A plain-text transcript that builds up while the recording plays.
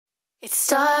It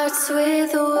starts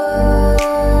with a word.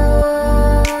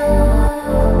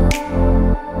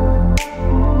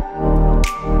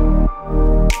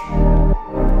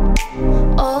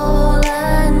 All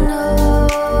I know,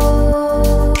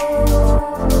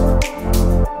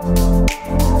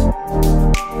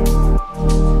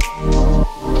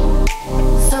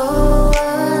 so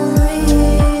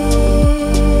unreal.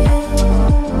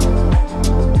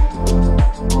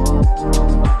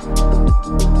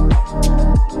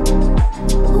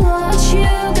 Watch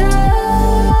you go.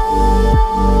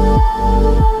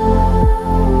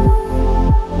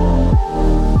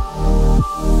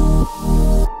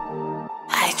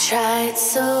 I tried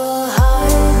so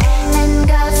hard and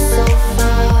got so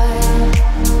far.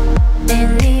 In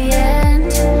the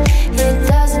end, it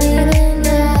doesn't even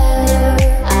matter.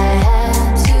 I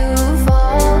had to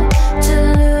fall to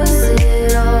lose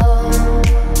it all.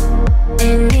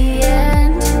 In the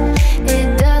end, it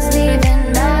doesn't even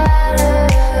matter.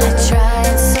 I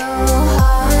tried so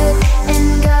hard and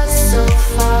got so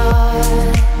far.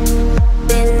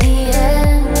 In the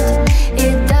end,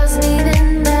 it doesn't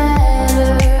even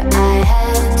matter. I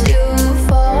had to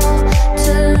fall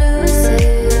to lose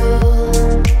it all.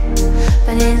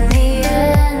 But in the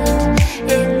end,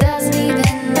 it doesn't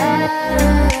even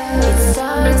matter. It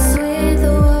starts with a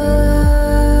word.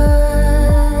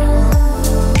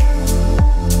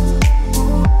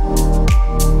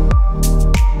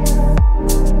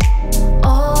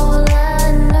 All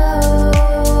I know,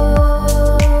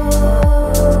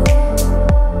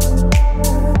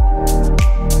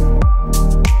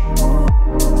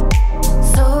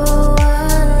 so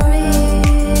unreal.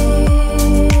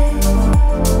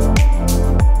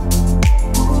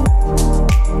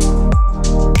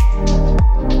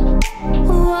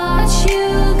 Watch you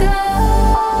go.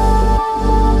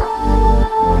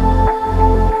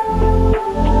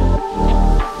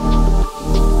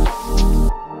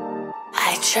 I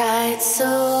tried so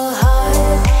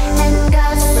hard and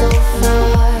got so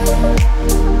far.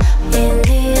 In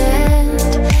the end,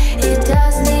 it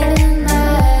doesn't even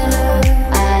matter.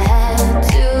 I had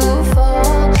to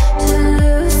fall to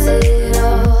lose it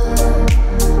all.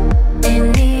 In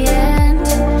the end,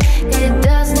 it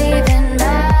doesn't even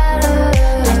matter.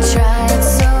 I tried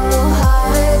so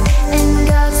hard and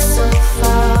got so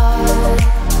far.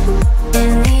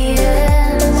 In the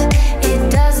end, it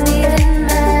doesn't even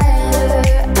matter.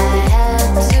 I had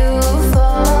to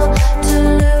fall to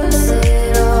lose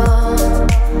it all.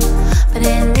 But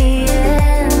in the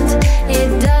end, it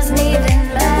doesn't even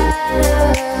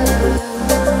matter.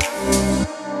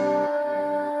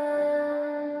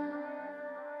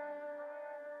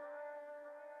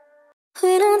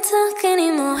 We don't talk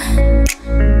anymore.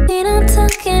 We don't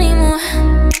talk anymore.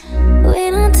 We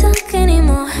don't talk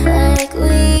anymore like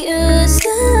we used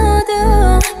to do.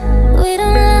 We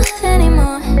don't laugh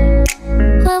anymore.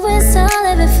 What was all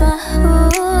of it for? Ooh,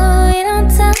 we don't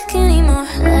talk anymore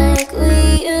like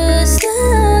we used to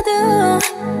do.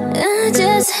 I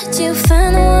just had you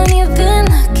find the one you've been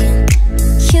looking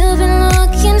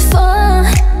for.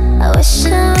 I wish I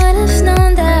would have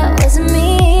known that wasn't me.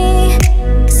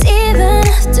 'Cause even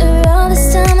after all this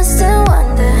time I still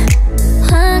wonder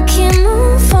why I can't move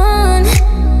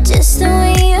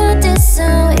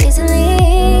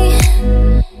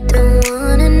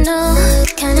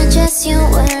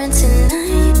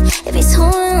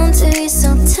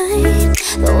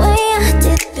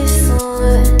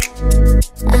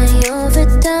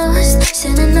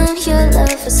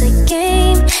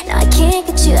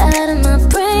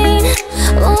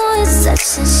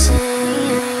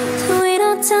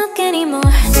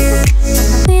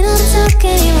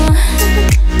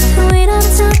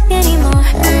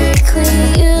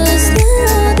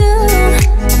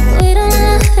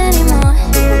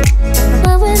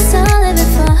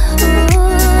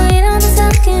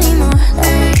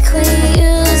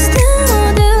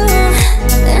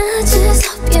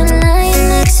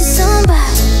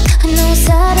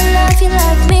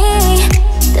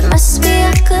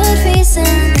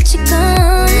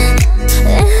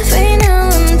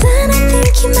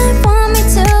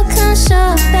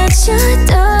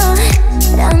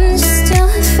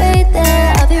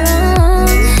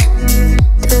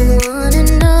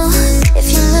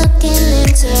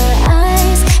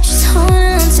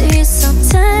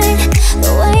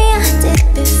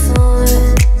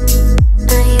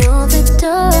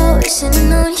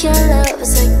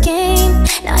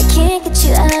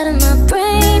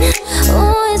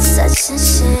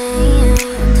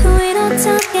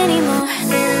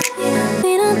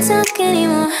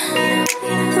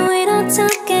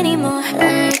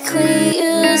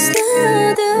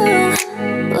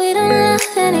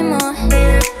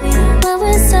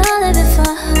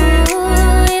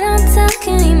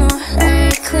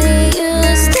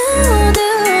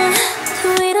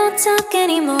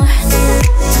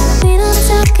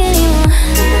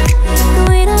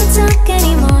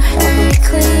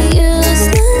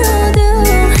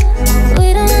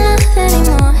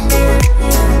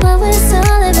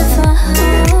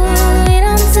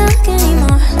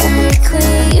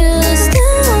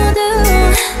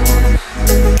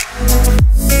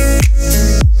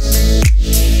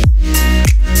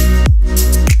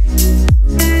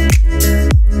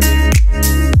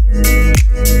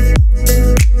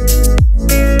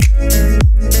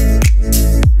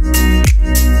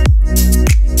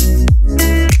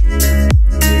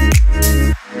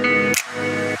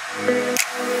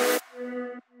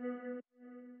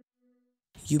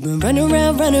You've been running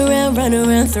around, running around, running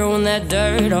around, throwing that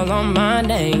dirt all on my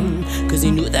name. Cause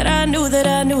you knew that I knew that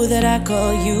I knew that I'd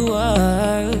call you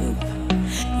up.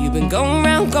 You've been going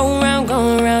around, going around,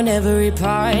 going around every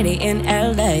party in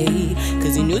LA.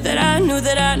 Cause you knew that I knew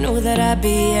that I knew that I'd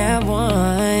be at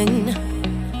one.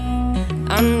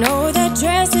 I know that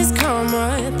dress is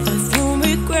karma, perfume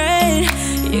regret.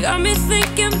 You got me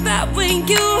thinking about when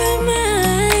you were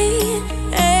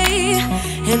mine, hey.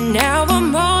 And now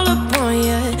I'm all up on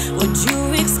you, what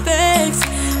you expect?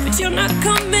 But you're not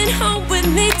coming home with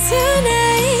me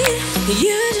tonight.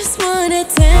 You just want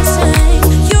attention,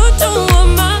 you don't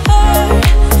want my heart.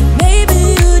 Maybe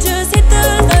you just hate the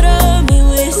thought of me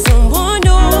with someone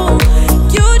new.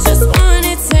 You just want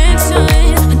attention,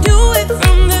 I knew it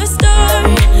from the start.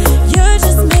 You're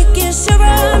just making sure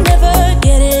I'm never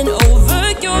getting over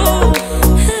you.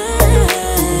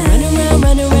 Running around,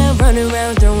 running around, running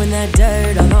around, throwing that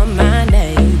dirt all on my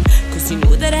name. Cause you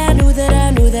knew that I knew that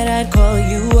I knew that I'd call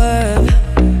you up.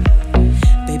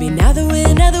 Baby, now that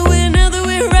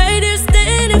we're right here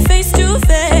standing face to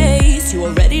face, you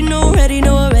already know that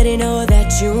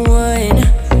you won.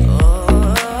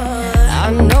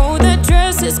 I know that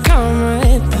dress is karma,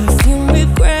 perfume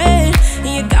regret.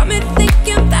 You got me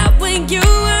thinking about when you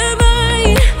were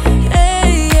mine,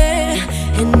 hey,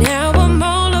 yeah. And now I'm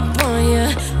all up on you,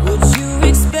 what you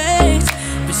expect?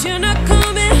 But you're not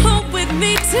coming home with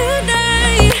me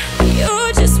tonight.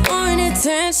 You just want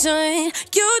attention,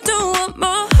 you don't want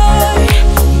my heart.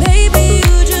 Maybe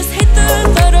you just hate the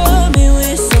thought of me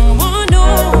with someone new.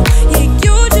 Yeah,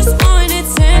 you just want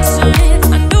attention,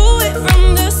 I knew it from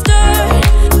the start.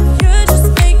 You're just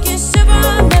making sure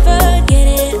I'm never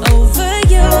getting over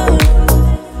you.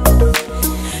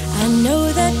 I know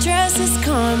that dress is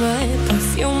karma,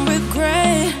 perfume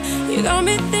regret. You got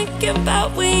me thinking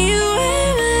about when you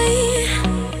were mine.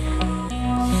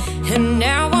 And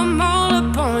now I'm all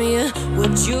up on you,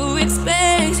 what you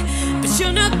expect? But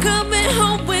you're not coming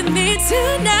home with me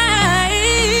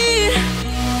tonight.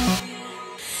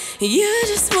 You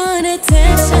just want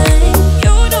attention,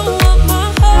 you don't want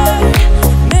my heart.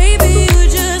 Maybe you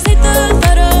just hate the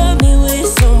thought of me with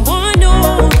someone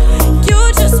new. You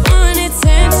just want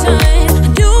attention, I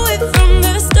knew it from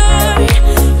the start.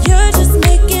 You're just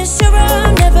making sure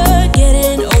I'm never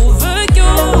getting over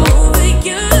you. What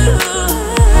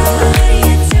are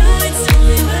you doing to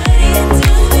me? What are you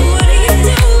doing? What are you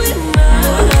doing, mom?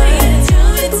 What are you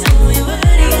doing to me? What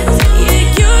are you doing? Yeah,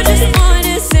 you just want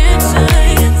attention,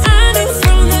 I knew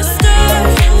from the start.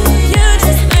 You're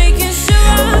just making sure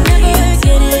I'm never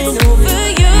getting over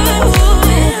you.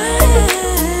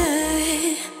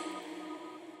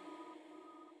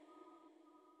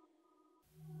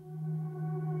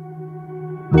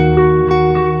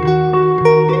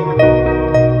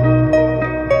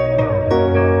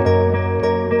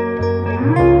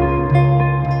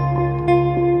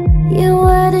 You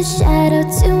were the shadow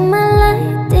to my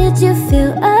light. Did you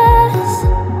feel us?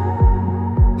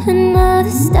 Another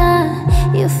star,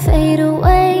 you fade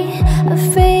away.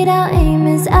 Afraid our aim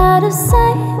is out of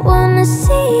sight. Wanna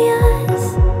see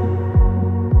us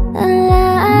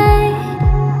alive.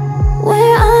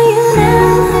 Where are you now?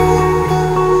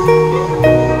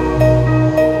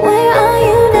 Where are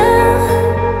you now?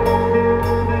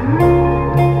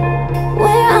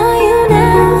 Where are you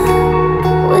now?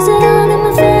 Was it all in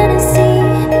my fantasy?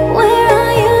 Where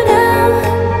are you now?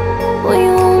 Were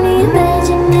you only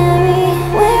imaginary?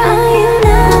 Where are you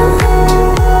now?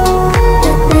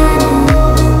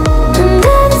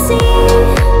 Under the sea,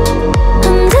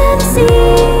 under the sea.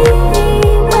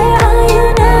 Where are you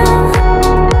now?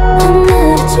 Under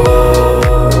the tree.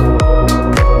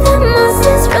 The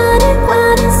monster's running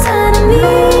wild inside of me.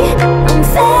 I'm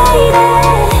faded.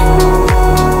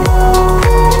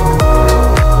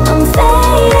 I'm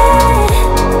faded.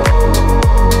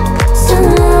 So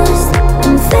lost.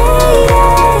 I'm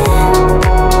faded.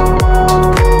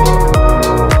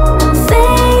 I'm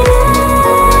faded.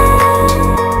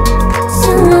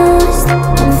 So lost.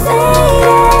 I'm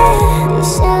faded.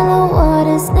 These shallow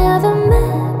waters never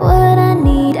met what I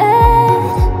needed.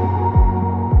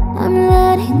 I'm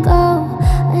letting go,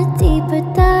 a deeper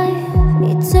dive,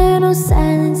 eternal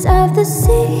silence of the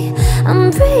sea. I'm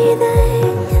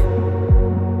breathing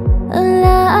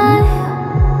alive.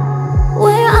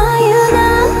 Where are you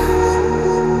now?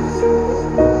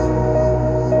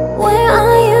 Where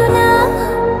are you now?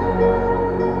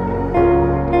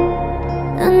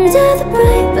 Under the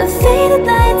bright but faded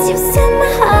lights, you set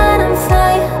my heart on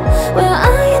fire. Where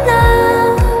are you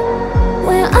now?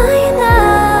 Where are you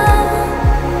now?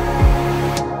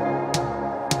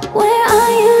 Where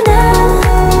are you now?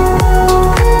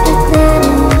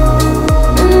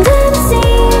 Under the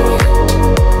sea.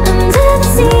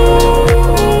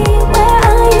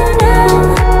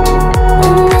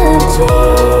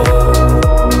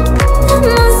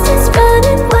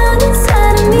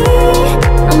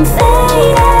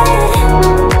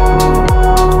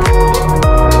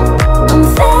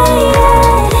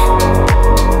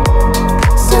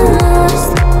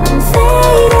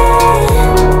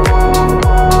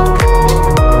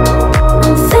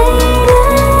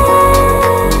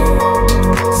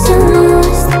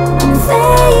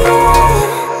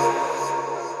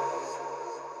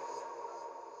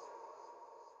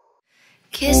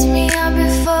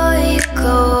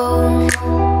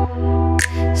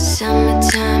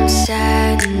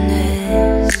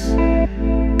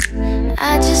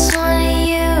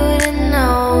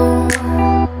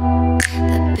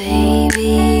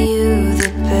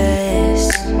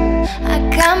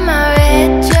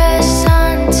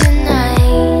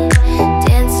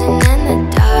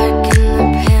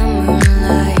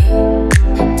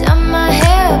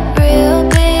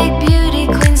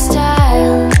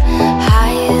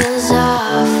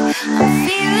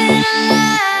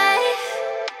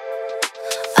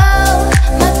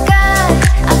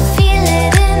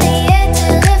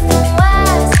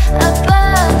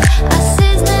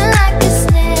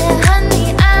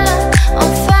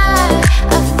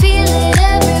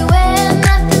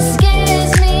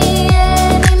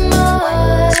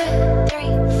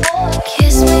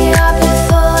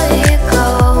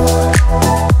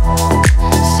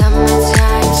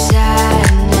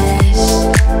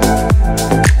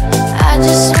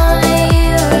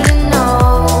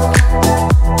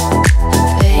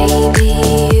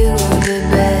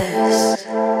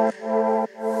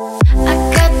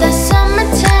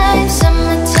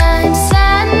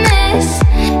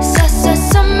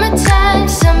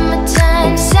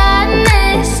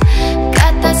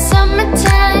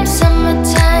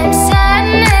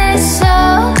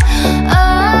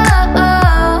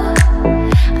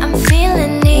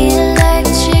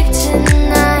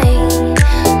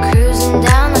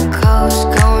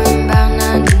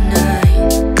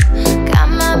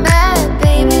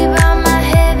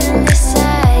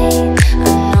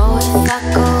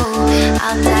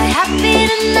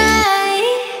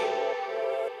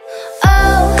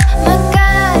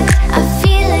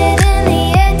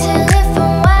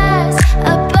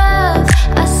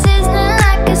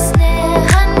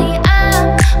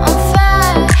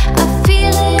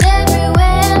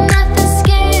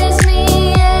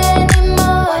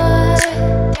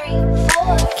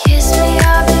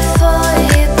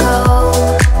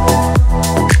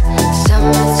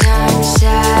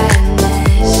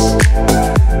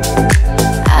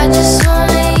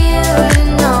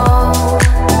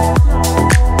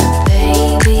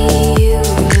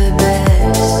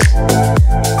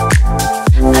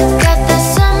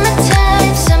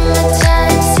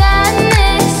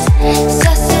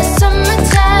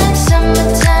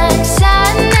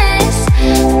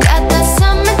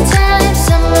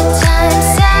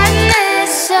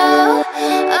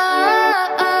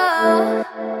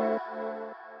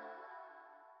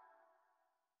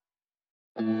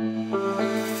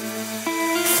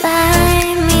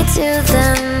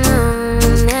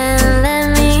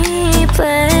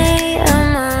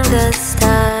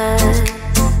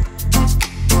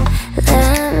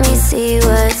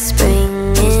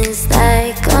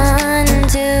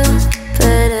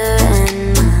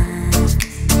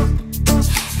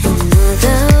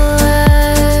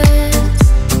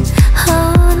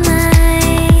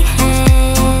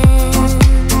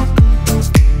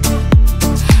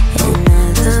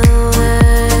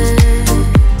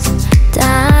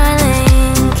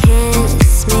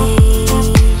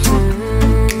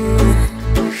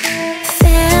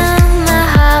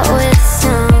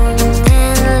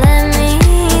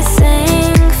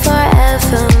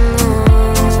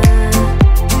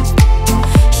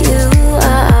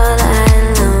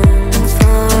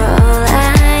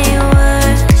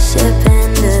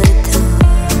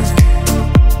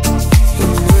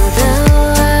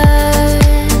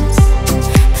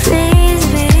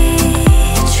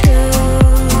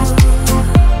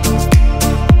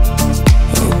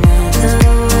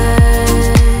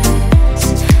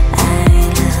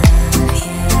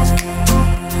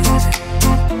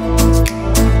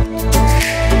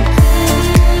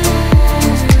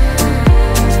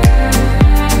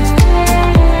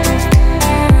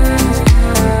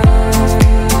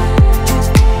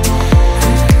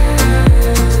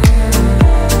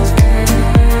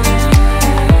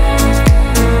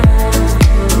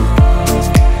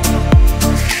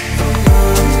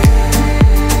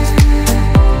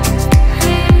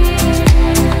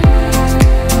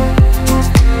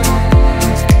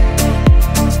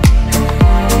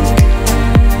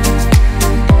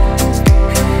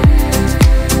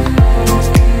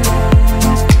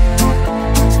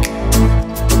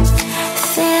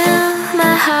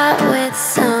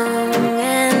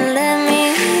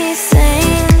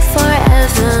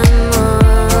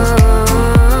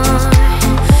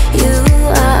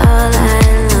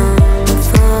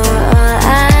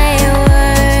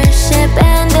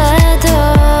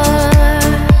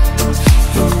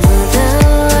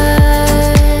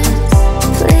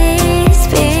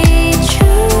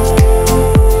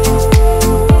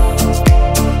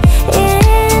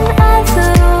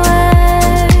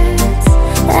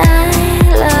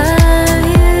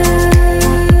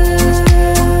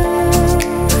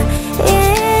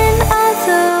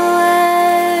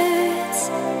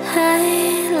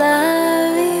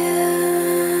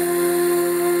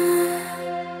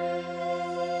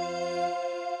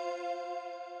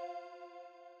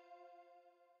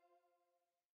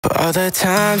 all the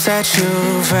times that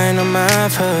you've rained on my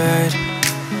parade,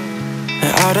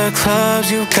 and all the clubs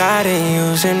you got in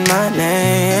using my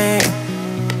name.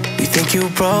 You think you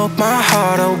broke my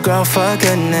heart, oh girl, for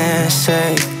goodness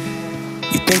sake.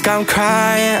 You think I'm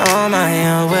crying on my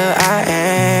own, well I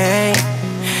ain't.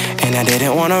 And I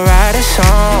didn't wanna write a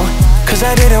song, cause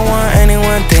I didn't want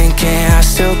anyone thinking I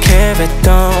still care if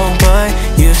don't. But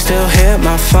you still hit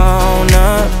my phone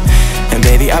up, and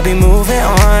baby I'll be moving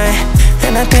on.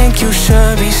 And I think you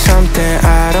should be something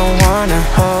I don't wanna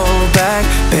hold back.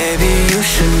 Baby, you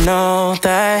should know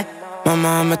that my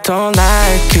mama don't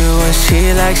like you and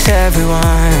she likes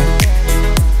everyone.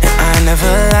 And I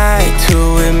never like to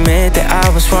admit that I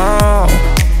was wrong,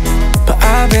 but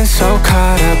I've been so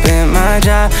caught up in my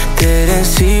job, didn't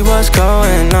see what's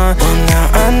going on. Well now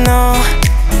I know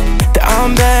that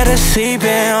I'm better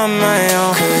sleeping on my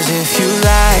own. Cause if you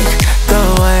like the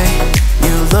way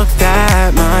you look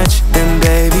that much, then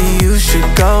baby you should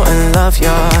go and love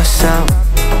yourself.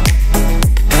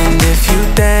 And if you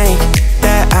think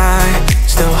that I'm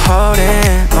still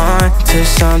holding on to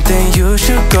something, you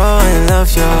should go and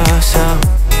love yourself.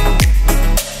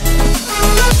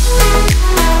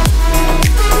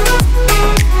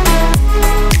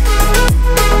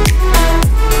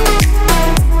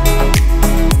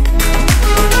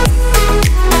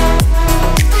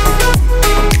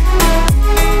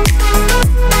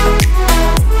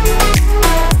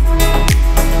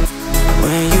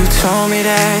 Told me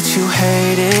that you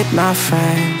hated my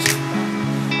friends,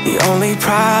 the only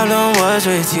problem was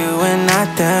with you and not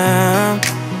them.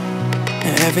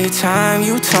 And every time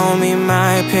you told me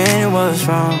my opinion was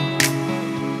wrong,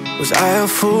 was I a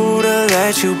fool to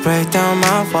let you break down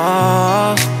my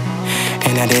walls?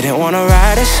 And I didn't wanna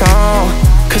write a song,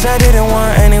 cause I didn't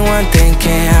want anyone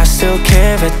thinking I still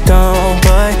care if don't.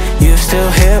 But you still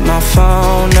hit my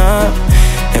phone up,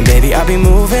 and baby I'll be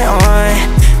moving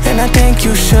on. And I think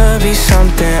you should be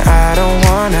something I don't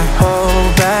wanna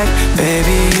hold back.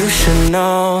 Baby, you should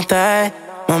know that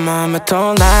my mama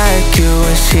don't like you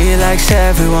and she likes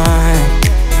everyone.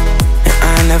 And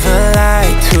I never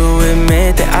like to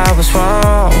admit that I was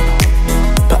wrong,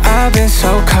 but I've been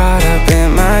so caught up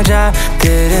in my job,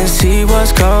 didn't see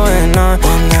what's going on.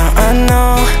 Well now I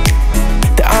know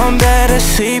that I'm better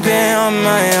sleeping on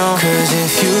my own. Cause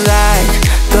if you like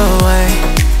the way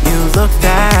you look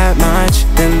that much,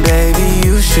 then baby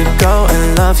you should go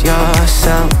and love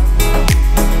yourself.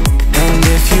 And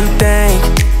if you think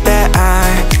that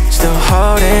I'm still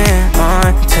holding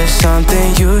on to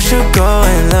something, you should go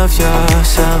and love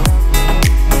yourself.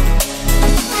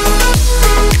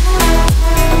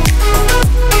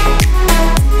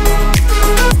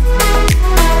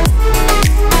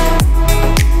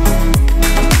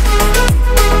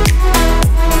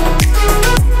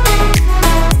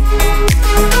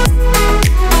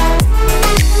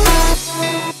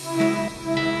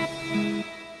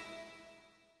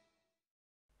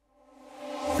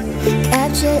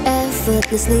 Captured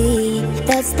effortlessly,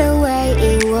 that's the way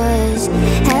it was.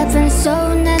 Happened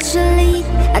so naturally,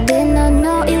 I did not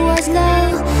know it was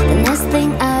love. The next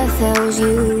thing I felt was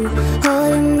you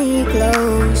holding me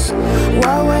close.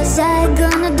 What was I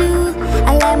gonna do?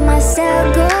 I let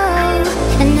myself go,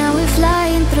 and now we're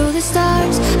flying through the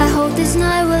stars. I hope this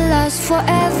night will last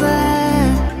forever.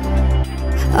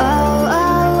 Oh,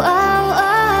 oh, oh,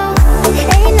 oh.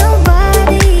 Ain't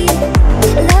nobody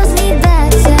loves me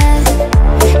better,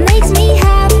 makes me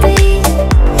happy,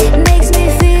 makes me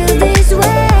feel this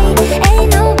way. Ain't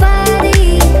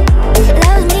nobody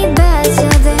loves me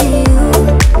better than you.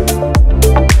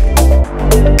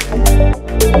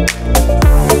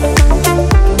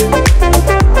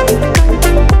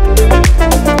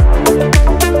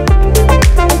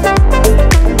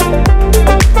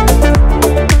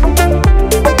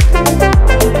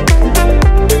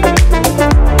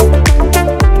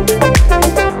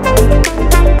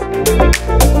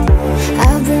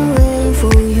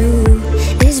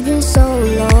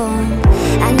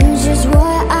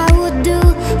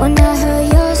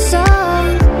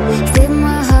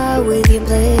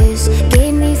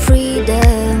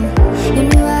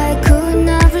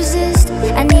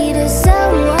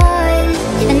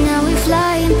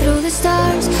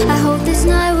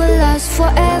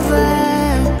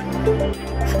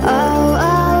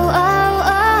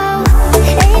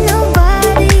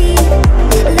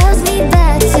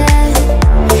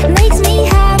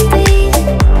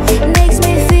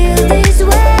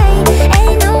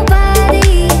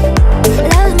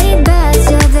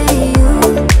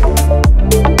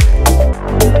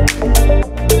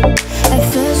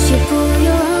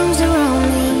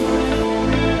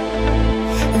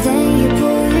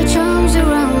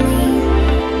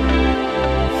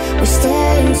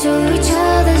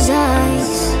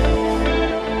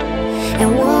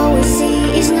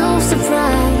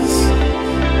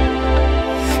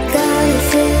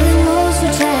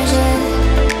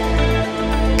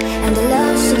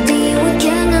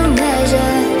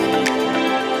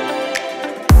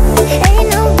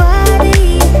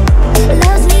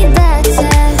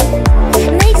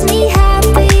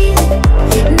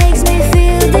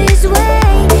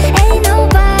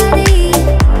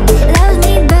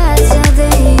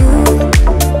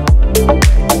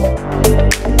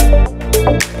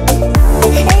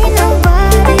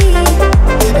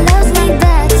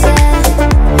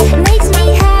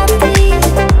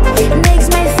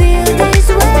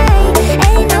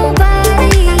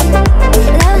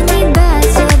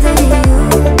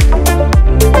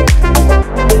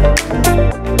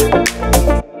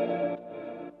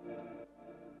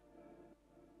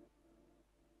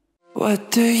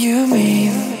 What do you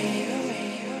mean?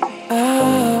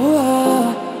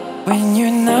 Oh, when you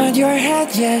nod your head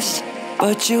yes,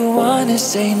 but you wanna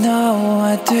say no.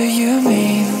 What do you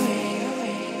mean?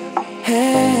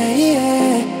 Hey,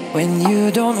 yeah. When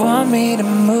you don't want me to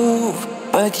move,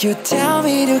 but you tell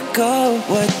me to go.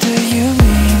 What do you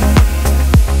mean?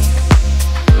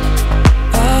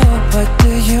 Oh, what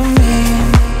do you mean?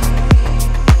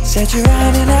 Said you're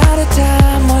running out of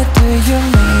time. What do you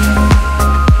mean?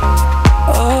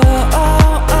 Oh,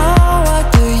 oh, oh, what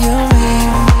do you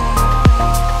mean?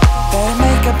 Better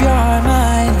make up your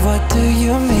mind. What do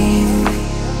you mean?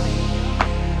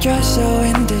 You're so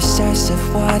indecisive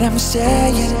what I'm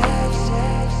saying.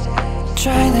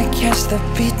 Trying to catch the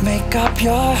beat, make up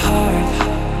your heart.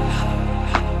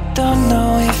 Don't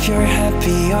know if you're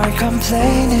happy or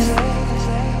complaining.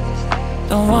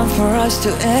 Don't want for us to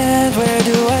end, where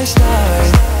do I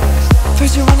start?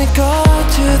 First you wanna go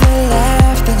to the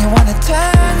left, then you wanna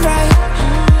turn right.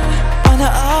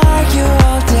 Wanna argue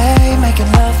all day,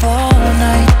 making love all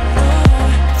night.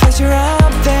 First you're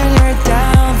up, then you're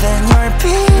down, then you're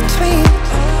between.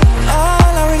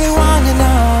 All I really wanna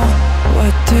know,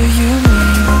 what do you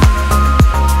mean?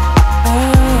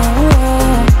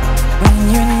 Oh, when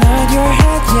you nod your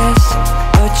head yes,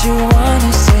 but you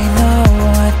wanna say no.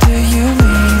 What do you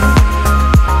mean?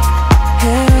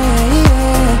 Hey,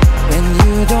 yeah. When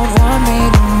you don't want me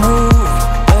to move,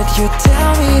 but you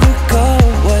tell me to go.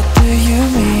 What do you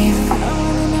mean?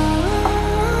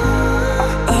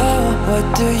 Oh, what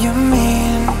do you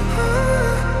mean?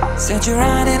 Said you're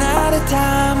running out of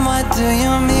time. What do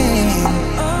you mean?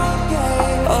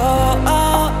 Oh,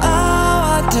 oh, oh,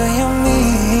 what do you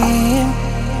mean?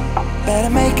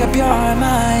 Better make up your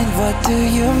mind. What do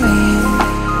you mean?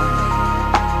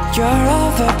 You're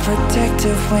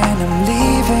overprotective when I'm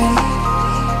leaving.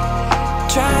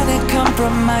 Trying to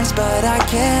compromise but I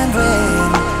can't win.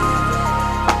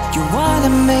 You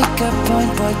wanna make a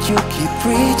point but you keep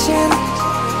preaching.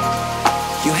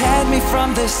 You had me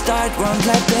from the start, won't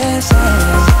let this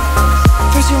end.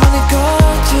 First you wanna go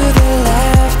to the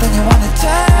left, then you wanna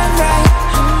turn right.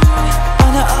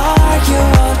 Wanna argue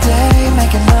all day,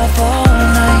 making love all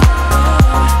night.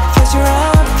 First you're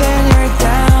up, then you're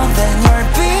down, then you're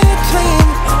between.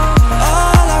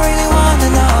 All I really wanna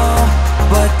know,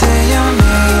 what do you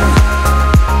mean?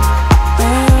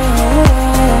 Oh,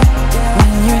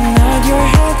 when you nod your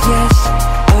head yes,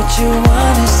 but you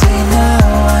wanna say no.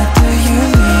 What do you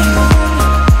mean?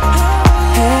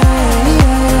 Hey,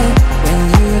 yeah. When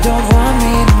you don't want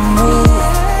me to move,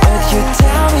 but you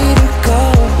tell me to go.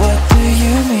 What do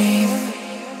you mean?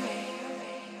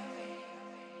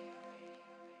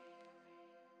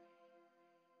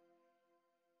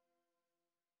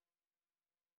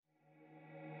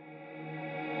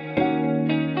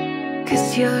 Cause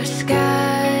you're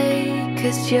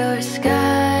a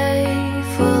sky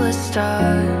full of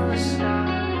stars.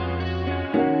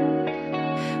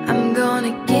 I'm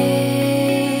gonna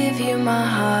give you my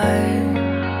heart.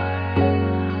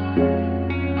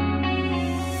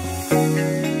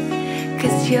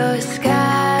 Cause you're a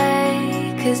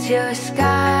sky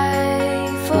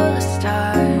full of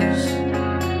stars.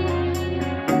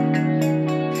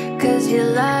 Cause you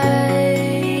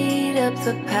light up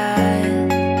the path.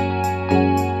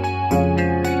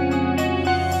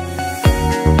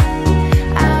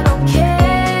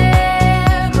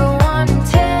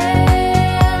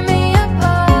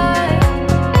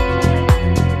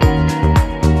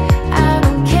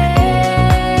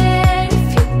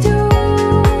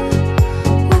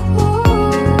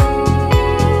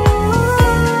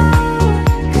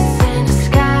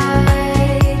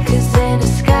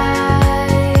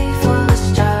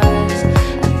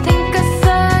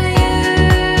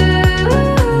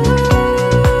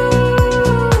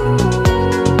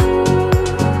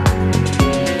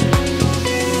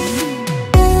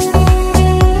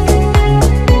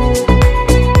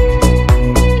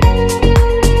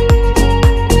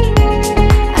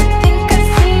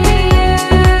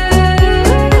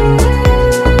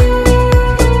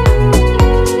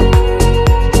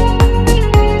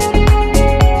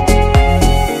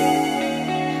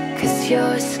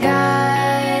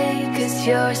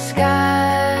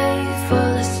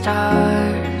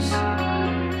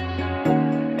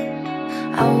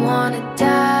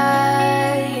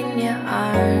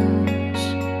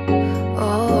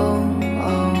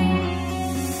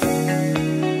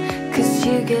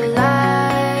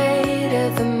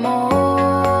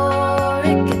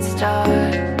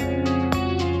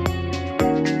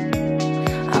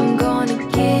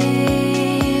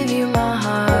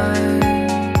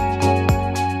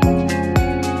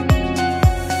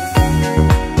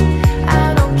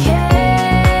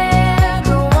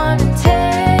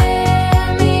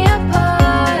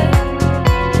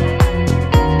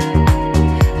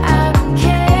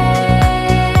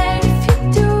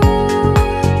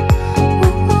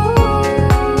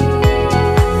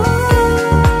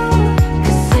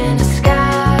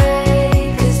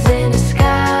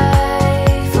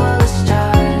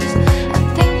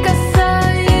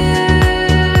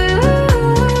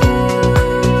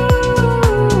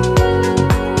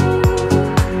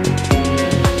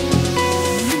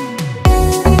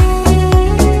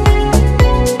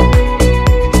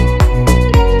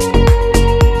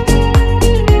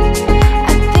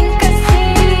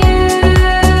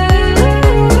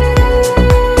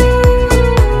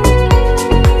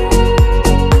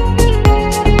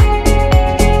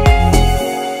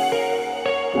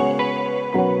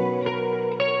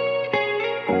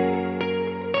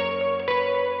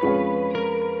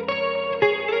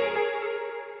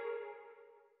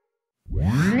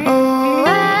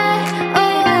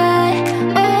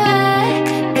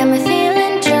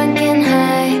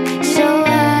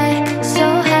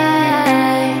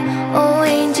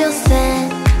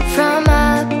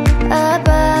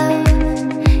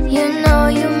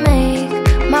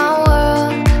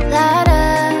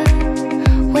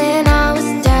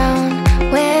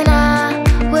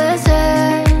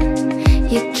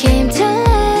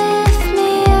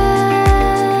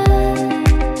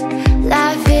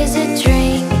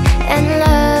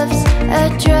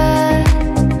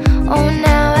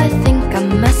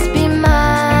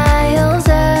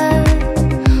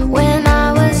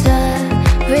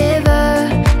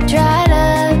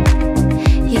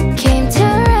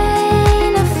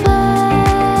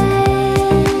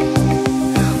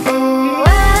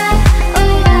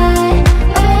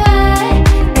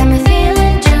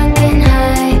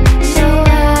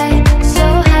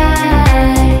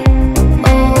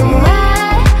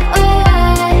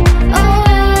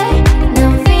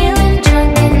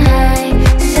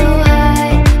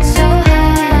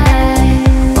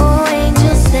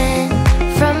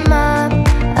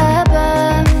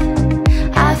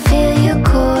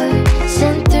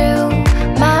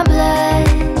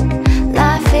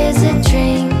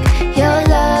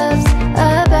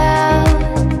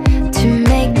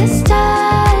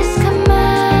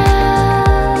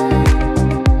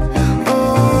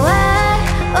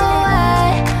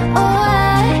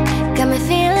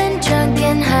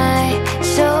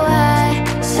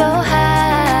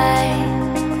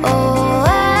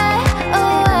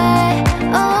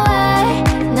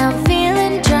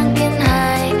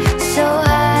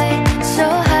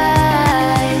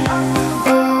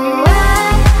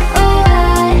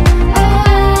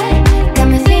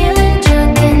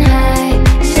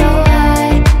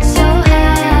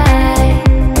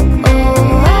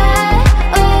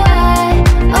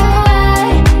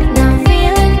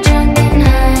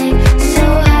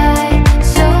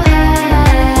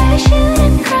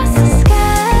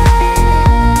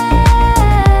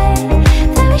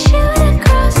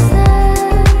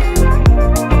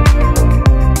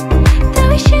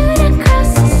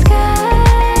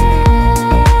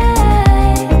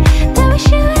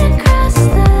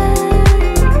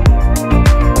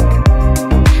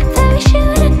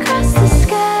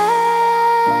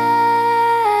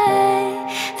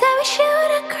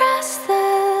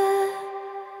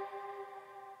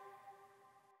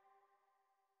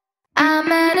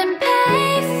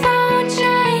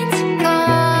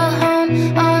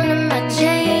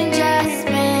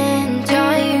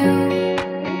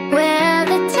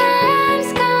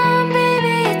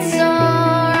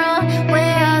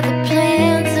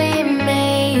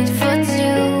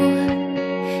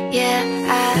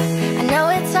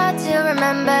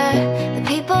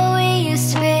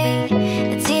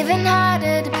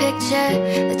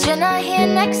 danger that you're not here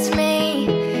next to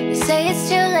me. You say it's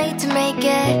too late to make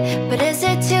it, but is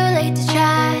it too late to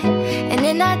try? And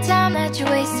in that time that you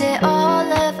wasted,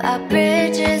 all of our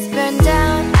bridges burned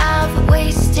down. I've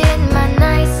wasted my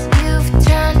nights, you've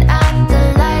turned out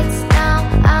the lights. Now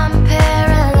I'm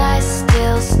paralyzed,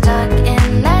 still stuck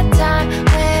in that time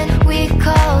when we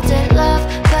called it love.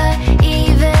 But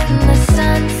even the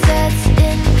sun sets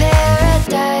in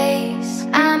paradise.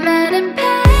 I'm at a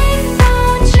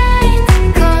payphone trying to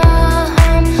call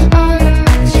home. All of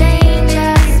my change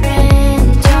I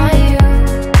spent on you.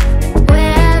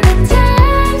 Where the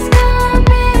time's gone,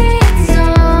 baby, it's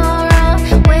all wrong.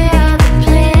 Where are the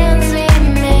plans we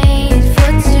made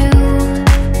for two?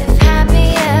 If happy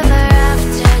ever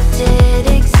after did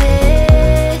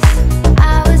exist,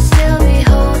 I would still be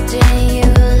holding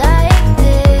you like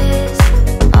this.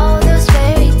 All those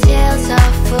fairy tales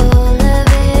are full of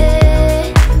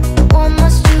it. One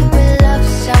more stupid love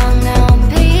song, now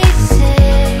be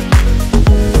sick.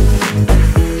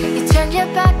 You turned your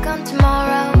back on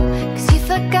tomorrow, 'cause you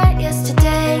forgot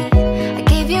yesterday. I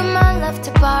gave you my love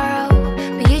to borrow,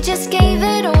 but you just gave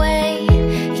it away.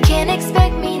 You can't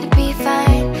expect me to be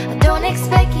fine, I don't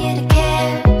expect you to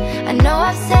care. I know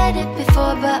I've said it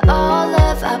before, but all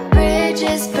of our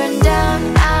bridges burned down.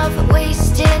 I've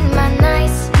wasted my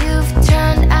nights, you've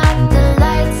turned out the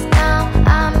lights. Now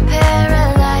I'm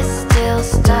paralyzed, still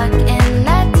stuck in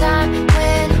that time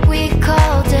when we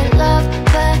called it love.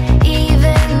 But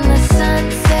even the sun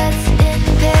sets in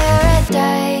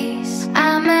paradise.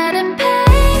 I'm at a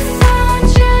payphone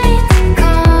trying to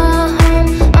call home.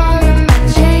 All of my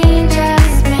change I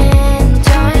spent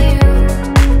on you.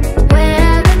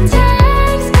 Where the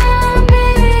time's gone,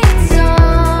 baby, it's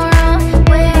all wrong.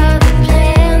 Where are the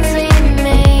plans we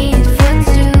made for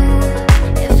two?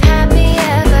 If happy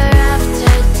ever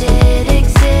after did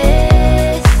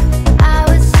exist, I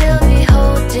would still be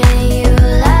holding you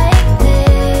like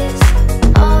this.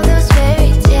 All those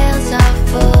fairy tales are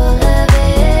full of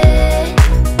it.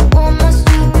 One more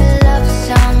stupid love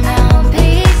song, now be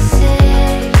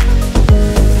sick.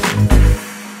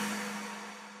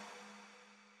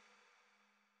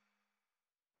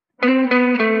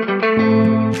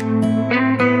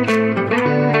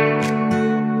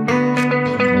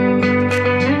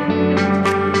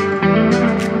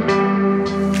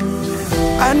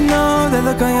 I know the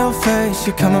look on your face.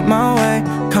 You come up my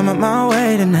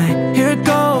way tonight. Here it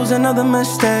goes, another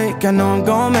mistake. I know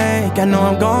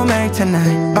I'm gonna make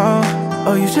tonight.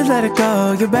 Oh, you should let it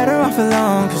go. You're better off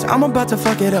alone, 'cause I'm about to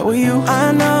fuck it up with you.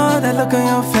 I know that look on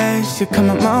your face. You come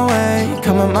up my way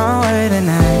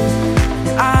tonight.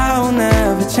 I'll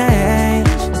never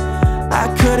change. I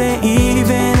couldn't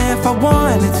even if I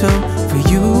wanted to for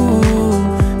you.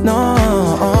 No,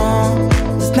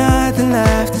 there's nothing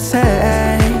left to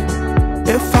say.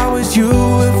 If I was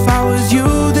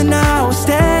you, then I would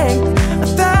stay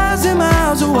 1,000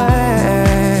 miles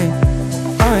away.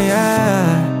 Oh yeah.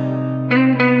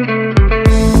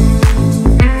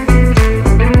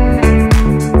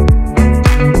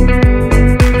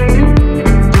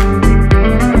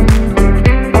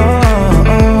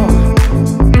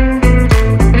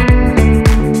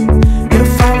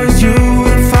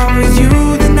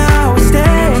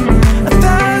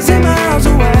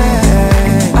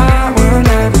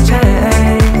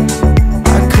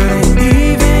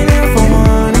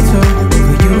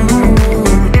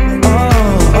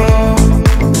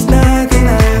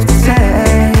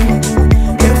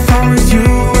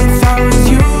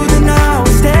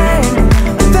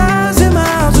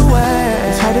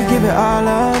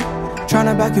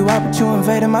 You out, but you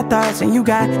invaded my thoughts, and you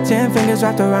got 10 fingers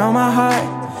wrapped around my heart.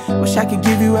 Wish I could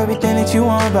give you everything that you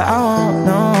want, but I won't,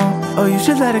 no. Oh, you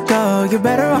should let it go, you're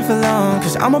better off alone,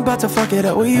 'cause I'm about to fuck it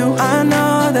up with you. I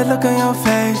know that look on your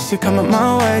face. You come up my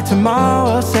way, tomorrow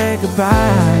we'll say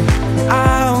goodbye.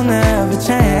 I'll never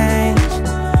change.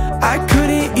 I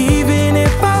couldn't even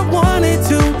if I wanted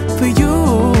to for you.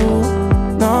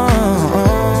 No,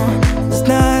 there's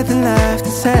nothing left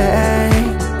to say.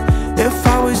 If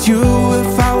I was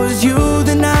you,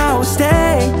 then I would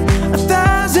stay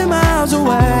 1,000 miles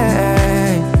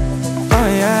away. Oh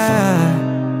yeah.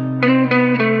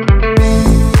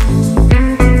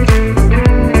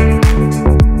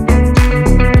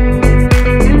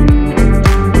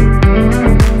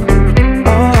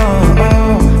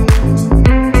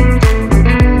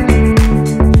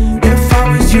 If I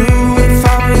was you,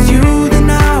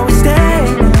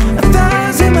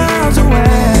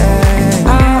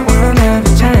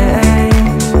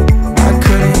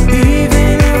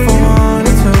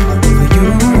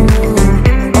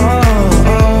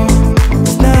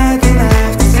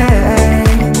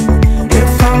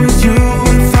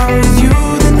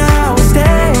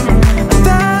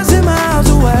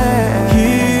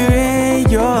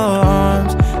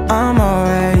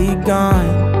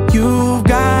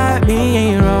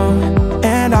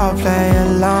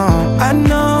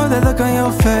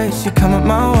 your face. You're coming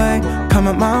my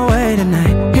way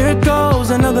tonight. Here goes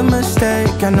another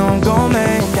mistake. I know I'm gon'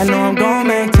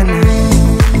 make tonight.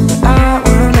 I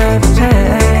will never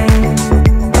change.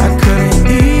 I couldn't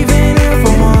even if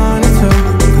I wanted to.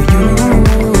 For you,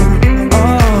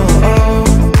 oh,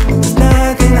 there's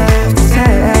nothing left to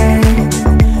say.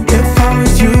 If I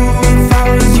was you,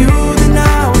 then I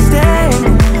would stay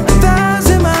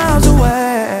 1,000 miles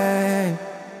away.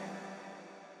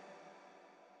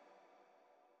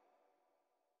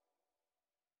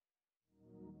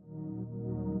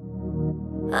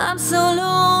 I'm so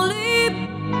lonely.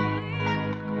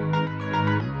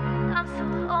 I'm so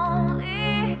lonely.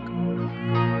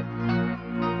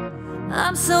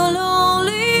 I'm so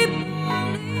lonely.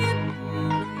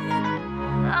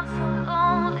 I'm so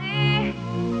lonely.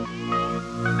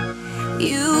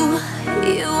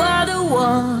 You are the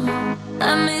one. I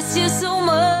miss you so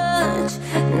much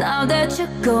now that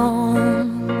you're gone.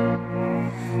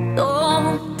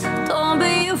 Don't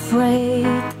be afraid.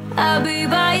 I'll be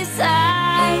by your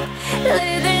side,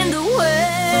 leading the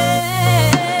way.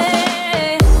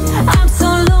 I'm so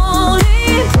lonely,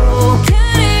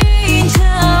 broken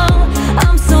angel.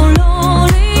 I'm so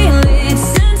lonely,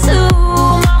 listen to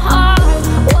my heart.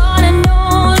 One and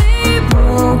only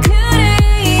broken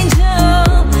angel.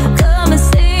 Come and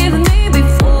save me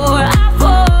before I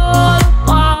fall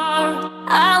apart.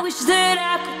 I wish that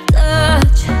I could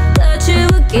touch you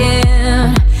again.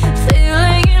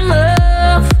 Feeling in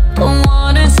love, don't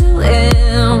want it to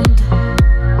end.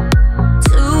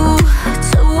 Two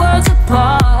worlds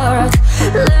apart.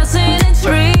 Lost in a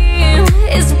dream,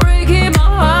 it's breaking my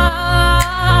heart.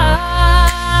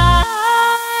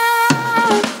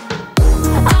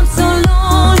 I'm so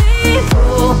lonely,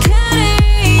 broken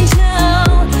angel.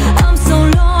 I'm so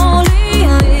lonely,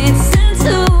 listen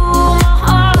to my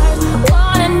heart.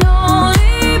 One and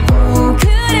only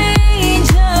broken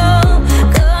angel.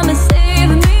 Come and save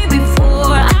me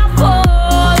before I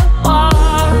fall apart.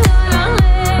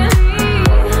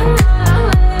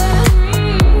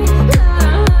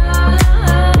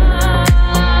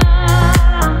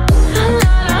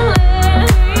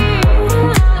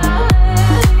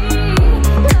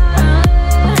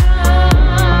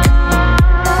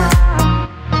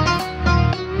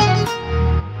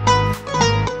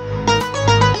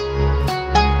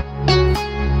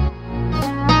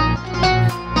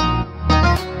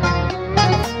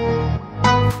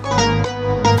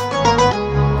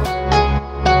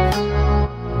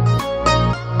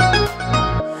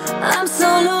 I'm so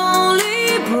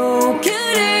lonely,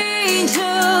 broken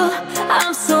angel.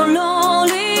 I'm so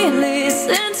lonely,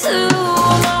 listen to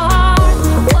my heart.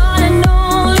 One and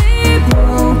only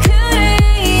broken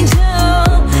angel.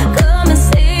 Come and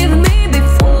save me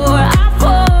before I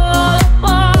fall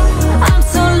apart. I'm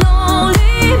so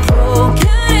lonely,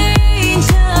 broken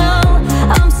angel.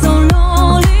 I'm so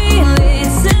lonely,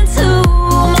 listen to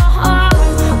my heart.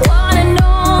 One and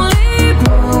only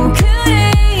broken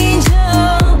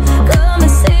angel. Come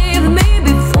and save me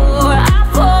before I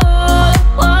fall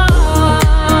apart.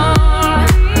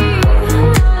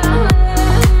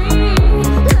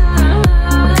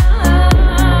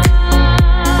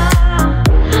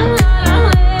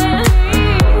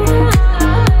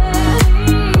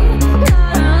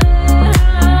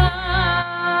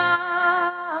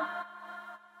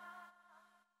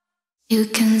 You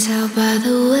can tell by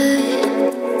the way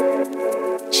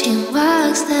she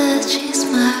walks that she's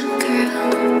my girl.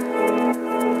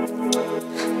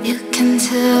 You can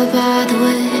tell by the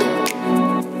way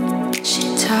she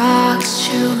talks,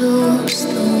 she rules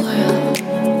the world.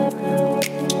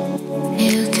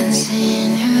 You can see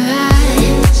in her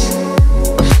eyes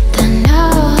that no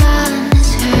one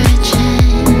is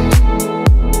hurting.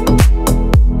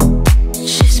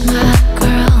 She's my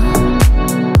girl,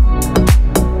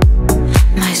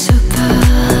 my super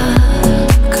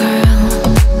girl.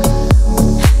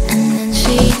 And then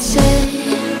she'd say,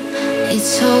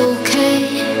 it's okay,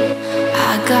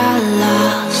 I got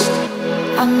lost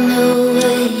on the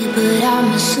way, but I'm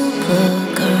a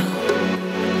Supergirl.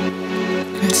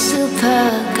 And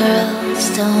Supergirls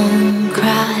don't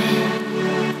cry.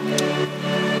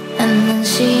 And then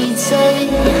she'd say,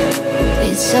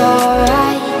 it's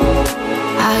alright,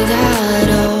 I got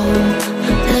home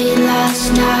late last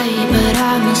night, but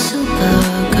I'm a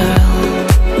Supergirl.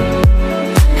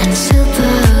 And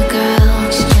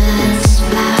Supergirls just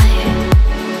fly.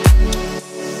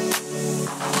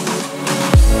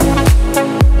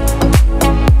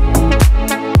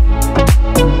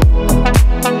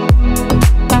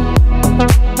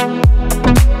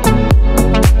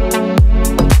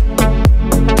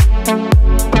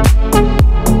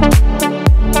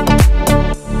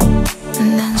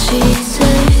 And then she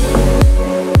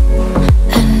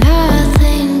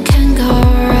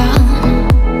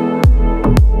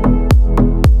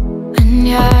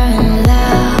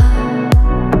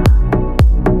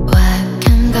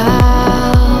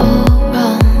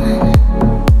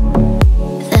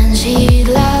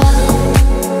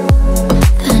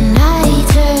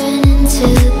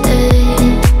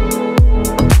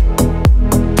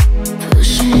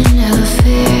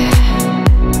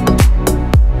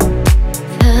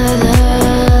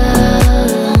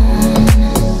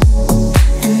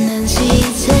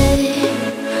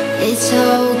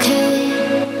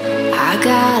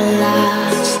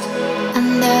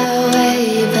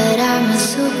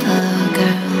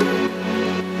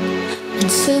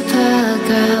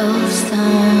Supergirls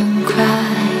don't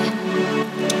cry.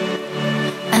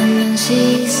 And then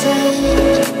she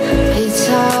said, it's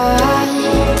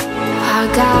alright. I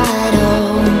got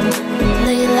home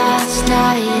late last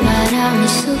night, but I'm a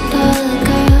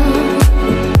Supergirl.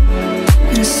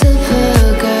 And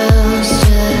Supergirls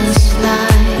just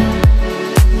lie.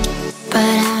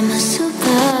 But I'm a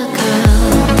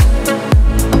Supergirl.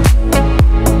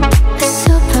 A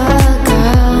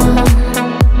Supergirl.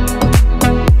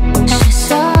 She's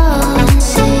sewing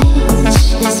seeds,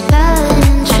 she's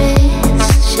spelling trees.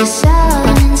 She's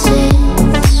sewing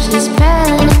seeds, she's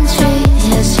spelling trees.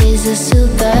 Yeah, she's a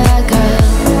Supergirl.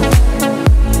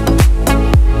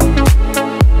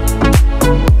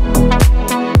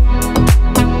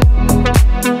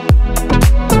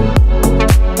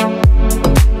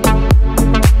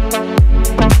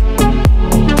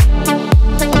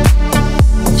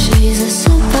 She's a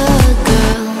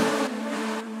Supergirl.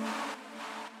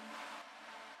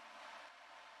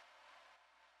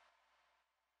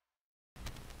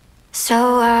 So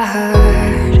I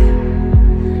heard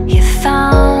you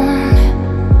found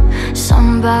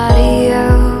somebody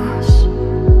else,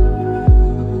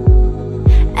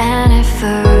 and at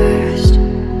first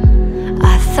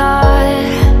I thought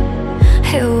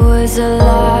it was a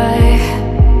lie.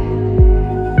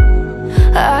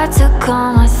 I took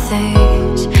all my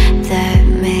things that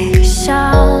make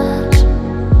sounds,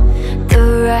 the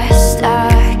rest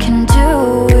I can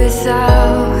do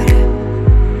without.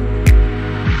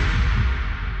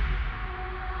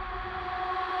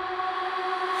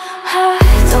 I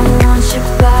don't want your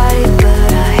body,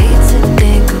 but I hate to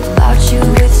think about you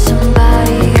with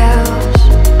somebody else.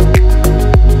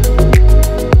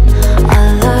 Our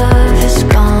love has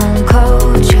gone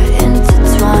cold, you're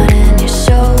intertwining your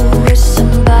soul with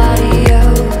somebody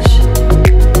else.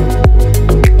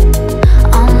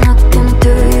 I'm looking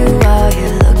through you while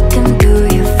you're looking through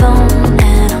your phone,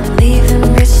 and I'm leaving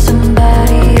with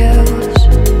somebody else.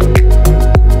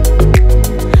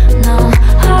 No,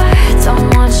 I don't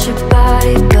want your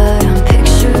body, but I'm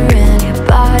picturing your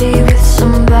body with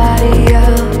somebody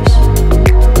else.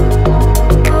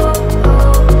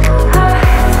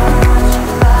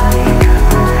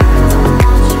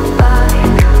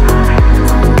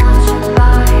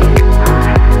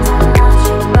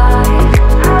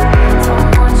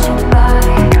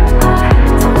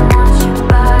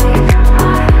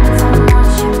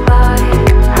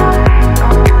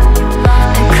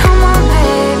 Come on,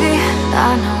 baby,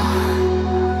 I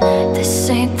know this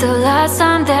ain't the last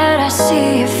time that I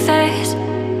see your face.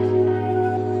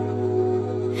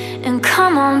 And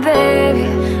come on, baby,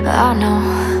 I know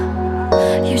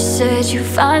you said you'd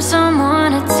find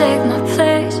someone to take my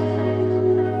place.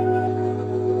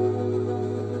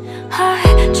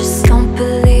 I just don't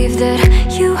believe that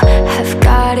you have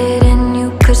got it in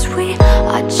you, 'cause we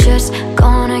are just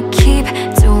gonna keep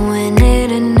doing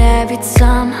it. And every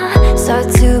time I start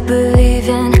to believe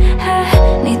in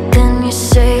anything you're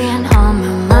saying, I'm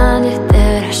reminded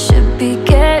that I should be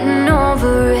getting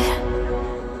over it.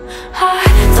 I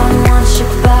don't want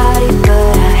your body,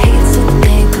 but I hate to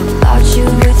think about you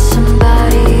with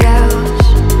somebody else.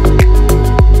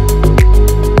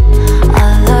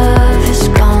 Our love has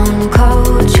gone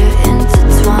cold, you're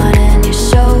intertwining your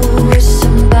soul with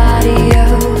somebody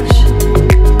else.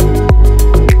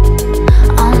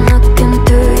 I'm looking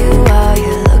through you while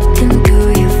you're looking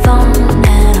through your phone,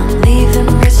 and I'm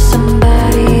leaving with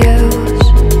somebody else.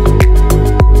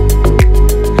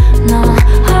 No,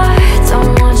 I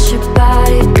don't want your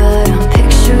body, but I'm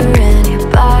picturing your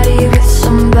body with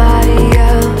somebody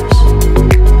else. I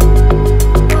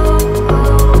don't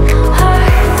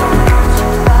want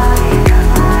your body, I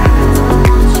don't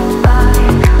want your body,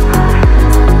 I don't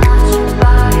want your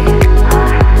body, I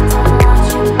don't want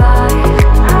your body,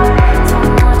 I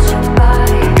don't want your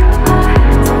body, I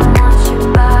don't want your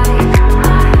body, I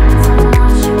don't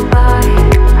want your body,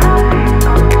 I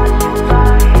don't want your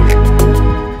body.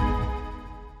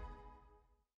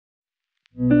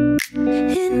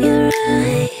 In your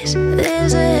eyes,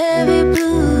 there's a heavy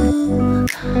blue,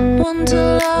 one to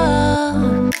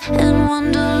love and one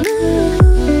to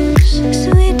lose.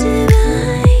 Sweet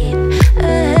divine, a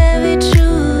heavy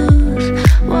truth,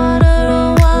 water or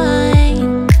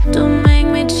wine, don't make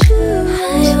me choose.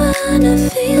 I wanna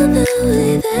feel the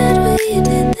way that we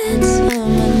did that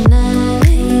summer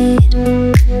night.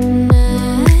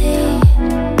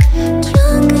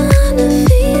 Drunk on a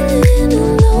feeling,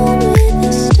 alone with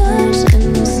the stars in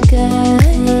the sky.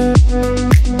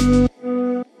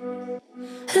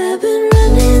 I've been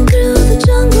running through the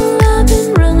jungle, I've been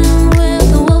running with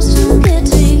the wolves to get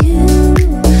to you.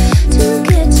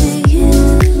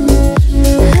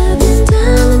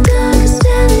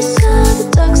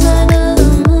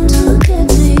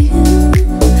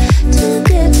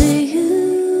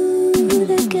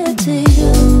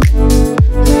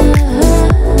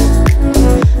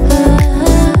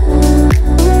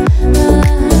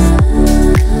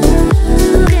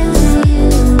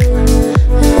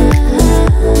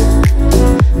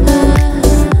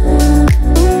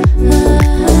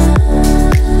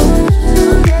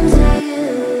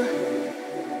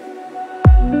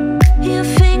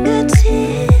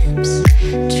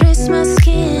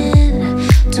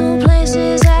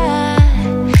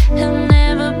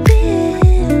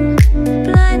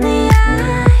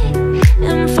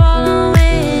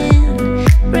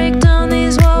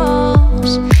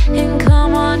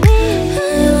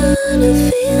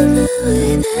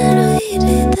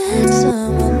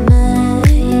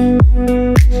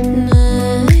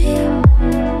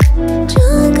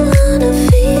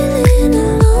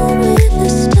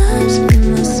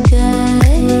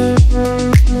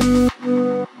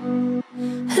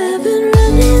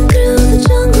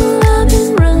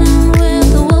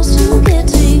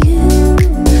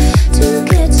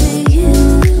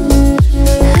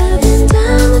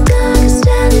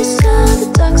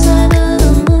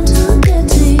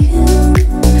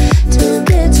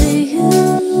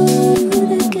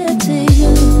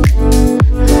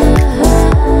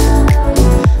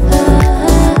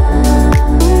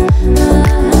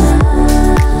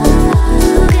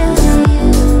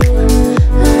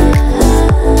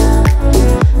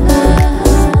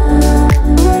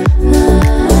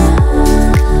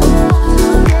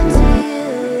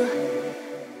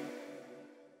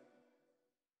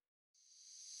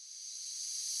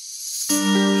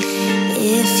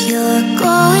 you're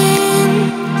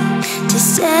going to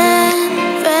San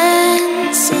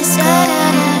Francisco,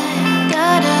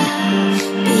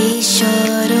 be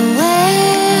sure to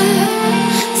wear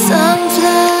some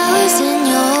flowers in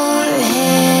your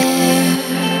hair.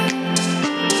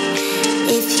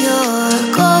 If you're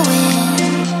going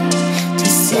to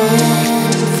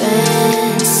San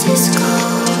Francisco,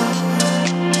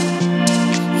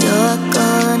 you're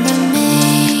gonna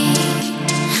meet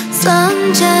some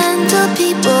gentle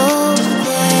people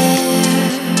there.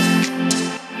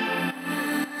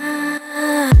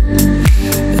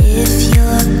 If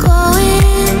you're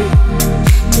going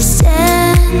to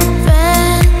San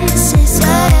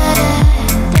Francisco,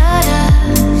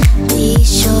 be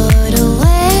sure to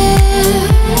wear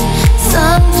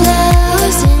some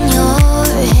flowers in your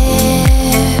hair.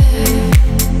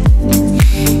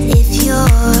 If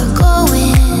you're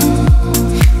going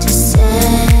to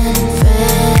San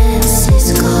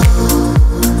Francisco,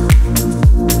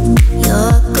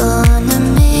 you're gonna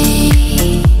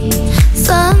meet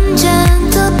some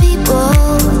gentle people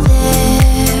there.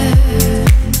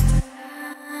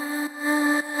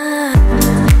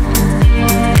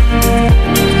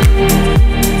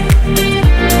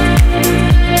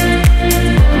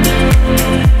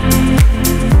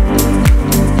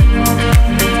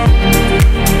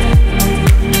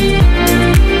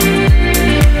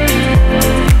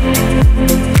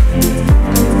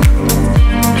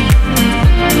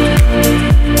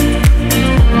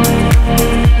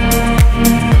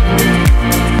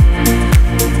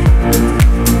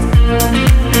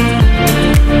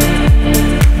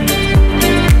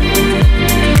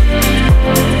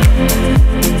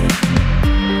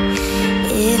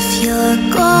 If you're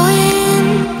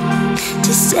going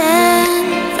to San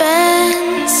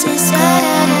Francisco,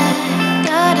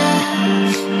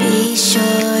 be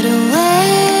sure to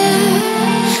wear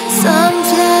some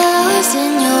flowers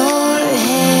in your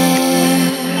hair.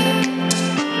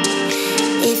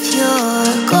 If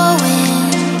you're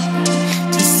going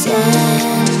to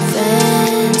San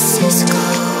Francisco,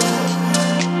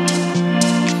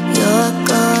 you're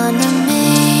gonna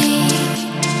meet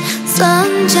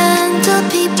some gentle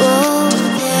people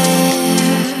there.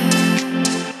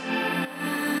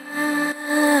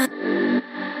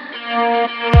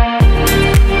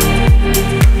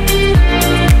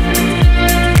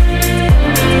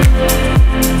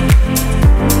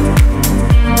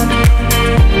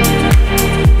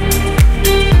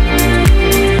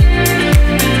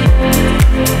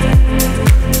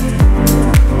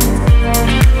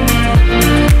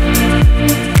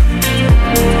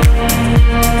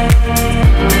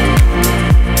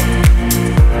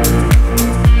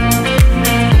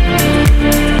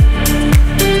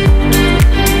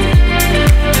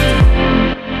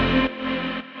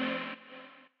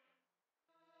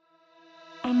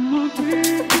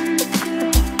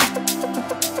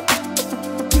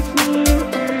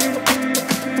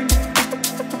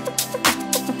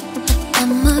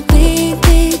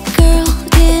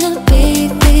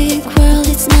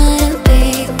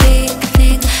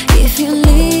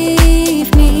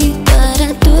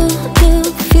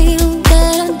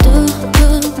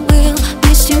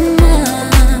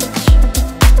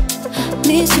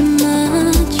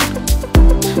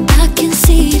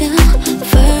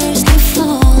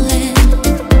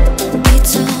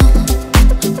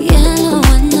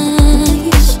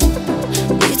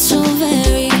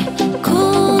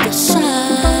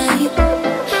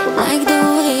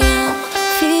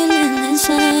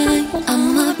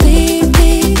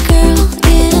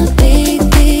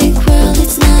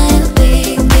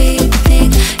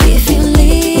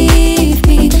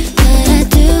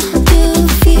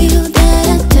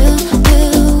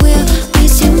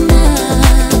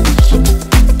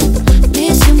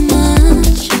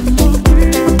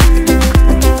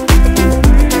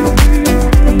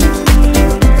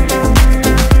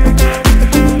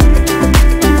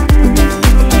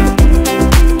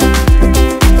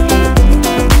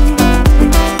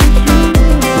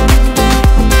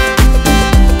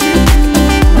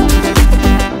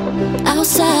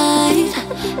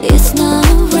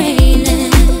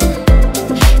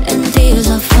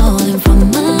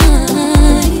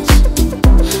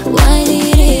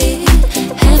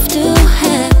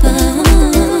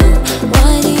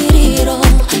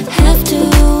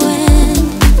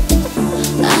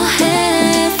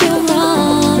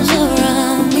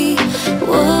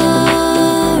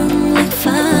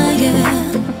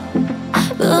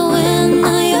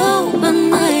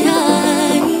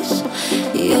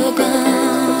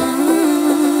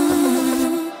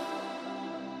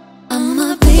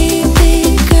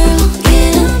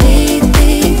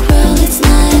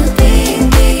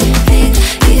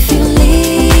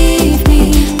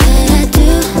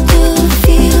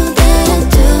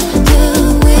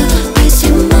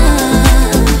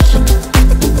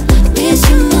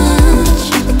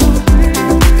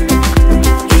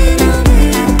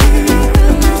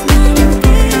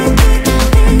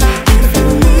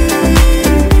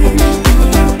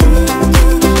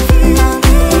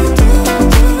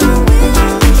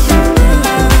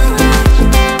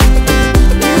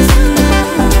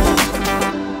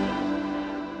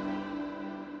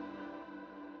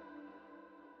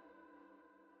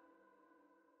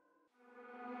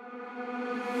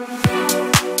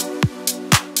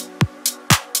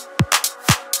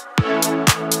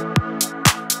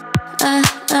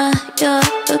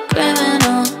 the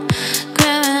criminal,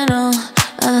 criminal.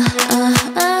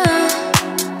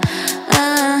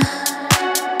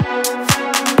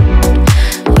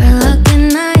 We're looking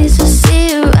nice, I see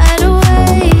it right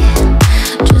away.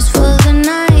 Just for the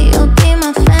night, you'll be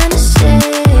my fantasy.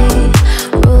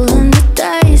 Rolling the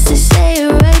dice, they say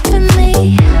you're right for me,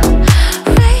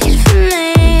 right for me.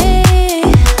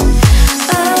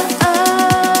 Oh,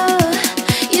 oh,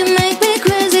 you make me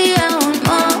crazy, I want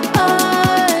more.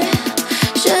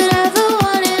 Should have the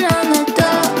warning on the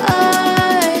door,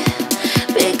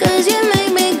 because you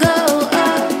make me go,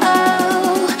 oh,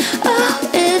 oh, oh.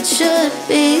 It should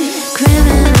be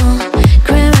criminal,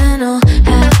 criminal.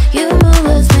 How you move,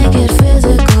 let's make it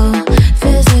physical,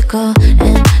 physical.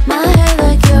 In my head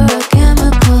like you're a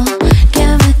chemical,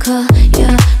 chemical.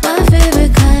 You're my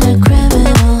favorite kind of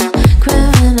criminal,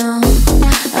 criminal.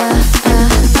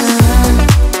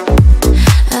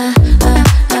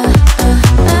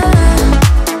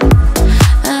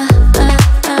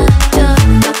 You're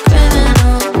the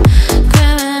criminal,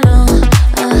 criminal.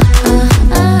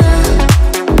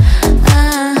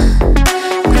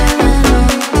 Criminal.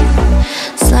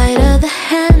 Sleight of the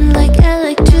hand like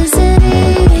electricity.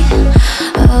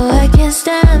 Oh, I can't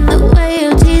stand the way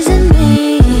you're teasing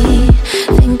me.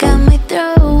 Think I might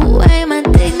throw away my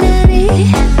dignity.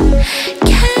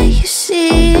 Can't you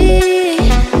see?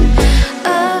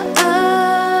 Oh,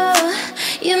 oh,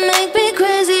 you make me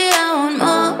crazy, I want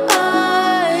more.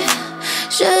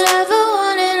 Should have a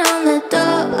warning on the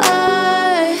door,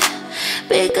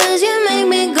 because you make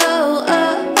me go,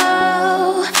 oh,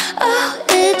 oh, oh.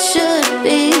 It should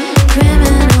be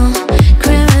criminal,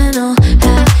 criminal.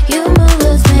 How you move,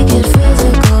 let's make it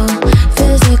physical,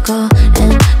 physical.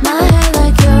 In my head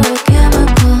like you're a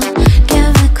chemical,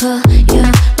 chemical.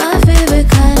 You're my favorite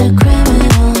kind of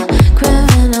criminal,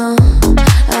 criminal.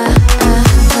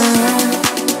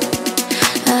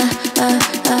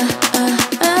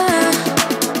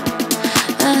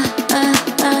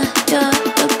 You're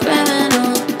the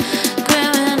criminal,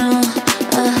 criminal.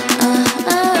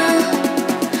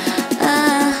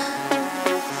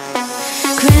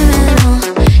 Criminal,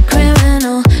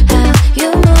 criminal. How you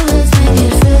move, let's make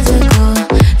it physical,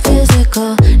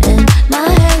 physical. In my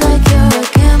head like you're a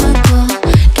chemical,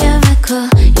 chemical.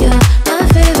 You're my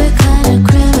favorite kind of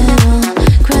criminal,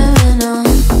 criminal.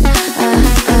 You're the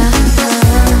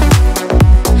criminal,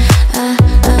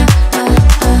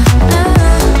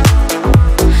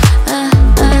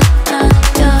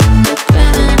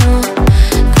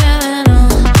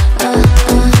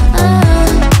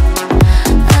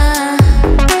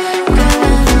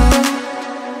 criminal.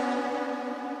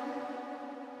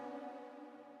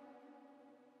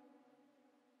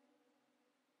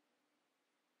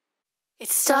 It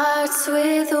starts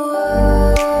with a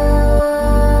word.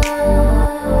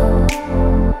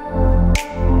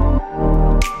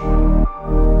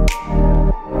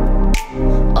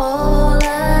 All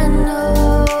I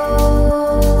know,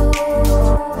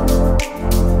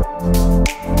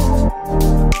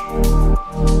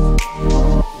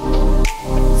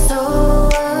 so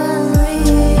unreal.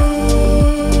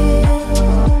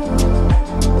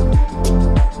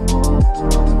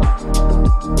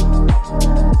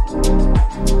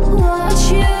 Watch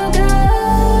you go.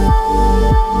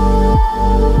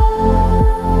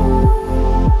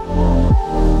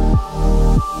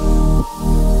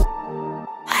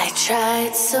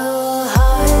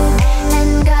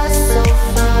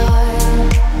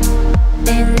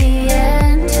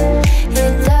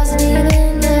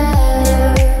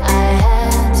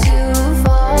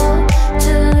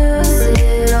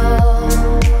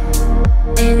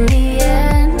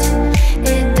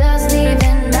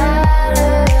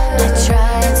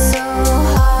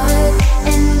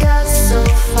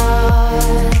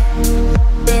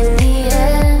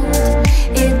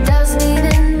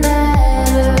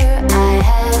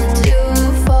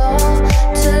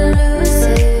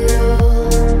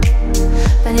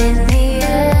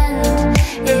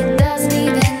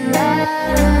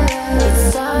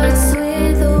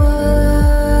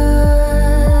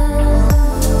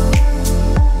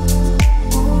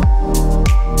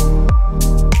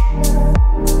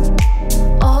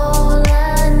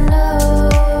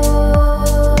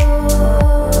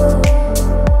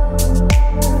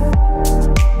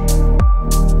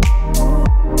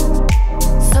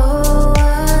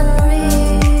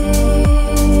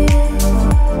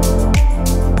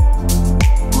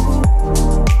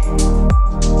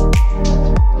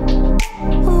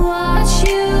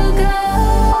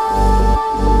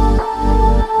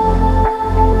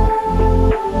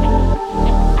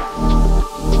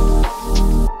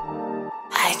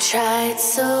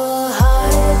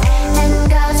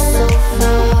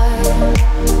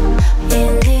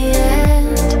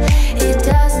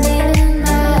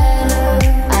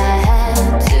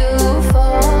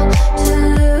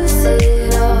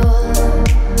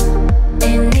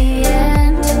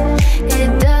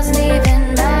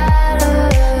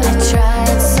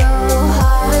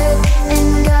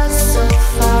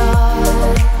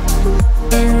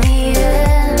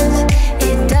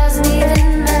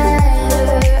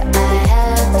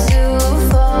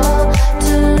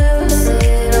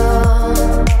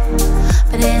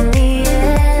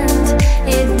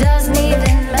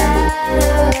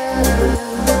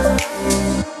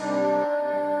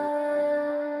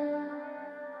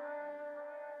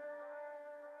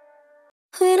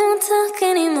 We don't talk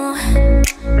anymore.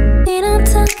 We don't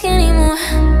talk anymore.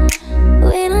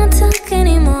 We don't talk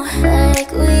anymore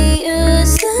like we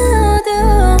used to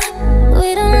do.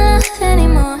 We don't laugh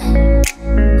anymore.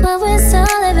 What was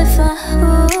all of it for?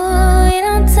 Ooh, we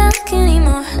don't talk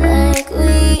anymore like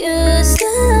we used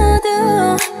to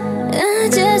do. I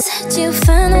just had you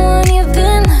find the one you've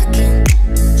been looking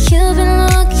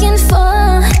for.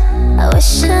 I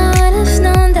wish I would've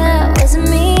known that wasn't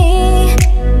me.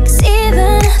 'Cause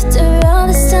even after all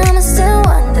this time I still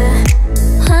wonder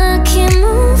why I can't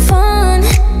move on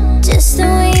just the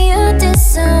way you did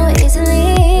so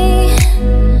easily.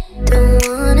 Don't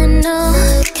wanna know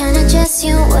what kind of dress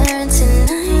you're wearing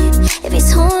tonight, if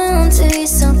he's holding on to you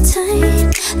so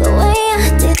tight the way I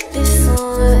did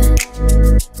before.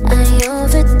 I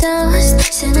overdosed,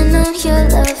 should've known your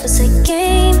love was a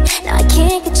game. Now I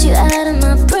can't get you out of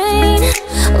my brain.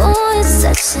 Oh, it's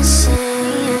such a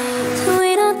shame. We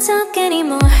don't talk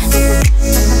anymore.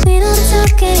 We don't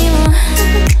talk anymore.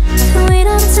 We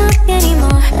don't talk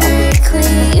anymore like we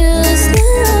used to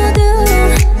do.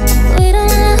 We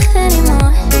don't laugh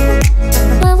anymore.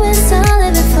 What was all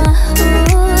of it for?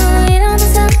 Ooh, we don't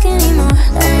talk anymore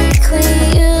like we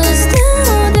used to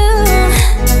do.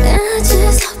 I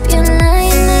just hope you're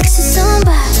lying next to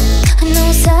somebody who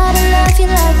knows how to love you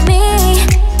like me.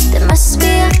 There must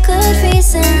be a good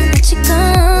reason that you're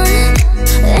gone.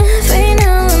 Every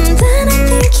now and then I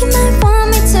think you might want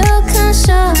me to come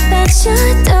show up at your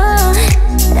door,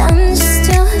 but I'm just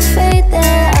too afraid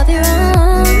that I'll be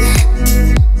wrong.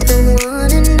 Don't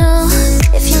wanna know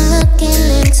if you're looking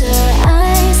into her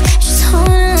eyes. She's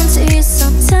holding on to you so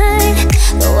tight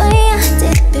the way I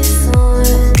did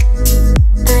before.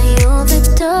 I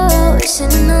overdosed,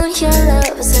 should've known your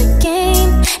love was a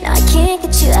game. Now I can't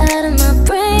get you out of my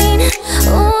brain.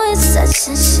 Oh, it's such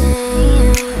a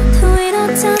shame. We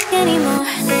don't talk anymore.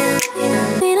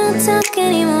 We don't talk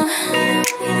anymore.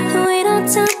 We don't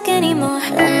talk anymore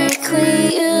like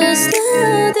we used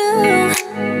to do.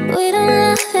 We don't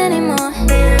laugh anymore.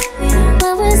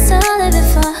 What was all of it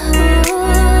for?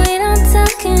 Ooh, we don't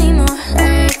talk anymore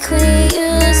like we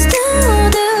used to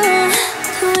do.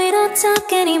 We don't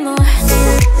talk anymore.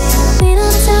 We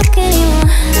don't talk anymore.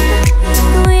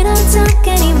 We don't talk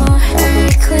anymore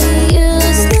like we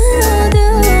used to do.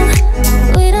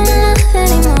 We don't laugh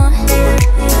anymore.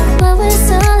 What was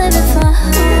all of it for?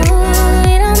 Ooh,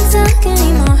 we don't talk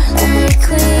anymore like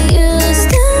we used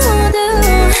to do.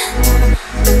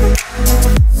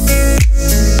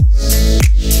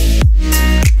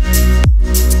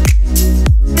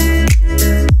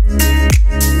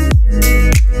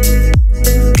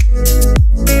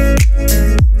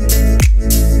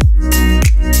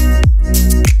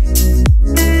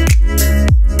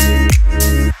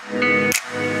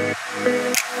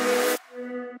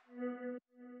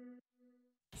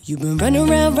 You've been running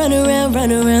around,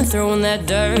 throwing that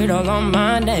dirt all on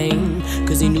my name.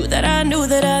 'Cause he knew that I knew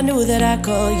that I'd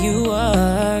call you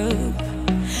up.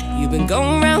 You've been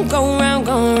going round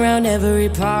every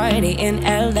party in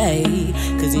LA.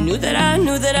 'Cause he knew that I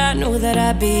knew that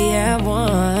I'd be at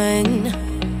one.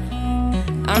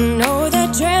 I know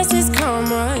that dress is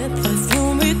karma,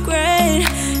 perfume regret.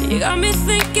 You got me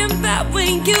thinking about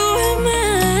when you were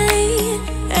mine,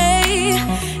 hey.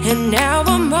 And now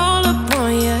I'm all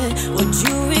upon you, what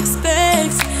you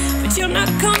expect? But you're not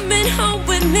coming home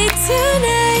with me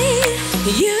tonight.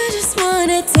 You just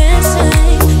want attention,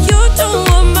 you don't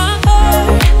want my heart.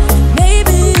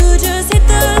 Maybe you just hate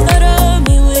the thought of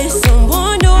me with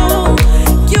someone new.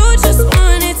 You just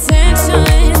want attention,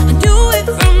 I knew it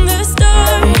from the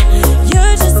start.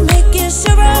 You're just making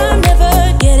sure I'm never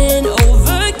getting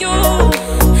over you.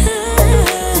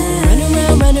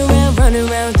 Run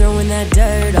around, throwing that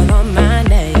dirt all on my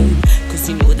name. 'Cause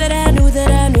you knew that I knew that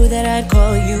I'd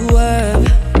call you up.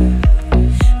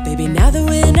 Baby, now that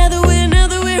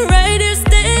we're right here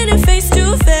standing face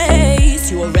to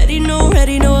face, you already know that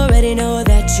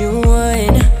you won.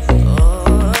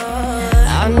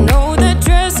 I know that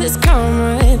dress is karma,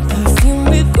 perfume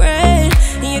regret.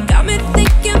 You got me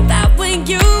thinking about when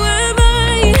you were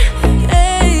mine,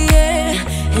 hey,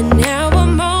 yeah. And now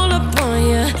I'm all upon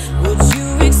you, what you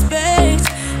expect?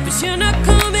 But you're not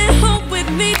coming home with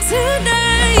me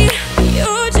tonight. You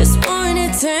just want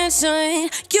attention,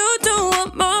 you don't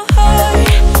want my heart.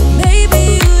 Maybe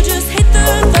you just hate the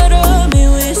thought of me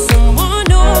with someone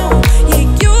new. Yeah,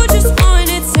 you just want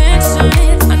attention,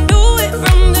 I knew it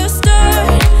from the start.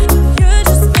 You're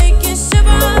just making sure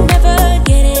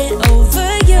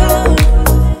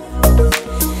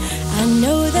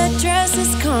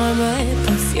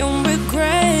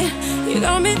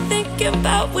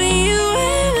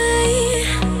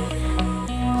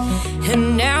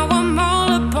and now I'm all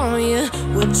up on you.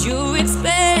 What you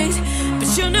expect?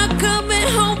 But you're not coming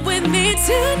home with me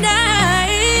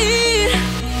tonight.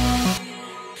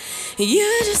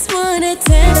 You just want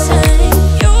attention.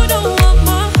 You don't want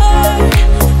my heart.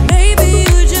 Maybe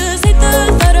you just hate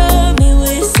the thought of me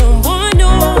with someone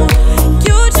new.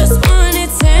 You just want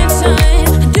attention.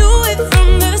 Do it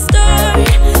from the start.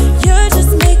 You're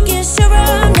just making sure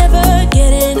I'm never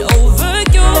getting over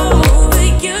you. Over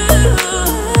you.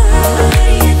 What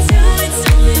are you doing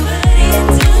to me? What are you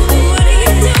doing? What are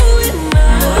you doing,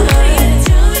 Mom? What are you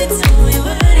doing to me?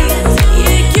 What are you doing?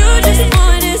 Yeah, you just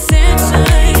want attention.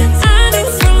 I knew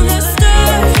from the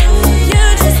start.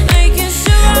 You're just making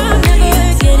sure I'm never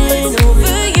getting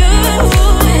over you.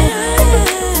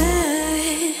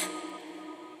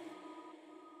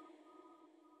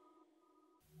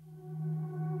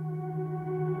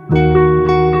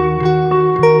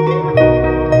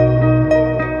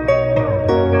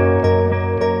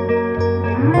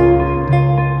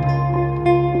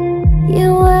 You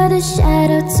were the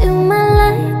shadow to my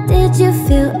light. Did you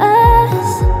feel us?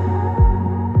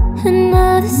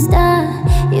 Another star,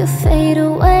 you fade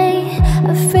away.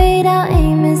 Afraid our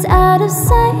aim is out of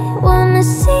sight. Wanna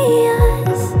see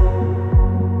us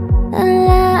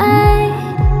alive.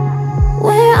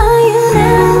 Where are you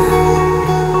now?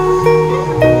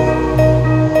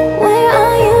 Where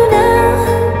are you now?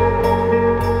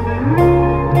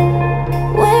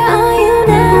 Where are you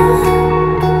now?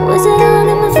 Was it all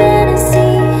in my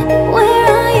fantasy? Where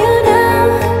are you now?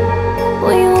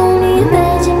 Were you only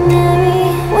imaginary?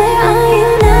 Where are you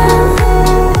now?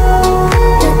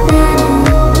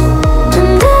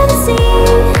 Under the sea,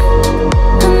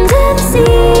 under the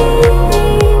sea.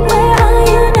 Where are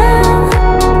you now?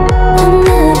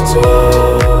 Under the tree.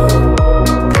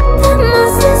 The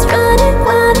monster's running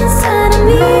wild inside of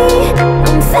me.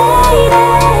 I'm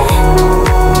faded.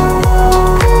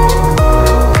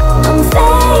 I'm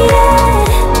faded.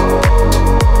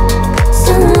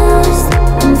 So lost.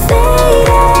 I'm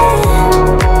faded.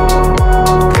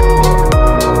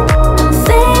 I'm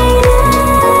faded.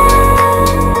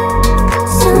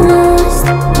 So lost.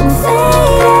 I'm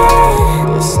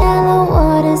faded. These shallow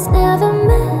waters never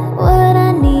met what I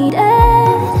needed.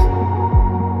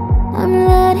 I'm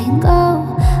letting go,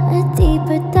 a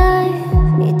deeper dive,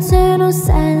 eternal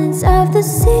silence of the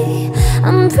sea.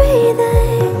 I'm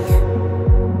breathing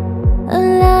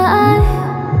alive.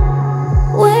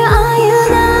 Where are you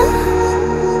now?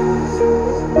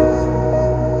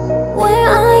 Where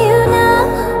are you now?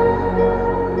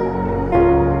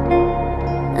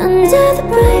 Under the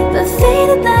bright but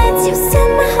faded lights, you set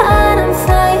my heart on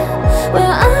fire.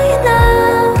 Where are you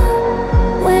now?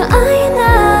 Where are you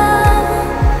now?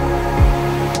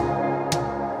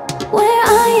 Where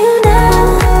are you now?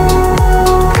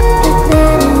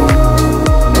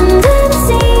 Under the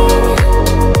sea,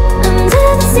 under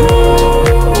the sea.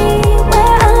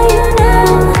 Where are you now?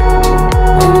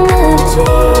 Under the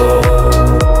tree.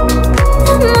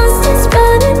 The monster's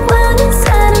running wild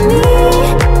inside of me.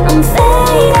 I'm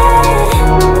faded.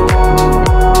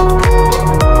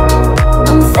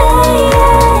 I'm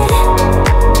faded.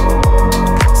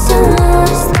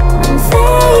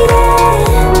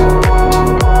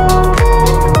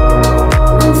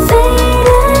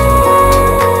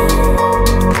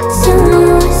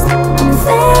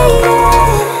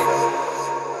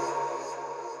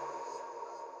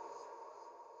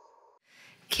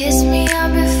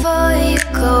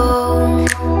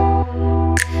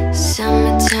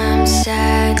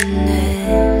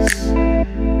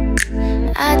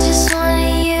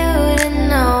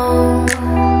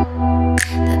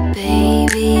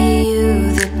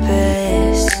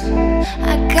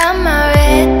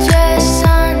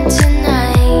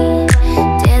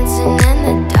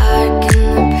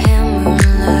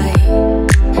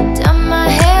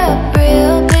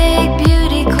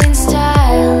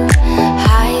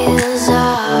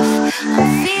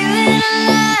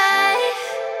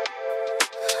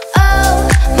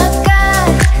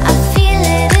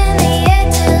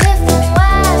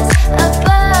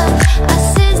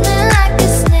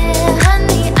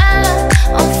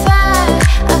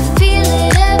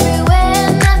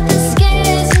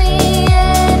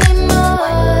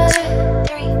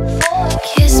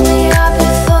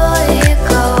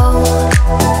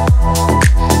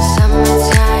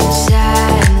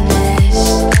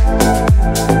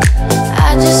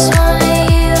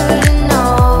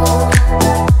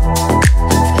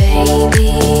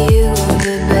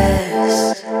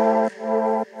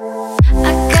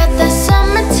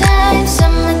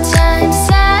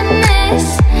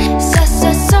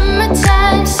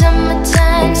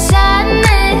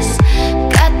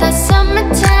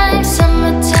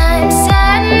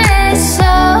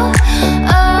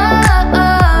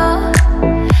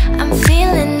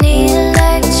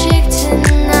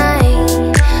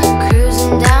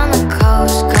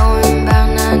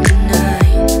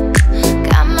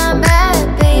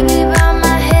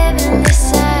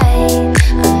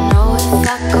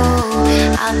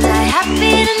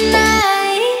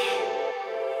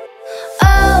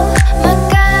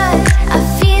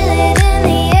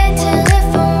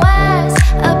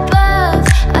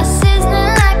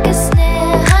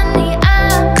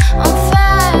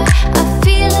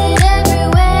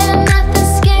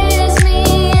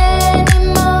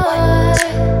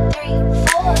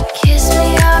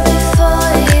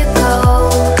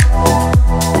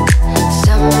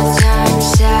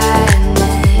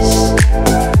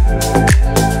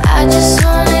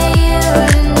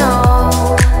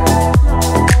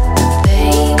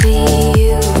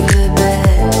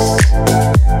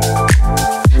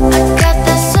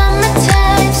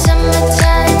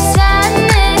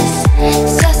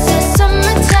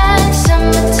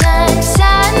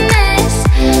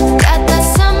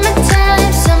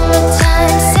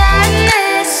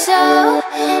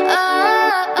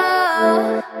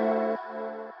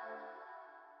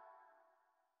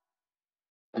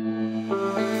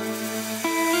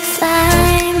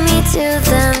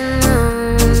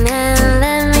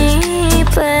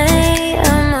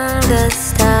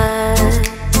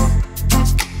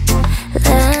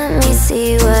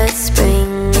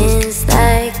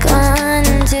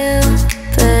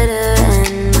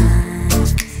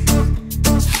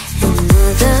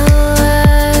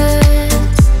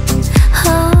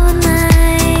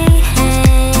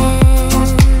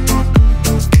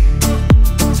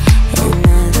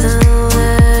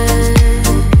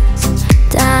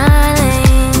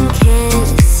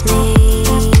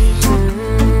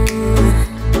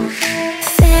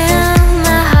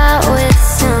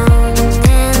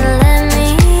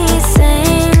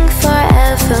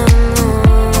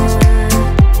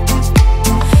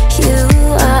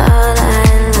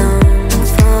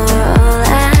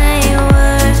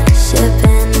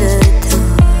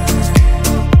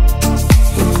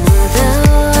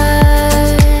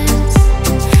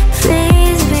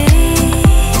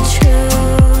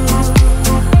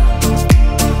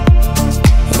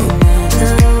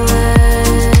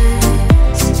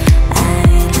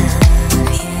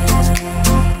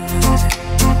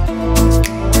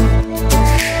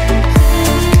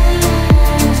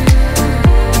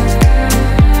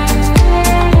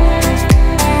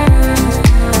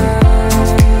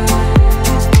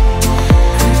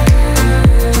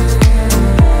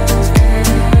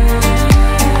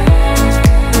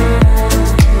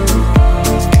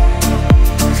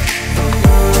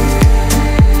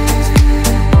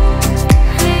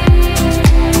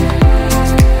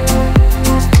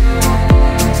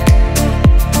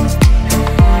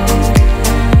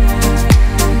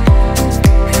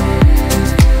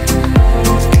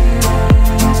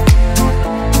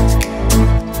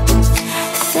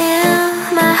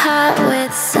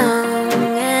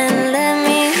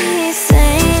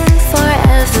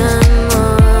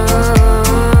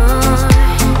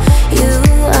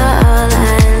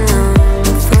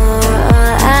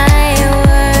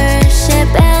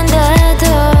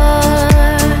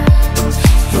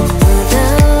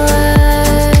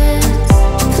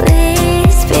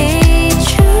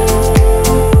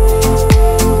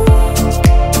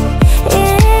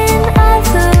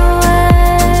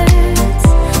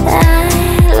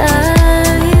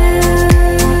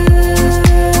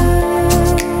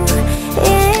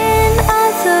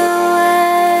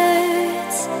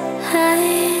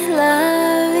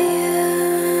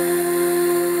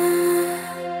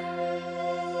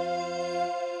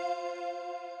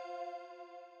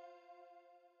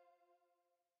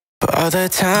 For all the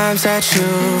times that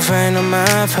you've rained on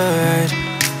my parade,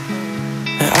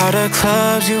 and all the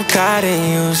clubs you got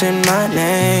in using my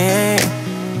name.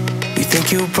 You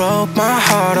think you broke my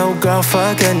heart, oh girl,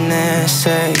 for goodness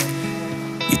sake.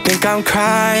 You think I'm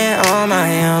crying on my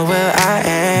own, well I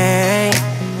ain't.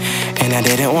 And I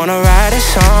didn't wanna write a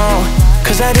song,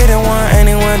 cause I didn't want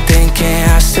anyone thinking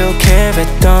I still care, but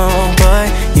don't.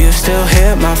 But you still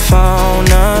hit my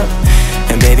phone up,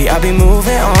 and baby I'll be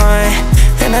moving on.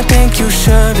 And I think you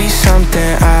should be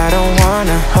something I don't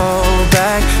wanna hold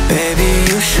back.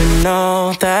 Baby, you should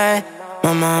know that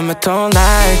my mama don't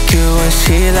like you and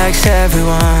she likes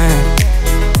everyone.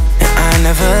 And I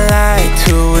never like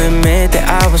to admit that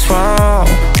I was wrong,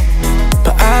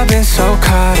 but I've been so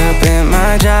caught up in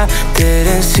my job,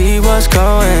 didn't see what's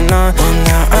going on. Well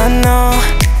now I know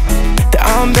that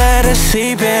I'm better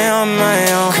sleeping on my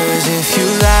own. Cause if you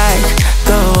like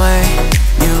the way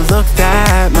you look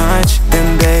that much,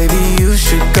 then baby you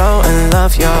should go and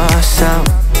love yourself.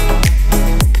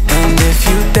 And if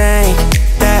you think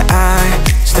that I'm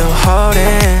still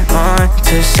holding on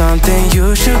to something,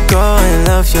 you should go and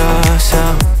love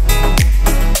yourself.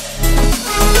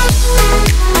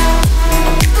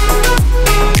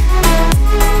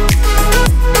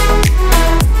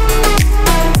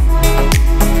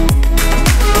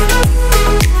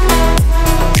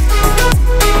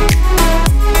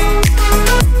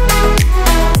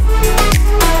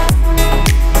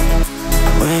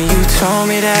 Told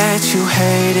me that you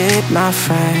hated my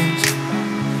friends.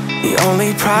 The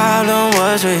only problem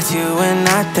was with you and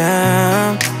not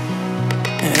them.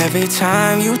 And every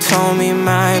time you told me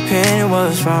my opinion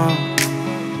was wrong,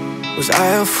 was I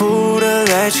a fool to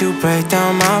let you break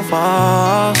down my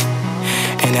walls?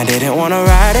 And I didn't wanna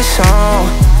write a song,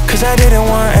 cause I didn't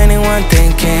want anyone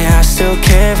thinking I still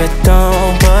care, but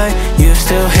don't. But you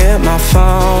still hit my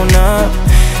phone up,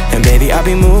 and baby I'll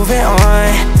be moving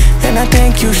on. And I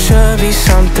think you should be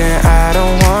something I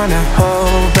don't wanna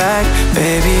hold back.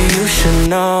 Baby, you should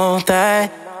know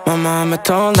that my mama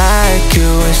don't like you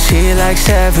and she likes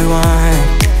everyone.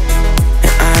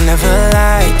 And I never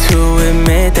like to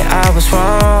admit that I was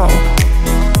wrong,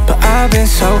 but I've been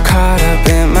so caught up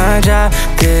in my job,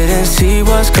 didn't see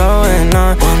what's going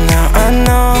on. Well now I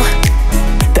know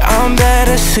that I'm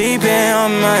better sleeping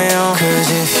on my own. Cause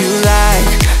if you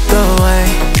like the way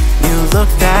you look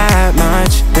that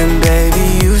much, then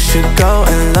baby you should go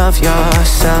and love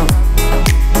yourself.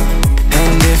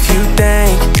 And if you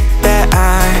think that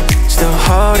I'm still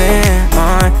holding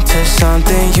on to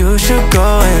something, you should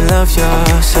go and love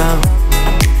yourself.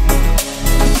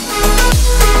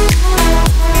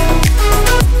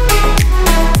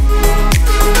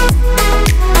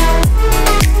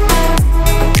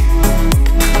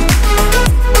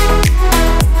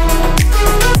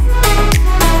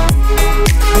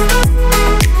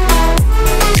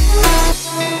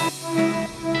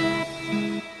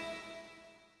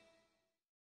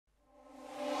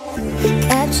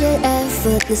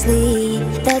 Effortlessly,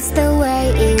 that's the way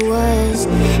it was.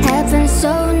 Happened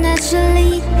so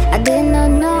naturally, I did not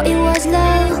know it was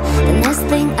love. The next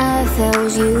thing I felt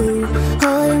was you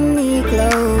holding me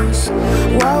close.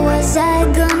 What was I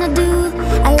gonna do?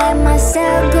 I let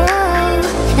myself go,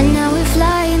 and now we're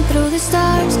flying through the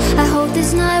stars. I hope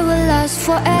this night will last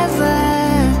forever.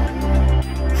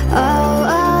 Oh,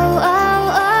 oh,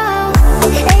 oh, oh.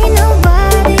 Ain't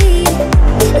nobody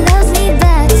loves me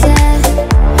better.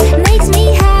 Makes me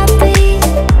happy,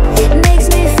 makes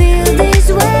me feel this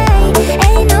way.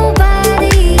 Ain't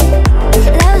nobody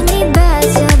loves me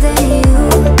better than you.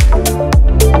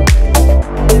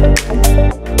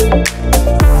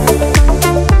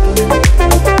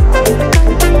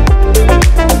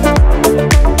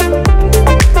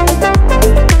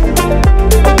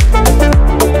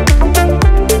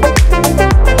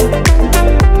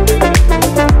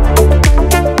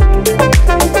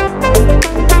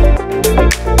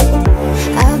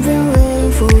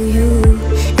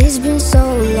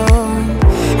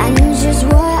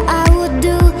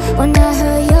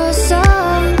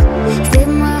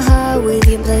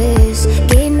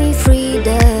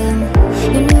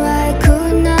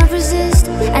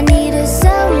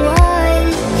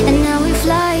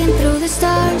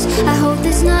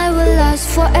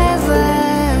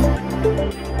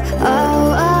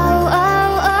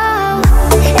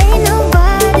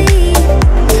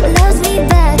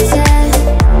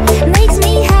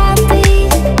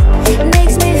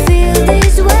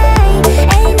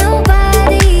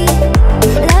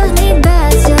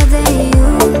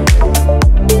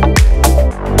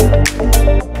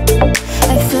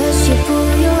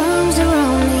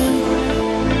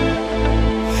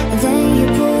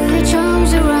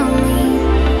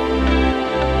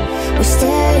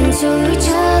 into each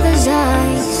other's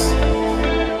eyes,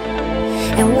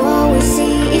 and what we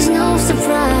see is no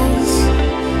surprise.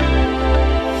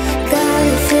 Got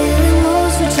a feeling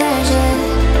most we treasure,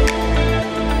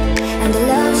 and the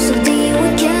love so deep we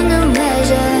cannot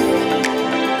measure.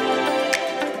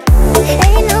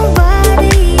 Ain't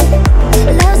nobody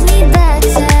loves me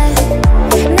better,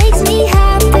 makes me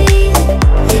happy,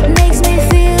 makes me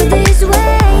feel this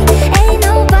way. Ain't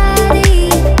nobody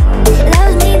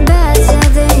loves me better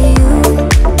than you.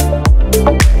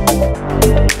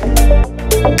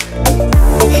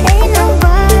 Ain't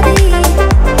nobody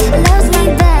loves me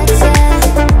better,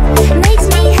 makes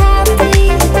me happy,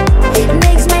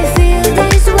 makes me feel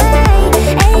this way.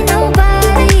 Ain't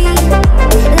nobody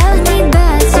loves me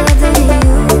better than you.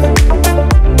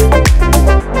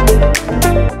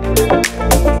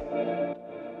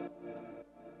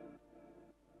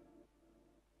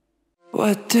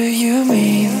 What do you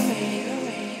mean?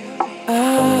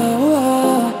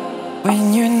 Oh,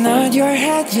 when you nod your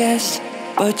head yes,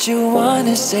 but you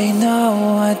wanna say no.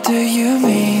 What do you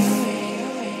mean?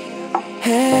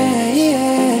 Hey,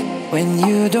 yeah. When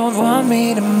you don't want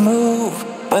me to move,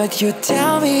 but you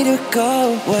tell me to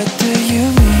go. What do you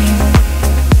mean?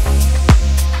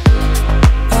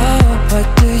 Oh, what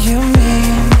do you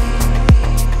mean?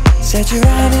 Said you're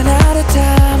running out of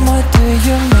time. What do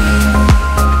you mean?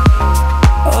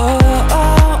 Oh,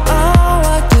 oh, oh,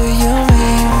 what do you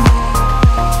mean?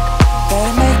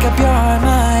 Better make up your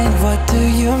mind. What do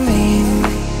you mean?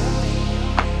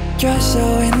 You're so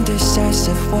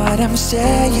indecisive what I'm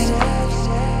saying,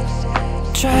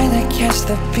 trying to catch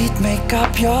the beat, make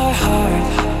up your heart.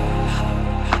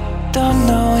 Don't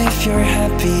know if you're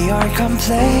happy or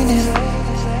complaining.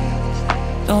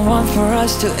 Don't want for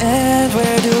us to end,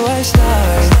 where do I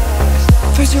start?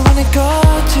 First you wanna go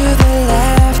to the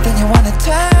left, then you wanna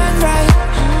turn right.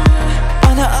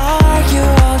 Wanna argue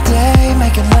all day,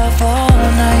 making love all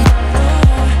night.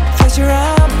 First you're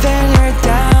up, then you're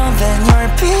down, then you're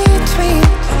between.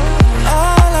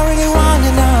 All I really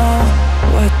wanna know,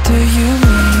 what do you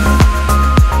mean?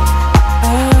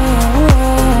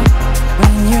 Oh,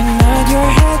 when you nod your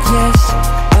head yes,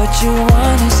 but you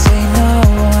wanna say no.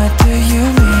 What do you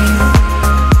mean?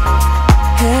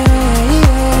 Hey,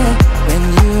 yeah. When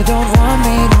you don't want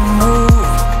me to move,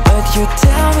 but you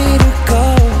tell me to go.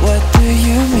 What do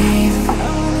you mean?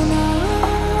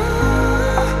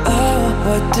 Oh,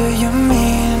 what do you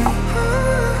mean?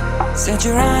 Said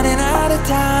you're running out of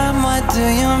time. What do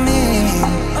you mean?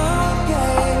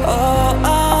 Oh,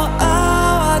 oh,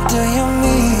 oh, what do you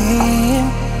mean?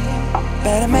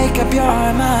 Better make up your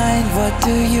mind. What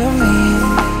do you mean?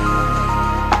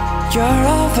 You're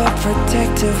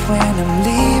overprotective when I'm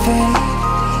leaving,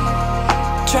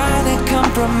 trying to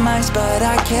compromise but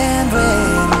I can't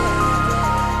win.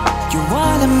 You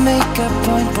wanna make a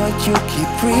point but you keep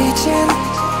preaching.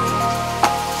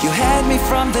 You had me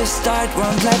from the start,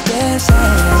 won't let this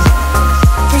end.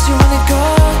 First you wanna go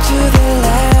to the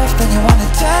left, then you wanna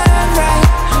turn right.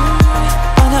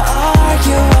 Wanna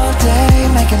argue all day,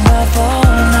 making love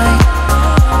all night.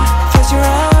 First you're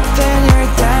up, then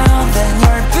you're down, then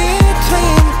you're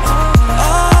between.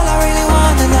 All I really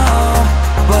wanna know,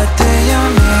 what do you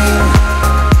mean?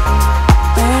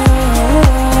 Oh,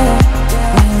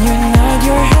 when you nod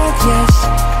your head yes,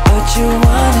 but you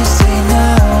wanna say no.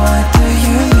 What do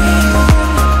you mean?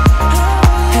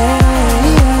 Hey,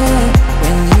 yeah.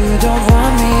 When you don't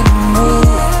want me to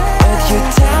move, but you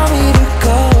tell me to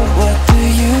go. What do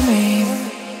you mean?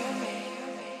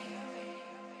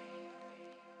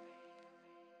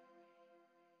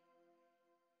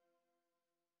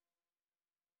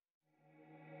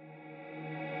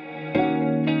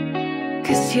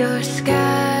 'Cause you're a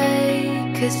sky,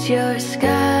 'cause you're a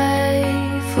sky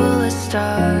full of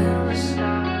stars.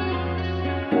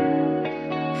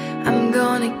 I'm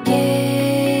gonna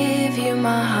give you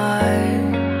my heart.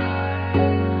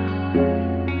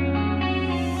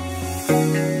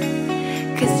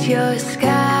 'Cause you're a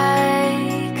sky,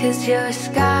 'cause you're a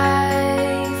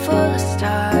sky full of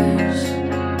stars.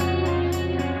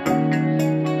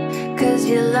 'Cause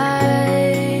you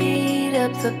light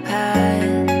up the path.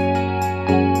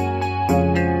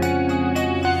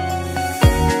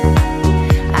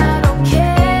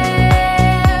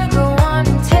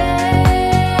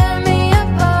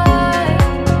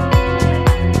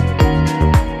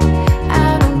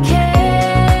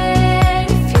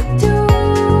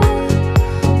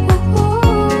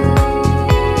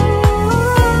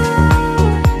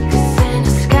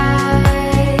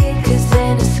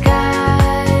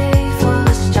 Full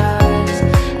of stars,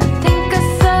 I think I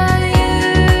saw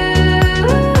you.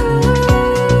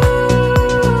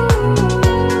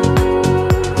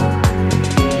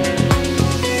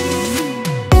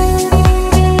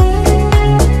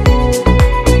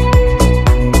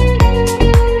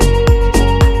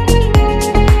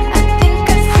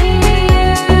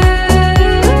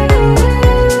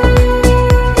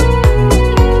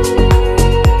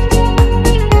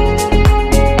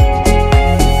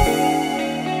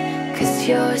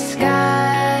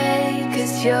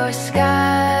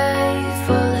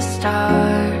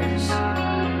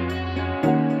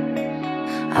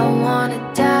 I wanna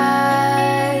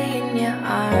die in your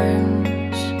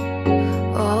arms.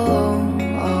 Oh,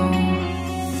 oh.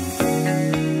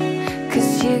 'Cause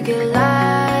you get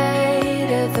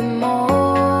lighter the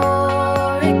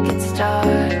more it gets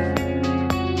dark.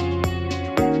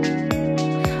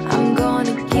 I'm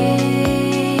gonna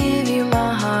give you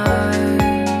my heart.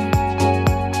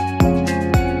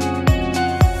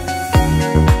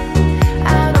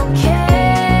 I don't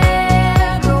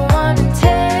care, go on and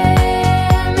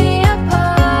tear me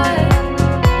apart.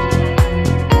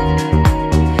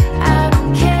 I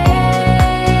don't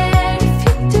care if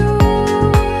you do.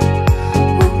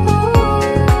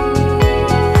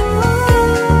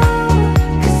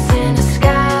 Cause in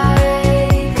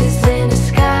the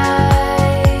sky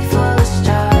full of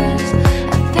stars,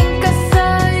 I think I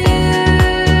saw you.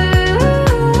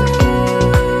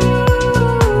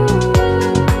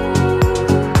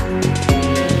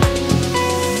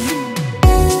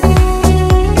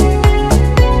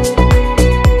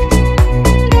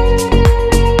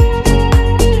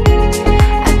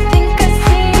 I think I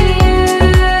see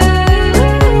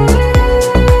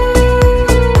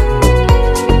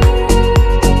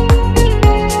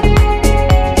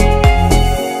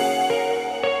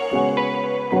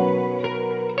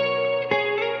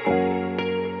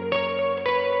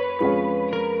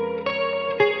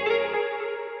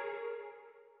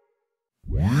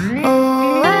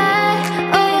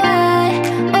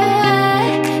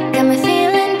got me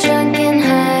feeling drunk and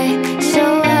high, so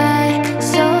high,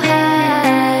 so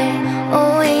high.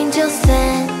 Oh, angel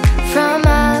sent from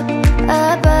up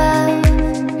above,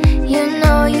 you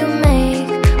know you make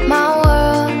my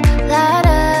world light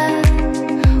up.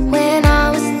 When I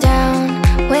was down,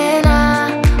 when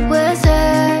I was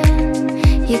hurt,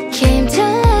 you came to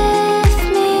lift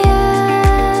me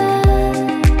up.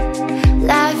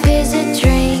 Life is a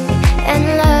drink and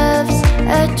love's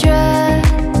a drug.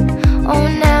 Oh,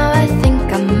 now I think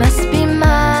I must be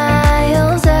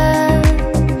miles up.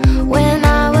 When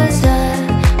I was a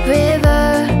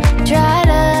river dried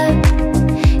up,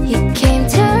 you came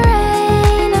to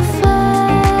rain a flood.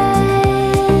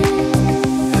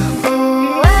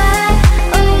 Oh,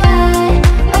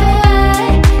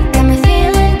 got me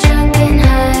feeling drunk and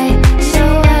high, so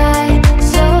high,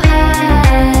 so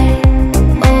high.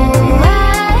 Oh,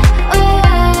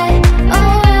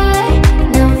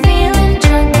 now I'm feeling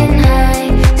drunk and high,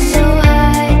 so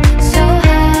high, so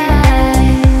high.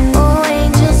 Oh,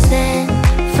 angel sent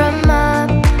from up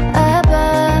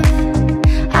above,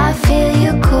 I feel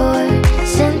you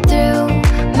coursing through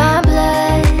my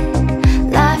blood.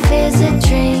 Life is a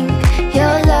drink,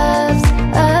 your love's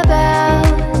about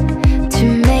to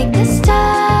make the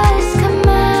stars come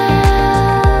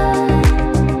out.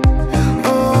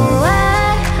 Oh,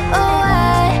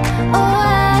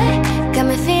 got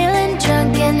me feeling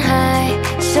drunk and high,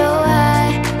 so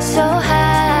high, so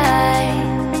high.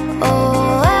 Oh,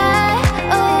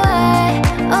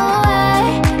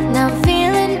 now I'm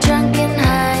feeling drunk and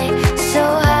high, so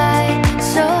high,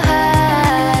 so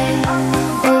high.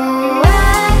 Oh,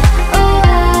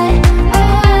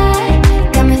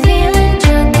 got me feeling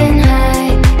drunk and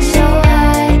high, so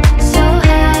high, so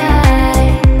high.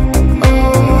 Oh,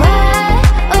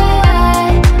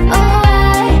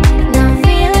 now I'm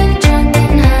feeling drunk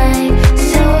and high,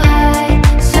 so high,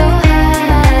 so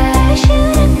high.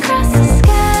 Shoot across the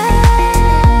sky,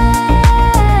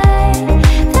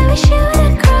 then we shoot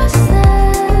across the.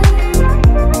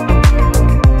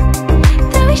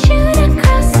 Then we shoot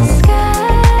across the sky,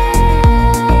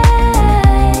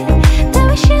 then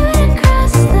we shoot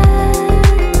across the.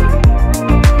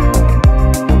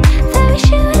 Then we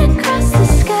shoot across the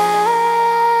sky,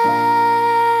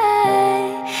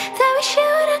 then we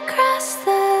shoot across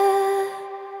the.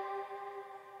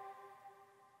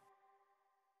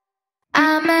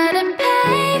 I'm at a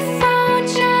payphone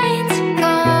trying to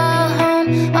call home.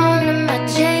 All of my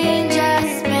change I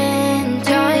spent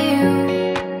on you.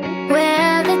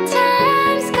 Where the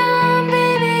time's gone,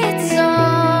 baby, it's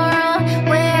all wrong.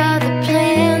 Where are the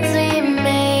plans we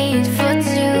made for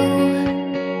two?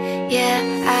 Yeah,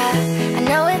 I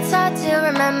know it's hard to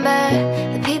remember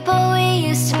the people we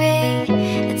used to be.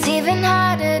 It's even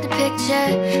harder to picture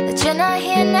that you're not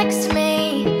here next to me.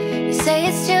 You say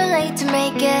it's too late to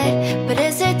make it, but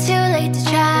is it too late to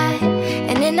try?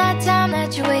 And in that time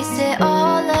that you wasted,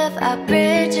 all of our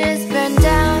bridges burned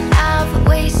down. I've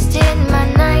wasted my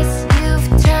nights, you've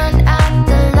turned out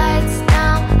the lights.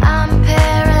 Now I'm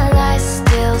paralyzed,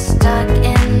 still stuck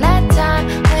in that time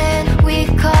when we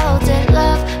called it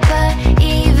love. But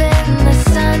even the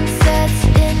sun sets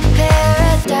in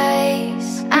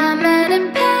paradise. I'm at a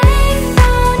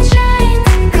payphone trying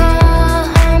to call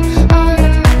home. All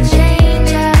of my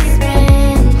change I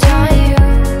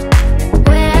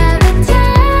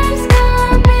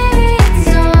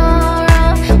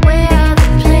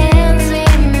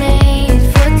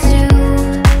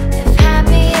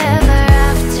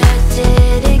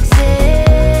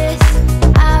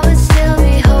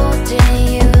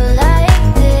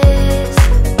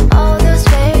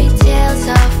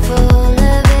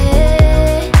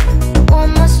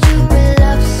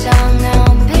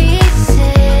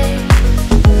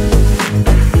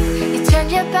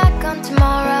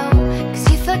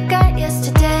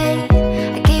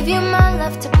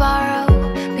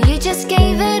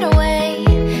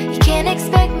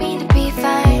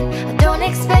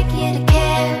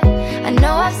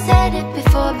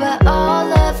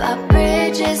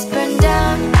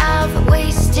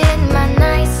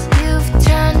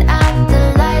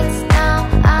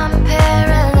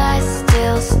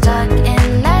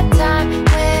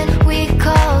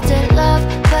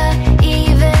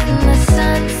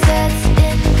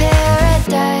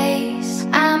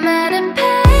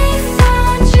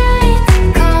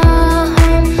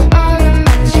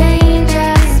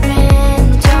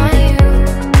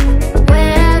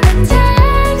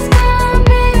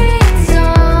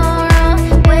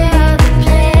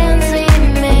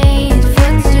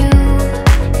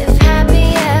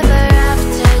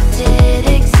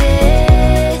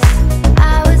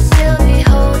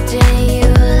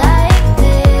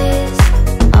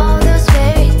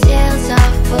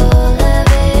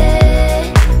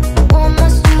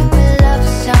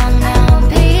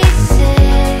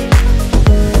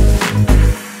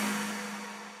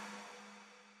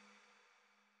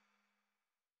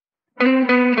I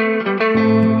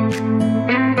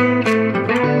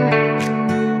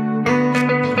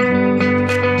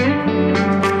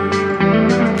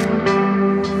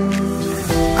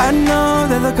know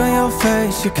that look on your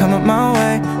face. You come up my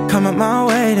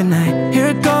way tonight. Here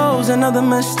it goes, another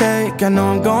mistake. I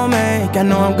know I'm gon'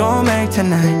 make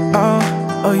tonight.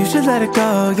 Oh, you should let it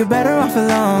go. You're better off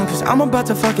alone, cause I'm about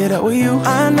to fuck it up with you.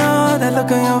 I know that look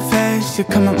on your face. You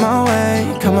come up my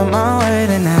way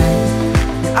tonight.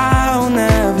 I'll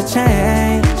never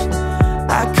change.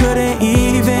 I couldn't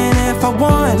even if I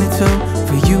wanted to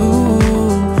for you.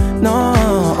 No,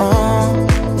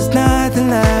 there's nothing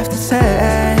left to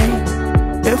say.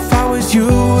 If I was you,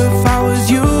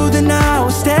 then I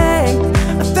would stay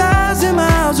 1,000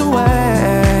 miles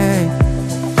away.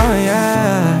 Oh yeah.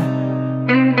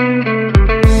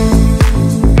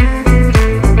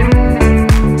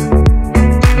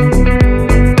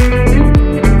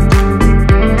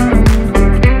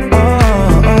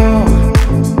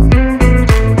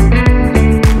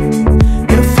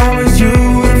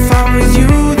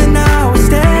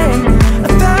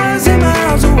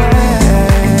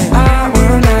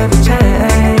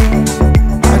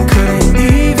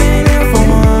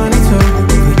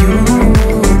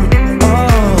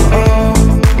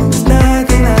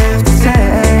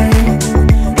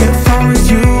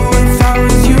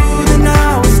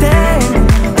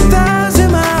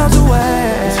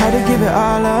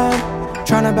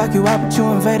 You out, but you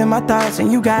invaded my thoughts,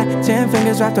 and you got 10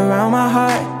 fingers wrapped around my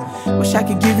heart. Wish I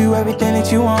could give you everything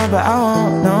that you want, but I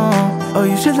won't, no. Oh,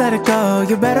 you should let it go,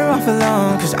 you're better off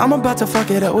alone, cause I'm about to fuck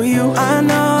it up with you. I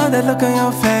know that look on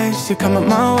your face. You come up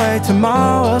my way,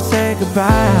 tomorrow I'll say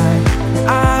goodbye.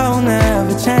 I'll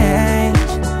never change.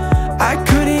 I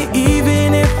couldn't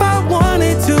even if I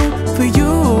wanted to for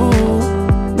you.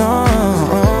 No,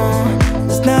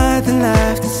 there's nothing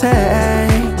left to say.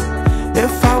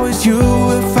 If I was you,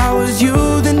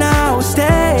 then I would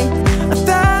stay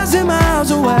 1,000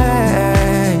 miles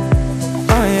away.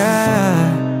 Oh yeah.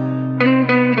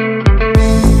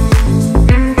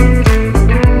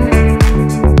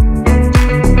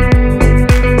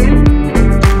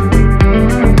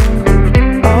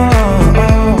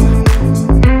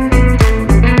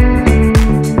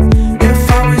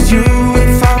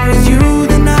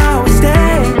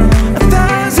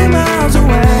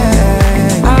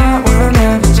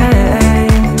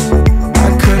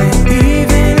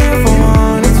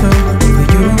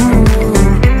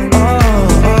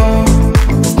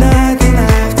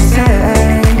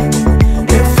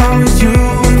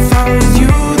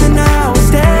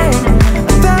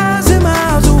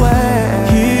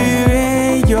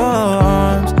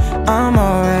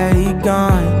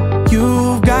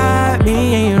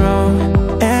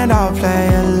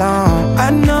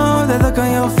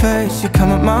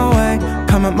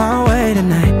 My way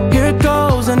tonight. Here it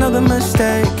goes, another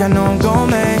mistake. I know I'm gon'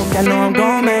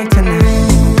 make tonight.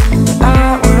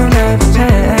 I will never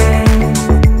change.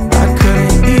 I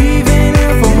couldn't even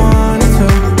if I wanted to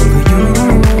for you.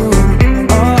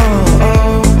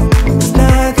 Oh, there's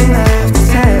nothing left to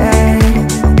say.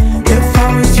 If I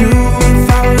was you,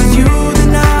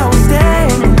 then I would stay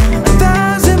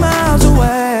 1,000 miles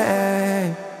away.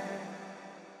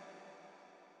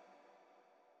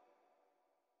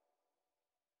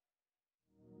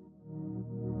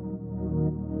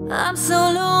 I'm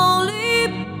so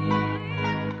lonely.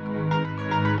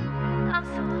 I'm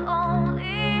so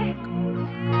lonely.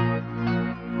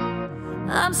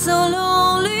 I'm so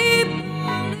lonely.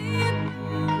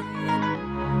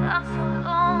 I'm so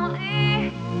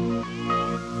lonely.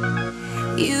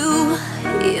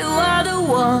 You are the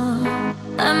one.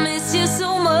 I miss you so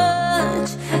much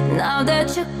now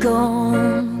that you're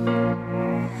gone.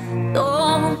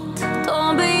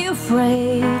 Don't be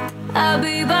afraid. I'll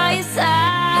be by your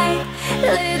side,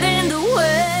 leading the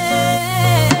way.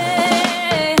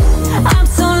 I'm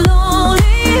so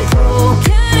lonely,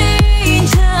 broken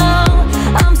angel.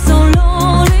 I'm so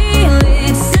lonely,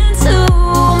 listen to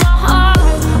my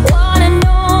heart. One and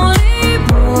only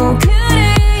broken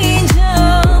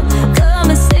angel. Come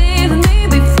and save me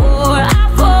before I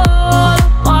fall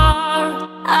apart.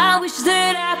 I wish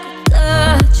that I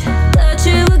could touch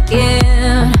you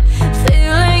again.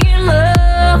 Feeling in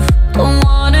love. Don't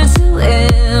want it to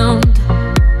end.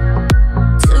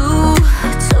 Too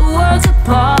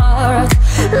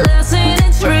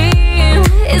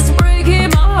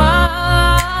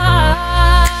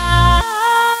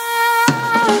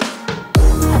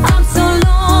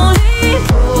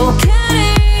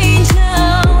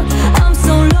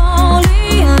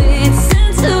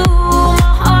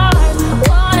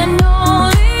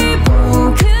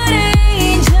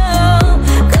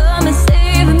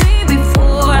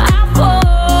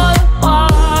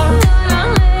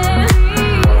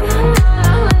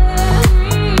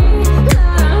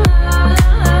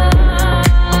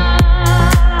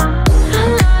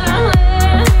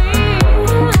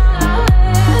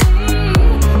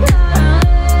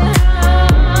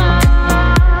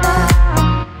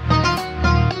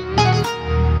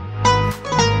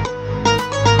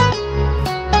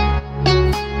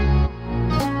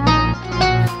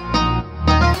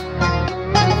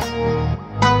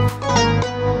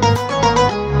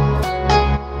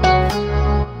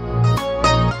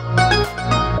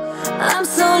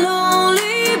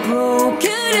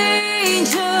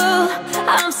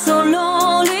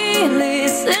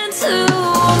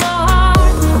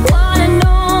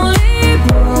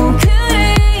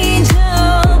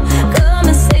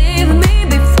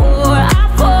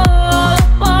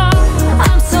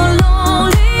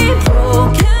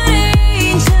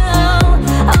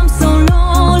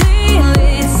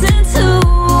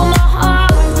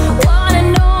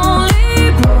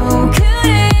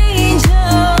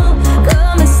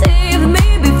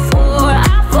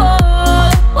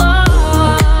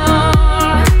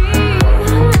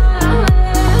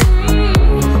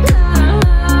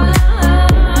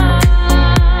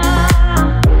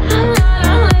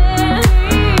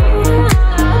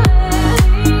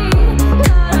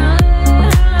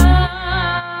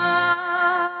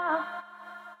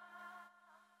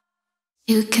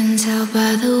You can tell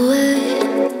by the way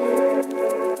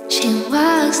she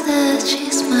walks that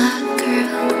she's my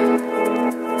girl.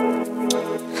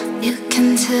 You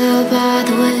can tell by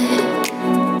the way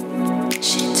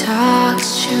she talks,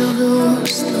 she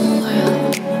rules the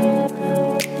world.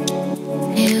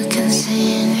 You can see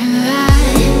in her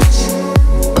eyes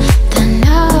that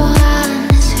no one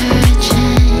is her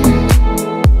chain.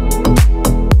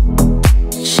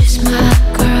 She's my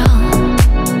girl,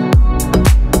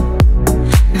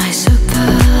 my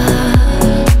Supergirl.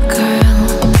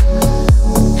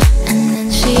 And then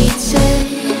she'd say,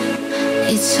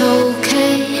 it's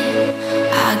okay,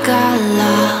 I got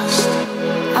lost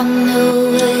on the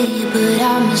way, but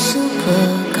I'm a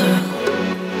Supergirl.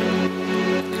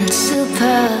 And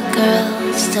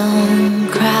Supergirls don't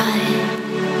cry.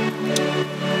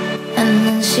 And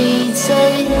then she'd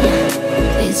say,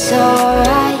 it's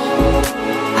alright,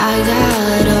 I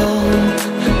got home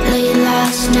late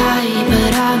last night,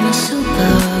 but I'm a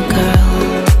Supergirl.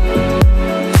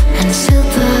 And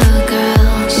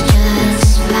Supergirls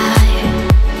just fly.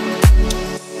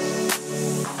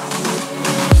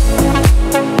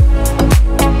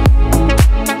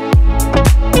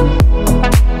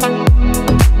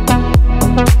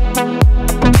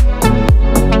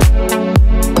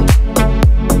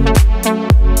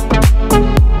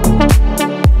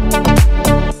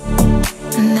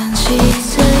 And then she'd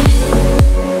say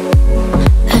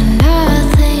that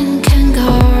nothing can go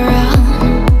wrong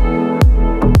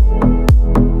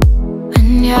when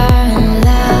you're in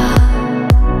love.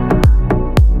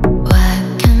 What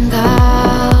can go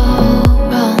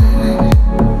wrong?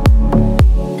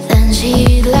 Then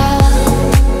she'd love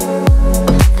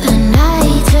the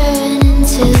night turn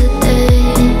into day,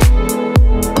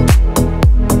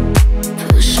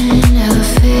 pushing her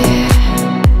fear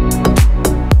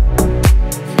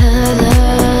further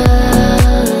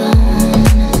alone.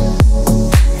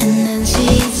 And then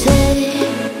she'd say,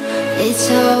 it's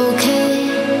okay,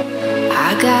 I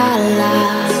got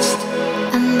lost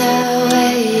on the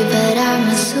way, but I'm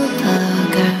a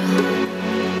Supergirl.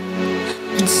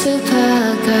 And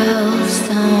Supergirls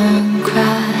don't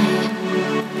cry.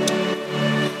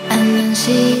 And then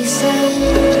she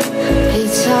said,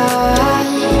 it's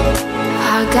alright,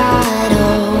 I got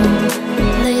home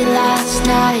late last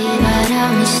night, but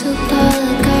I'm a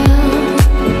Supergirl.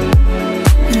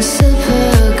 And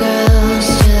Supergirls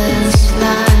just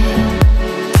fly.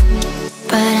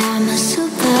 But I'm a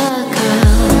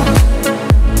Supergirl.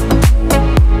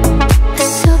 A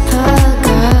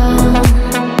Supergirl.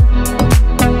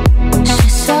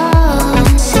 She's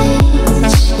sowing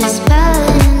seeds, she's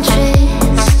spelling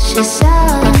trees. She's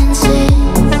sowing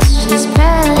seeds, she's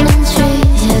spelling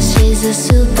trees. Yeah, she's a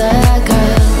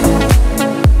Supergirl.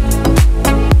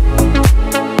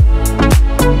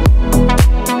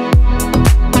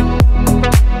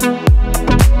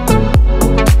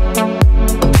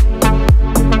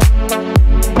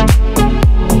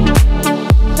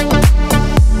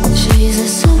 She's a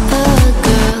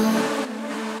Supergirl.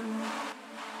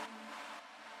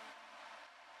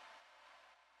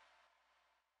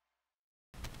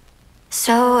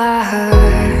 So I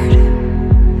heard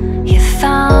you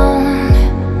found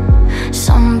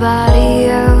somebody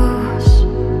else,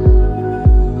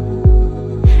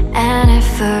 and at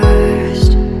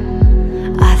first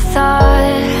I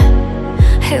thought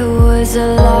it was a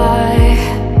lie.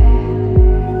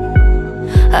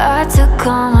 I took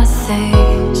all my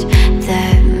things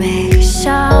that make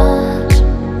sounds,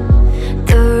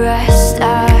 the rest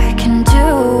I can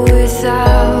do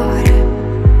without.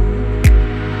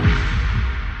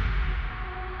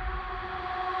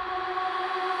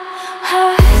 I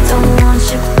don't want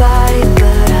your body,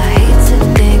 but I hate to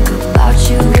think about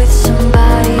you with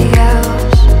somebody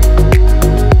else.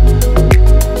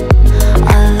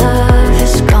 Our love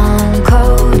has gone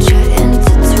cold, you're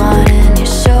intertwining your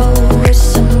soul with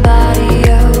somebody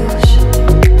else.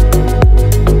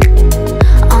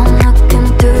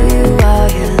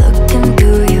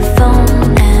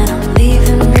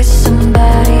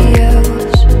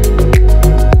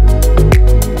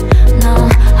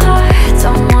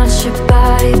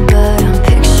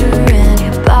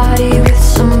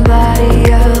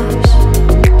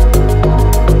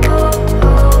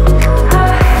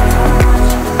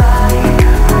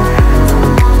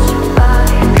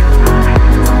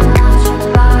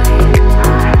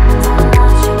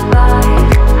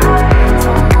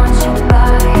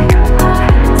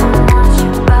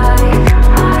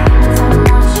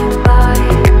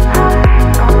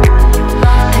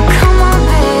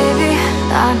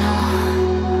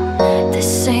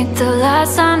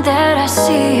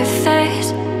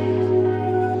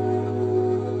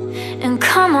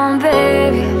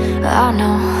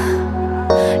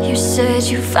 You said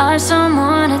you'd find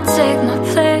someone to take my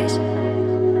place.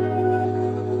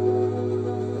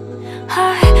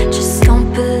 I just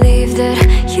don't believe that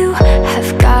you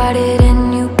have got it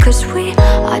in you, 'cause we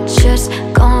are just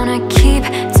gonna keep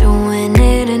doing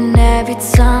it. And every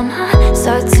time I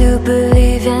start to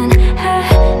believe in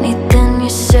anything you're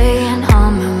saying,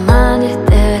 I'm reminded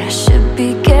that I should be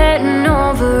getting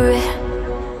over it.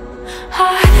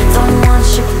 I don't want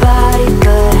your body,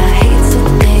 but I hate to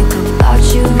think about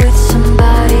you with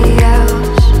somebody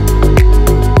else.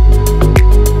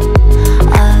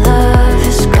 Our love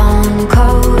has gone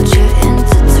cold, you're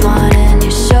intertwining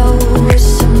your soul with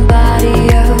somebody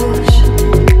else.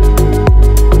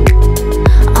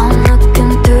 I'm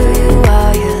looking through you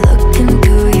while you're looking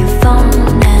through your phone,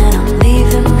 and I'm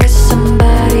leaving with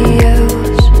somebody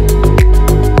else.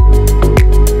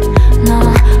 No,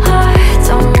 I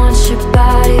don't want your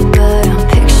body, but I'm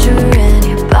picturing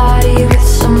your body with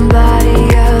somebody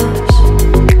else.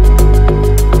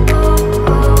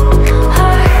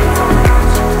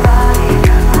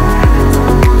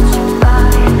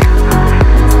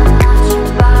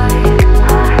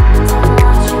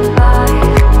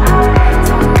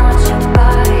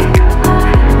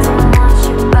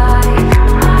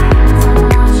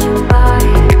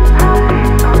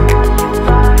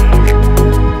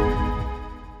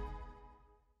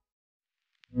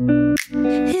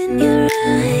 In your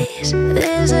eyes,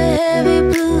 there's a heavy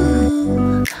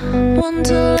blue, one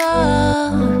to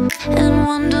love and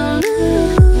one to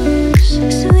lose.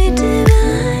 Sweet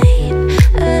divine,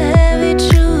 a heavy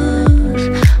truth.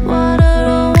 Water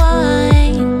or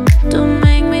wine, don't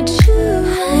make me choose.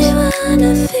 I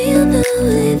wanna feel the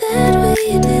way that we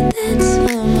did that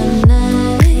summer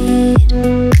night.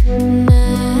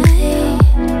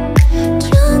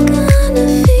 Drunk on a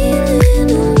feeling,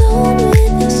 alone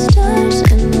with the stars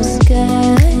in the sky.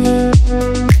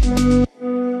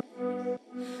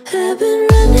 I've been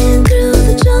running through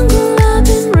the jungle, I've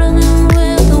been running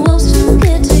with the wolves to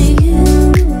get to you,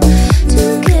 to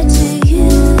get to you.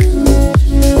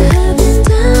 I've been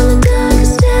down the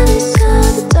darkest alley, saw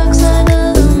the dark side of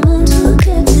the moon to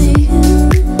get to you,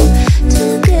 to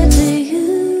get to you,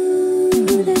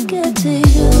 to get to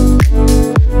you.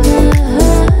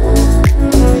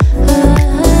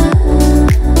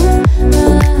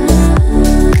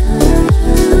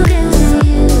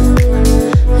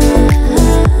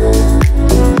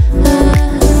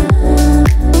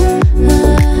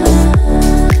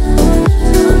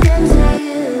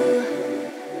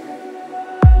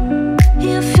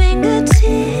 Your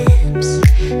fingertips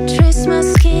trace my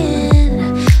skin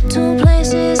to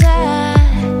places I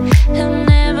have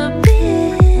never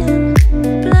been.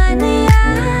 Blindly I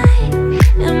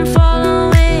am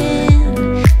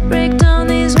following. Break down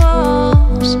these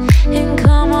walls and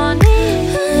come on in.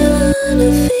 I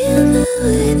wanna feel the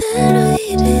way that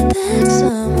we did that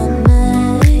summer night.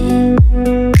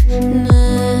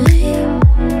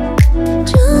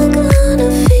 Drunk on a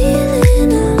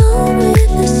feeling, alone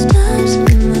with the stars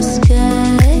in the sky.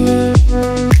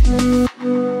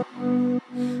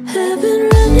 I've been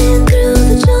running through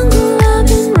the jungle, I've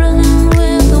been running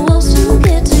with the wolves to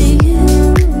get to you,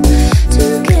 to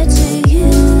get to you.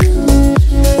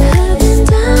 I've been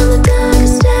down the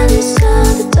darkest alley, saw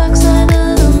the dark side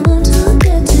of the moon to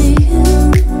get to you,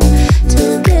 to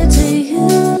get to you,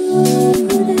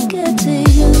 to get to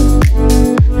you.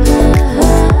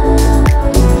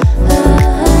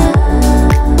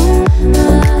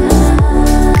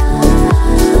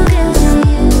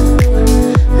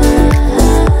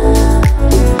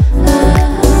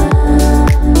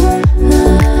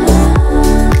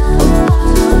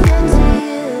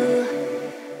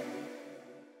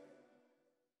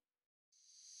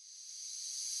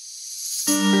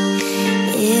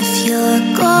 If you're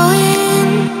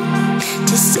going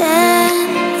to San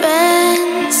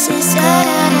Francisco,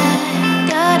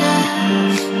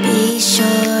 be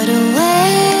sure to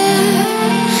wear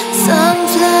some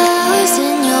flowers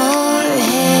in your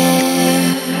hair.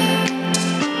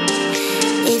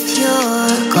 If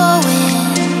you're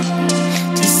going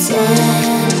to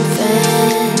San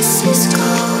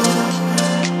Francisco,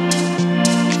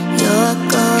 you're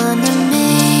gonna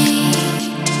meet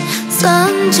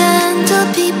some gentle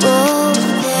people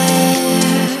there.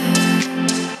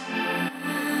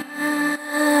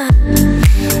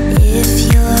 If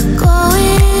you're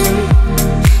going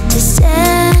to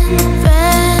San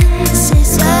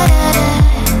Francisco,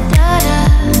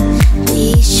 be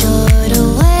sure to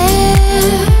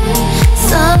wear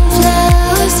some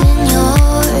flowers in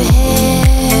your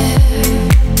hair.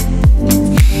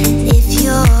 If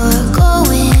you're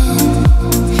going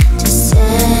to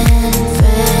San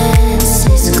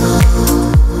Francisco,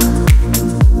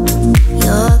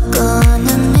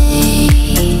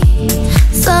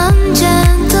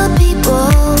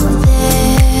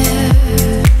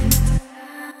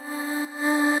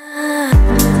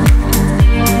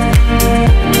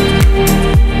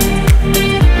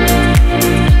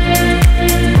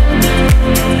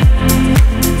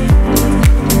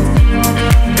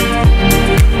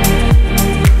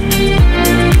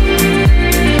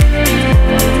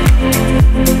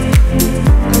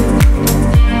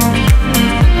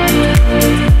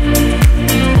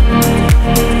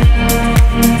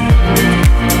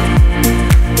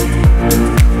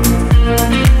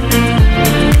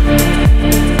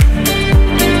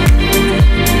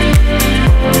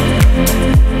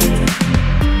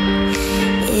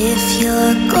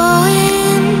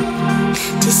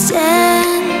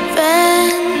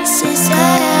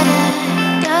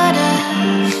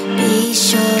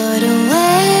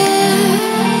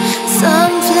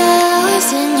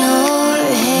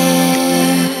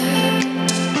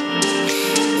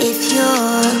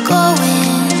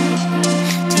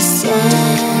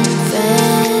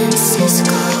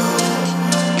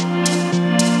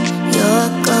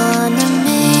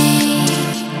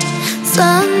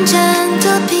 some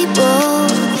gentle people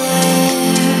there.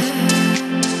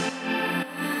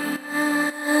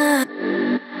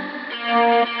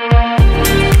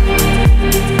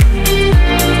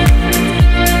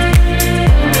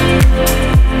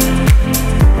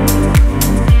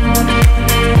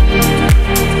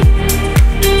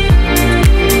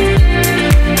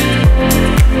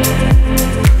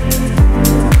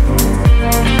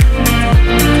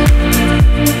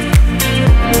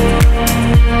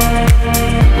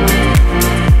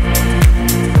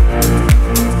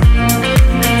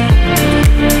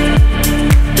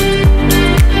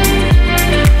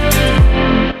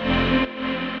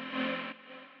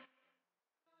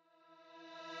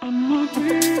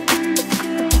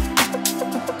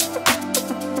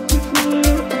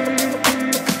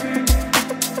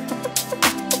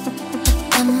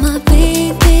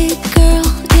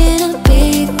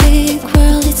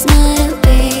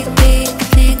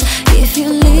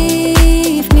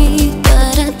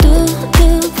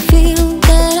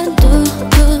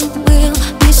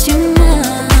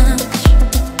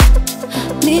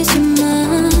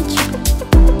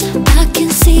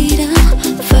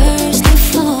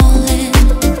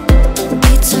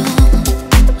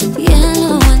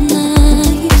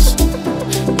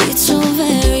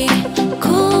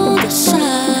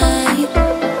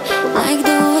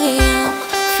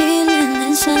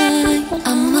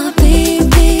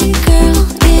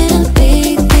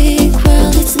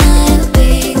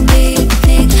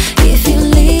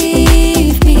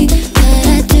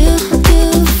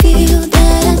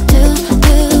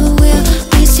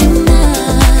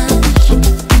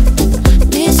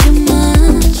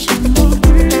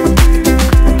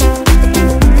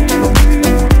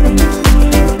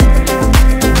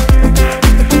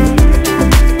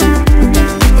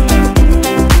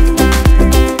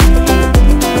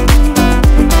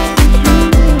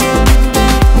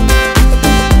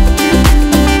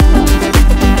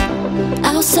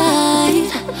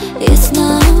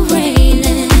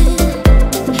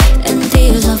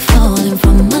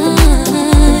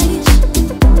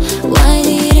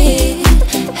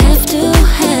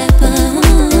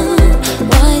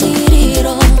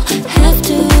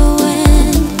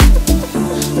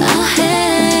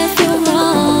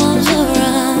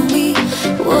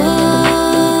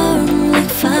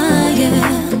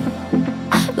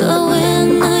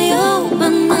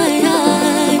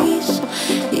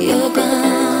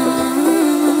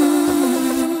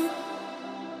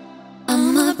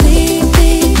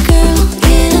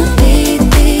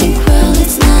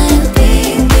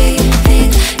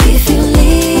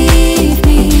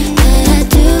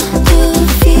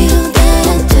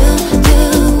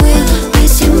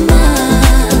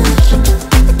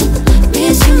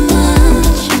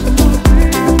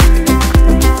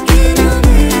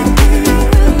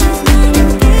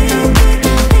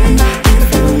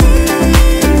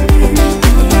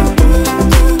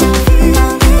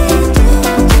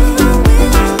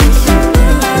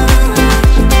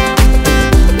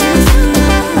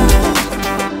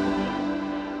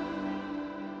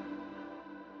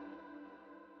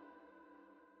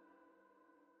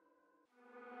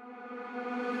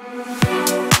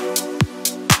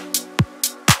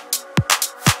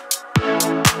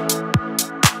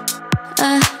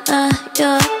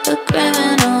 You're a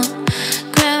criminal,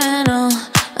 criminal.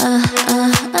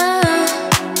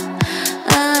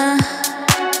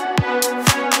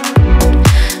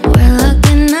 We're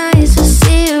looking nice, I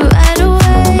see you right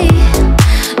away.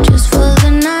 Just for the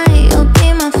night, you'll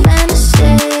be my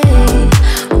fantasy.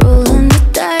 Rolling the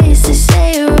dice, they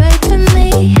say you're right for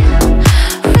me,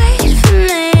 right for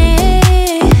me.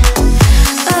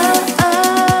 Oh,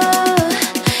 oh,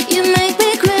 you make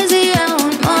me crazy, I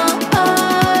want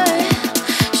more.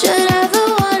 Should have the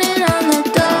warning on the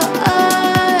door,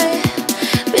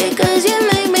 because you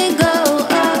make me go,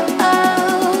 oh,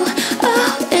 oh,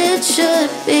 oh. It should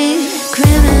be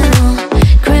criminal,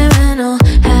 criminal.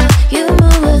 How you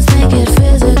move us make it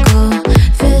physical,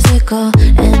 physical.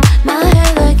 In my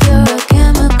head like you're a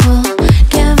chemical,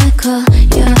 chemical.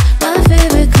 You're my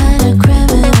favorite kind of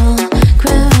criminal,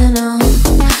 criminal.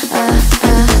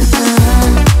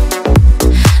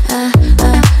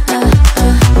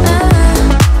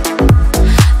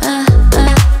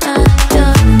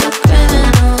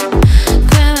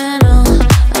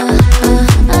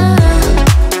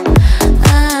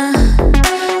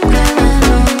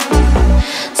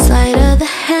 Sleight of the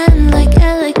hand like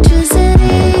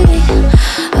electricity.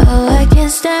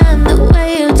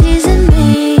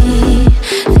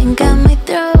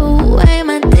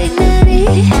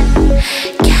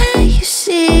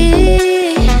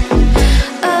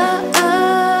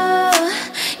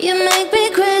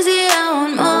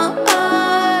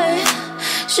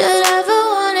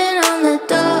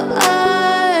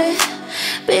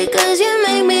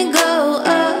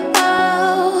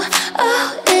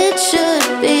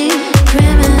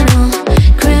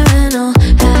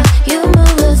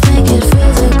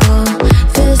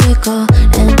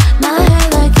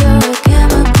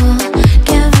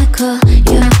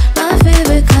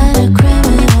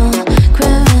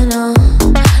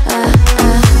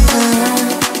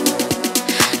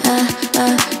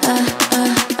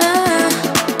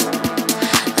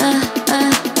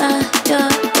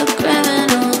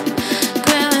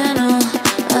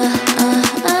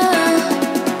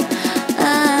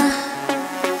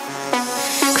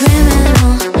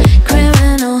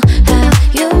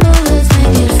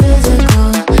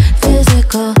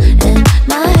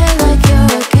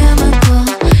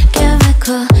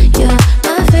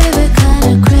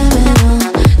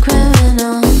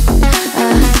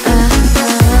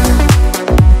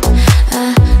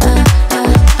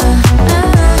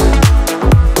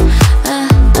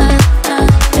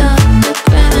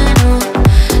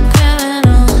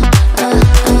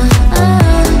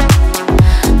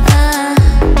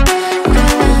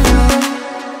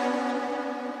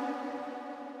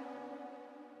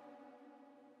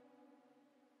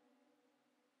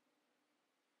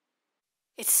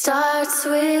 starts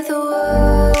with a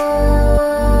word.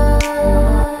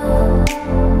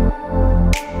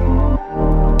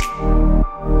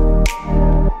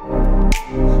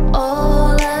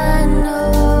 All I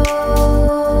know,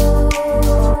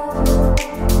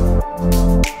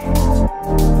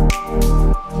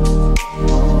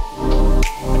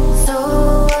 so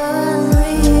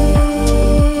unreal.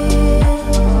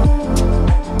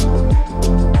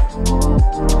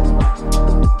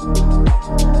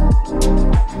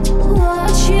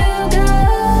 Watch you go.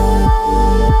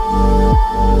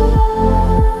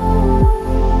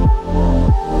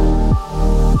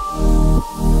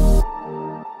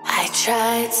 I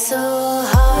tried so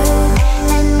hard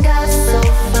and got so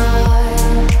far.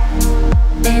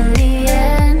 In the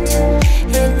end,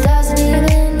 it doesn't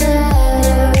even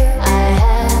matter. I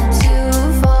had to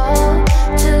fall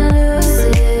to lose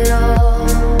it all.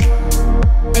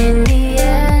 In the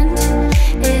end,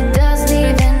 it doesn't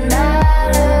even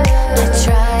matter. I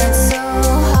tried so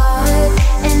hard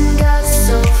and got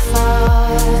so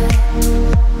far.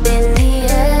 In the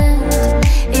end,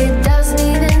 it doesn't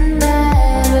even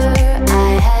matter. I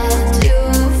had to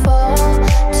fall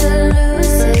to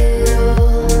lose it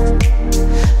all.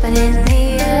 But in the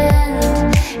end,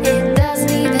 it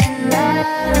doesn't even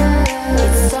matter.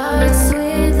 It starts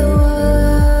with a word.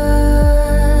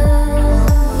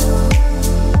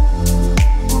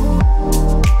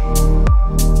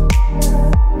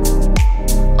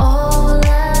 All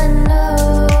I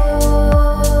know,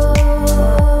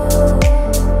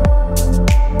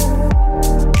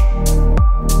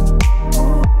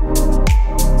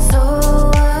 so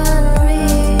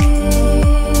unreal.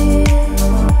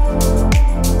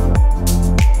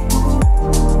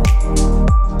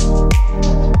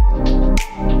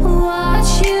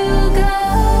 Watch you go.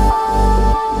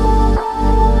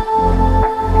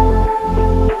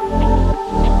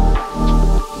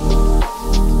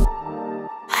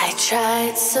 I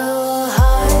tried so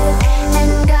hard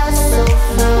and got so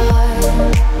far.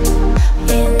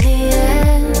 In the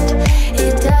end,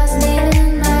 it doesn't even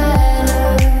matter.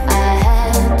 I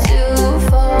had to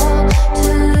fall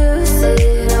to lose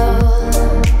it all.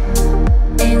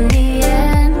 In the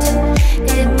end,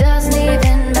 it doesn't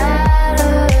even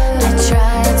matter. I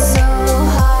tried so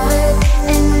hard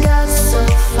and got so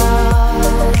far.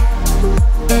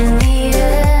 In the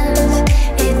end,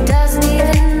 it doesn't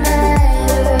even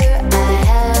matter. I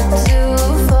had to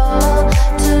fall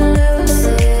to lose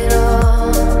it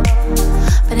all.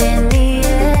 But in the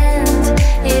end,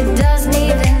 it doesn't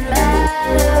even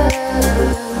matter.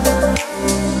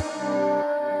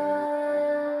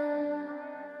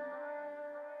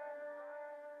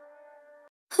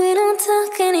 We don't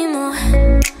talk anymore.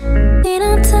 We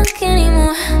don't talk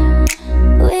anymore.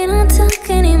 We don't talk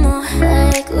anymore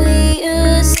like we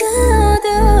used to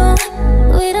do.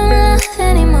 We don't laugh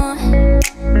anymore.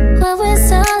 What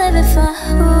was all living for?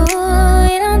 Ooh,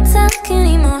 we don't talk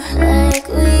anymore like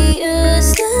we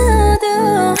used to do.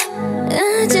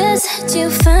 I just had you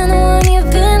find the one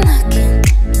you've been looking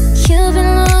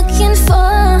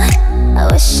for. I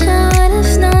wish I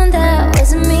would've known that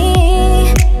wasn't me.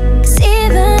 'Cause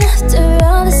even after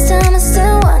all this time I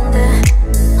still wonder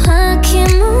why I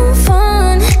can't move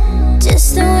on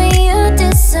just the way you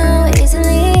did so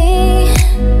easily.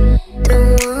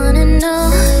 Don't wanna know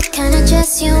what kind of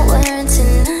dress you're wearing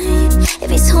tonight. If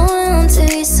he's holding on to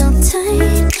you so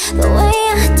tight the way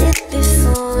I did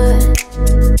before.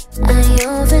 I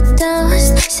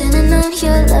overdosed, should've known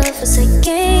your love was a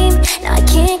game. Now I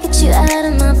can't get you out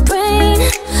of my brain.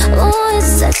 Oh,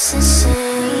 it's such a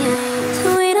shame.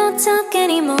 We don't talk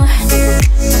anymore.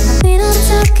 We don't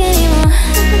talk anymore.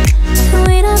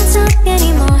 We don't talk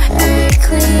anymore like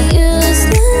we used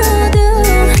to do.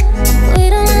 We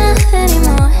don't laugh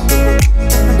anymore.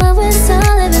 What was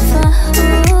all living for?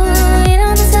 Ooh, we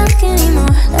don't talk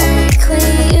anymore like we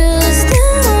used to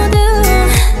do.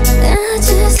 I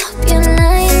just hope you're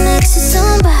lying next to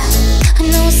somebody I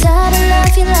know it's hard to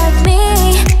love you like me.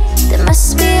 There must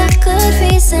be a good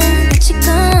reason that you're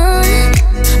gone.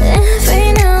 Every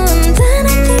now and then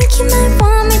I think you might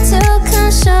want me to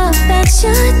come show up at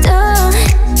your door.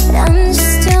 I'm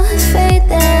just too afraid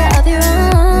that I'll be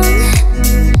wrong.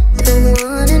 Don't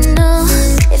wanna know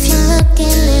if you're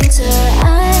looking into her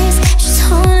eyes. She's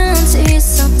holding on to you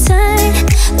so tight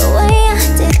the way I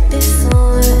did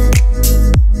before.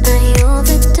 I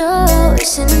overdosed,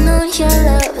 should've known your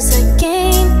love was a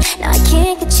game. Now I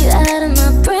can't get you out of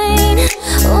my brain.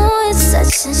 Oh, it's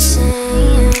such a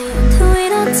shame. We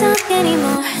don't talk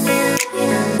anymore.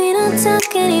 We don't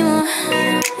talk anymore.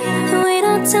 We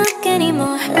don't talk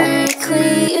anymore like we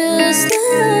used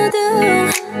to do.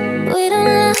 We don't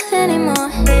laugh anymore.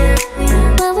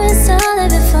 What was all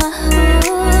of it for?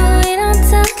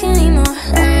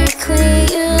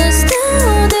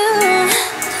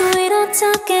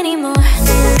 don't talk anymore.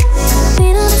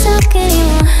 We don't talk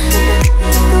anymore.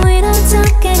 We don't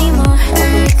talk anymore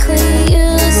like we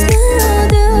used to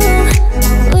do.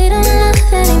 We don't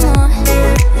love anymore.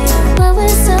 What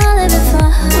was all of it for?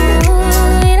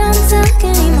 We don't talk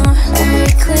anymore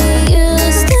like we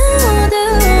used to do.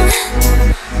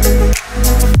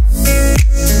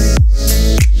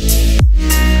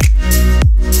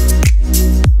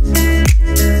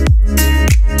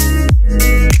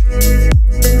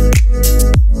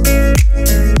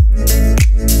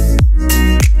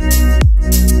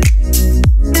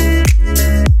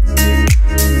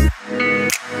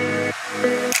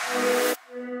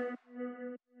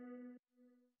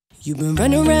 You've been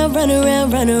running around,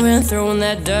 throwing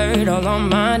that dirt all on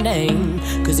my name.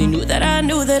 Cause you knew that I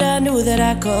knew that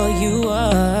I called you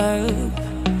up.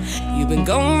 You've been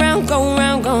going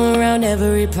round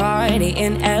every party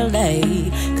in LA.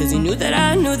 Cause you knew that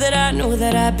I knew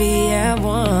that I'd be at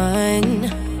one.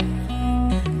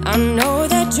 I know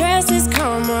that dress is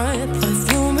karma,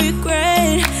 perfume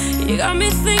regret. You got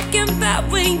me thinking about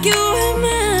when you were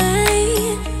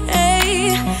mine,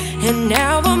 hey. And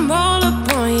now I'm all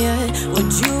upon you,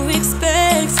 what you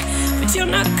expect? But you're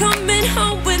not coming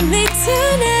home with me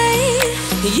tonight.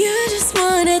 You just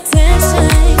want attention,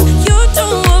 you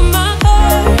don't want my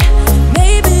heart.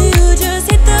 Maybe you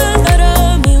just hate the thought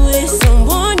of me with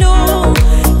someone new.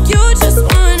 You just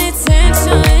want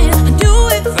attention, I knew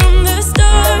it from the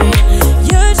start.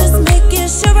 You're just making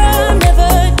sure I'm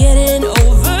never getting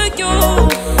over you.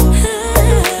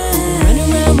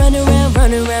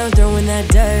 Run around, throwing that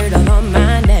dirt all on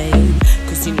my name.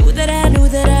 Cause you knew that I knew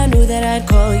that I'd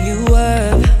call you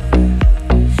up.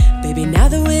 Baby, now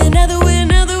that we're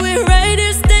right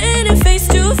here standing face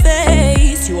to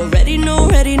face, you already know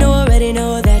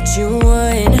that you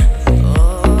won.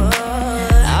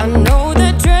 I know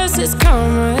that dress is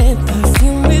karma,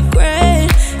 perfume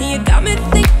regret. You got me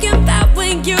thinking about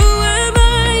when you were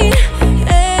mine,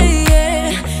 hey,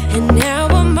 yeah. And now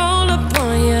I'm all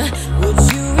upon you, what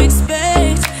you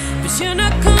expect? But you're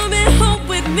not coming home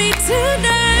with me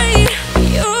tonight.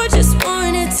 You just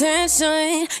want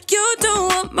attention, you don't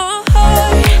want my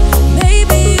heart.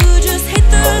 Maybe you just hate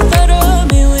the thought of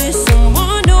me with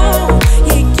someone new.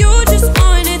 Yeah, you just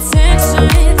want attention,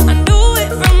 I knew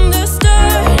it from the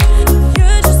start.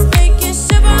 You're just making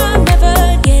sure I'm never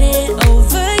getting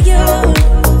over you.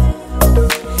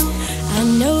 I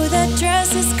know that dress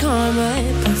is karma,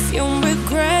 perfume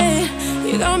regret.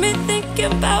 You got me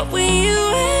thinking about when you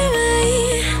were mine.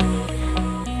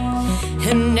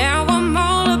 And now I'm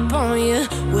all upon you,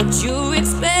 what you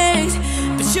expect?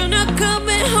 But you're not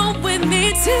coming home with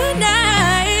me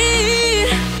tonight.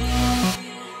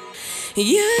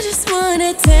 You just want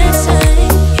attention,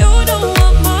 you don't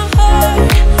want my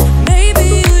heart. Maybe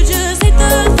you just hate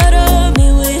the thought of me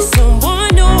with someone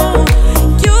new.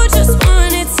 You just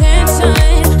want attention,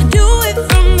 I knew it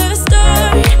from the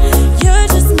start. You're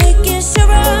just making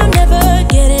sure I'm never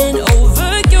getting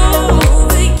over you.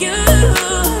 What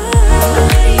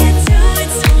are you doing?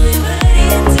 Tell me, what are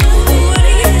you doing? What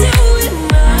are you doing,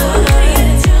 ma? What are you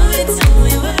doing? Tell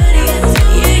me, what are you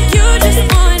doing? Yeah, you just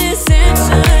want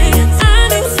attention, I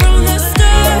knew from the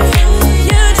start.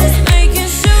 You're just making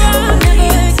sure I'm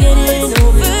never getting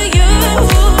over you.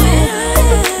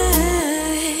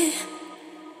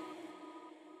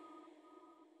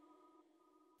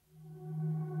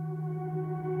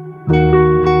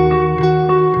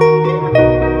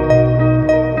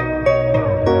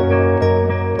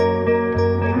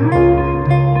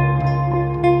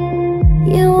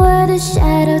 You were the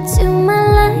shadow to my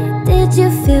light. Did you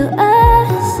feel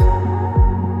us?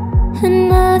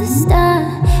 Another star,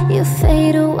 you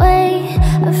fade away.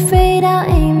 Afraid our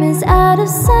aim is out of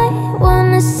sight.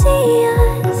 Wanna see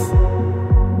us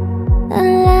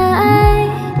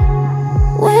alive.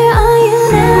 Where are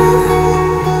you now?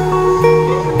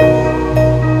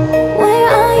 Where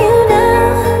are you now?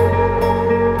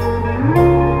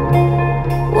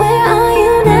 Where are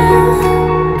you now?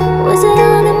 Was it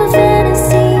all in my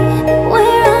fantasy?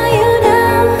 Where are you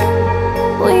now?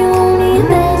 Were you only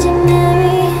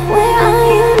imaginary? Where are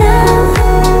you now?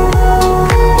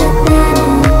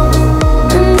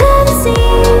 I'm dead to see.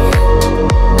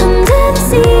 I'm dead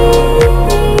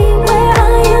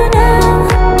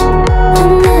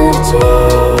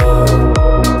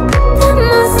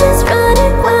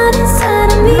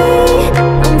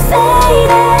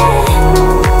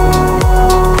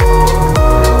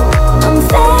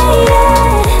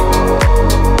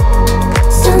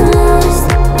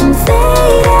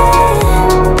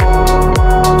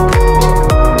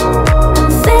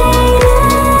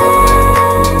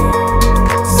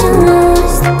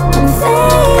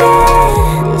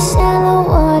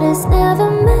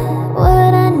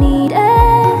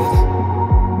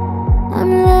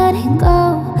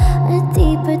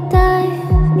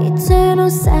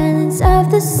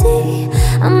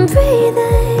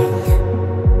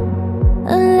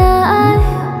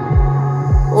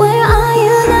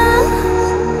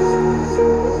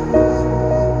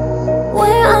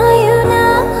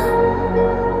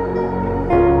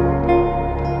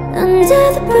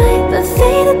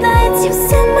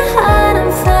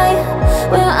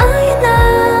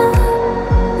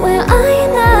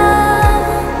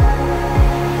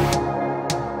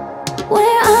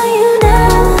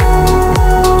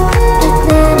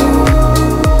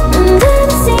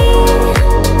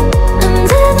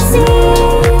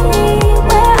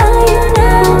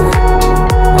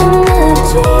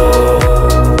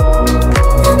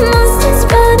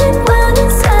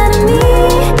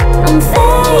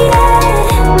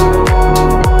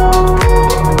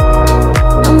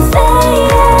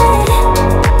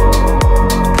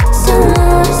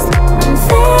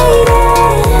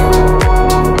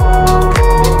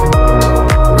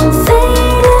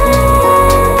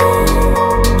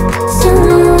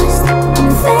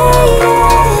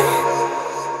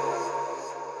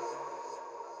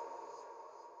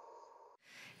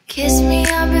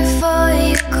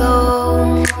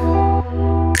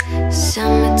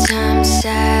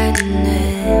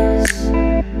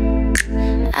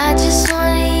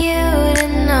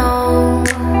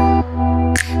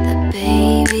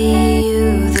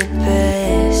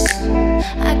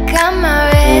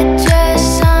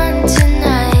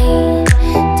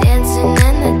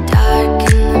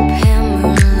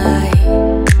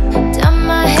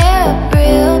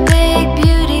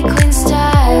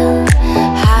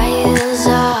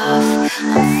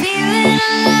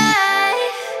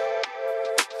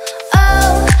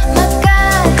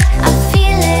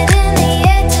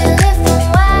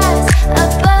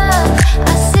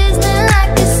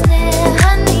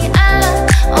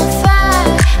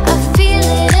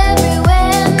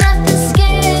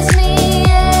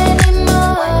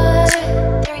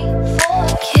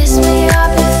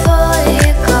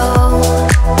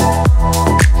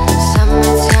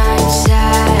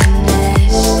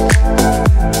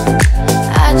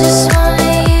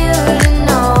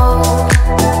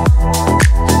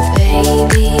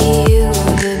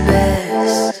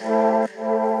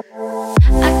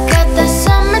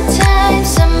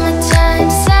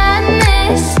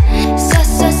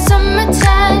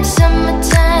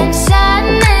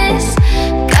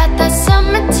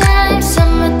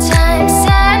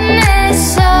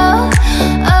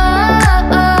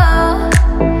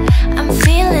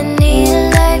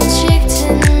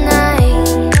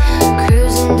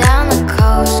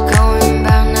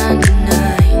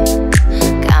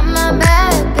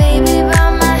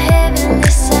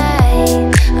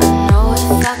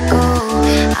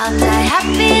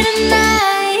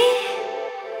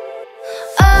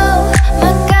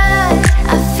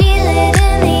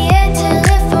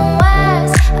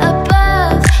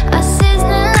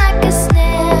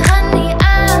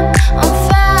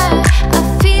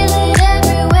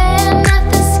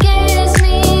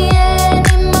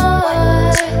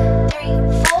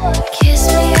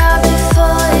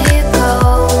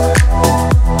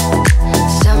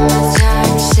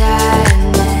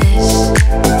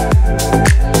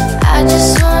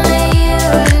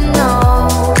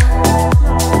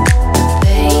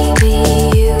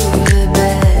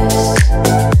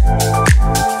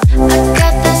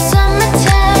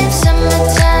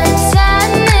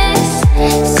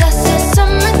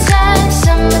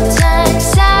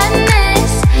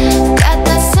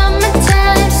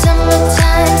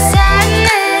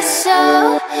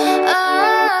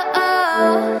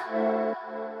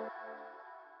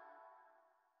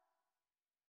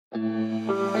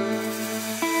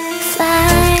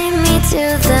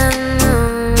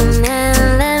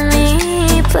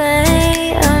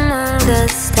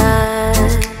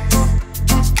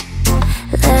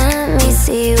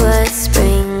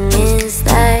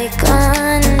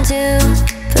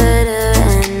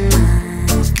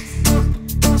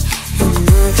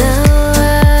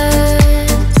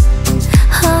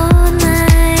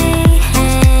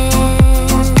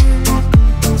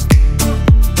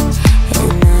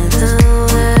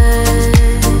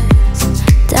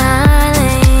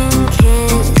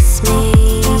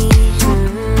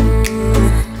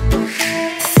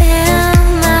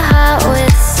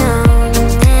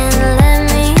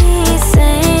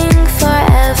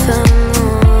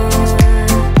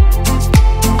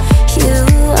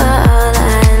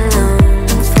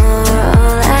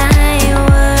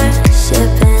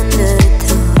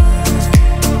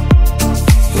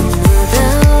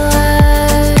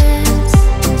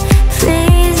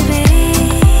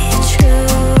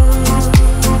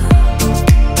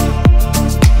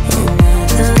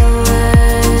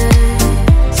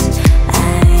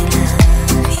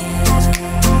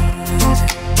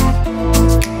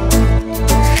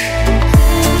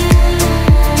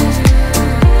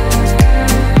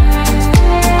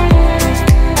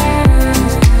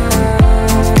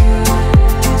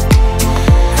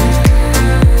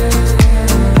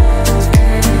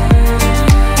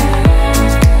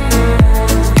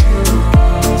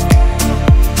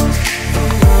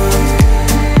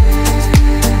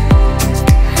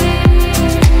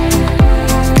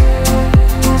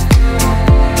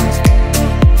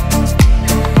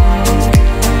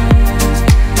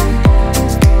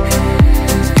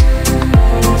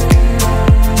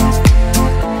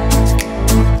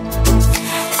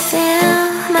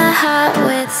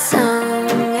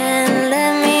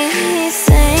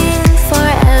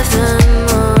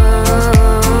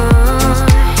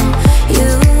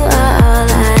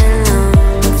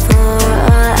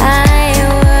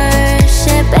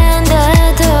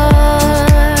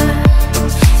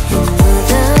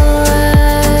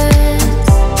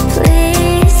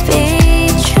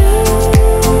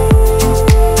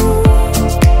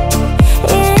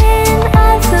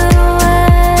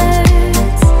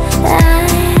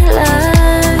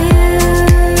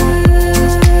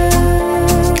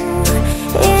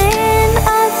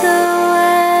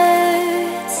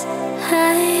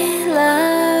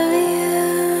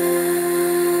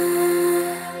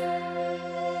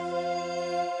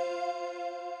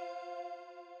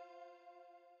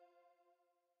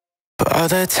All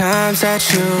the times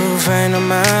that you've rained on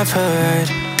my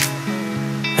parade,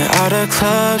 and all the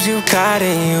clubs you got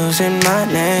in using my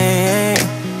name.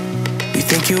 You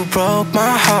think you broke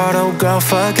my heart, oh girl,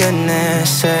 for goodness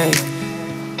sake.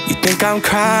 You think I'm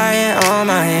crying on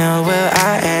my own, well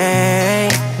I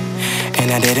ain't. And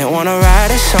I didn't wanna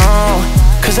write a song,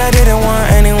 cause I didn't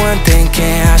want anyone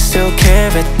thinking I still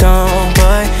care it don't.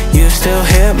 But you still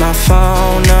hit my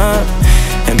phone up,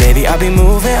 and baby I'll be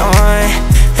moving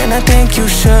on. And I think you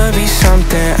should be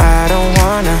something I don't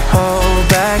wanna hold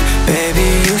back.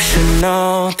 Baby, you should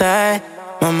know that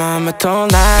my mama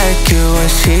don't like you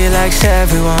and she likes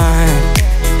everyone.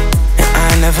 And I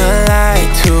never like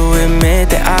to admit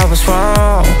that I was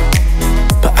wrong,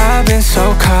 but I've been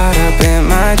so caught up in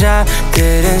my job,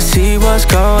 didn't see what's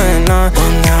going on.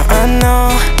 Well now I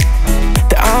know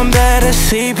that I'm better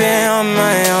sleeping on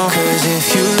my own. Cause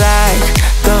if you like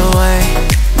the way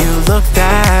you look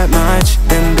that much,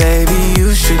 then baby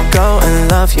you should go and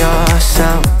love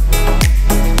yourself.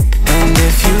 And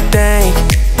if you think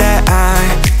that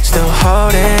I'm still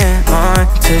holding on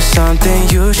to something,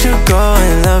 you should go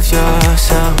and love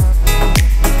yourself.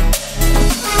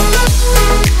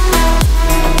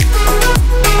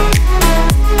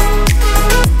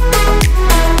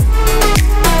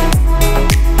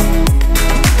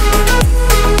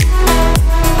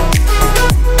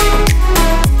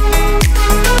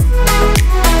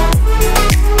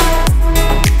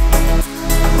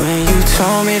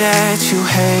 told me that you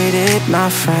hated my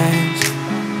friends.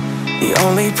 The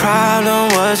only problem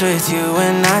was with you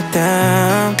and not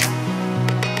them.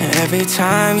 And every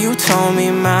time you told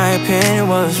me my opinion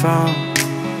was wrong,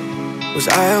 was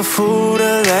I a fool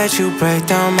to let you break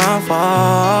down my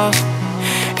walls?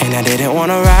 And I didn't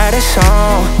wanna write a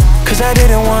song, cause I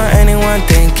didn't want anyone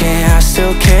thinking I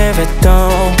still care if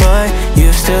don't. But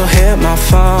you still hit my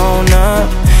phone up,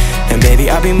 and baby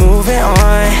I'll be moving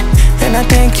on. And I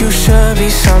think you should be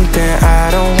something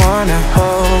I don't wanna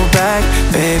hold back.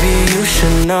 Baby, you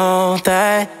should know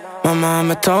that my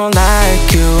mama don't like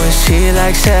you and she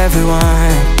likes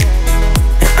everyone.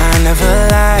 And I never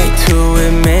like to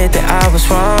admit that I was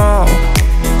wrong,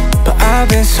 but I've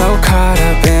been so caught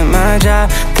up in my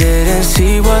job, didn't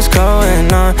see what's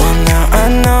going on. Well now I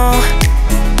know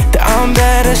that I'm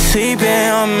better sleeping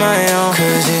on my own.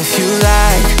 Cause if you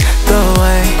like the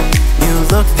way you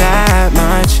look that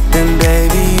much, then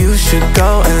baby you should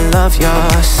go and love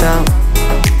yourself.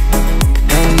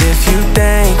 And if you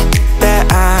think that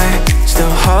I'm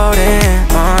still holding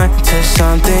on to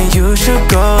something, you should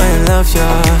go and love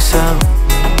yourself.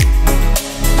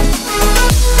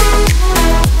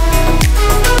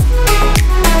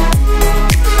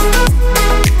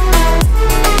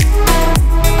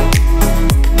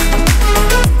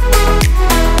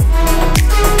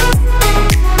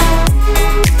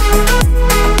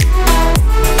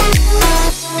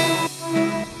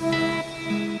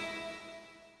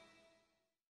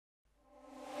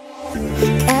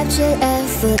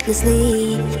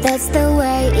 Effortlessly, that's the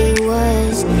way it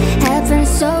was. Happened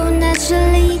so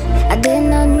naturally, I did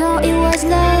not know it was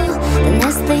love. The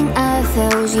next thing I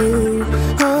felt was you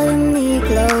holding me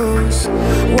close.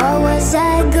 What was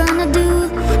I gonna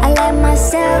do? I let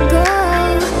myself go,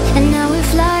 and now we're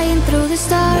flying through the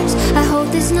stars. I hope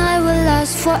this night will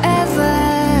last forever.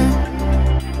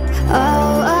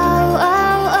 Oh, oh,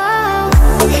 oh, oh.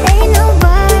 Ain't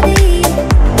nobody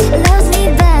loves me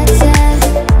better,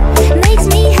 makes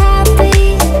me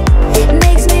happy,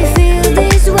 makes me feel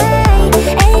this way.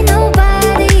 Ain't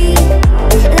nobody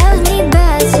loves me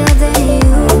better than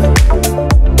you.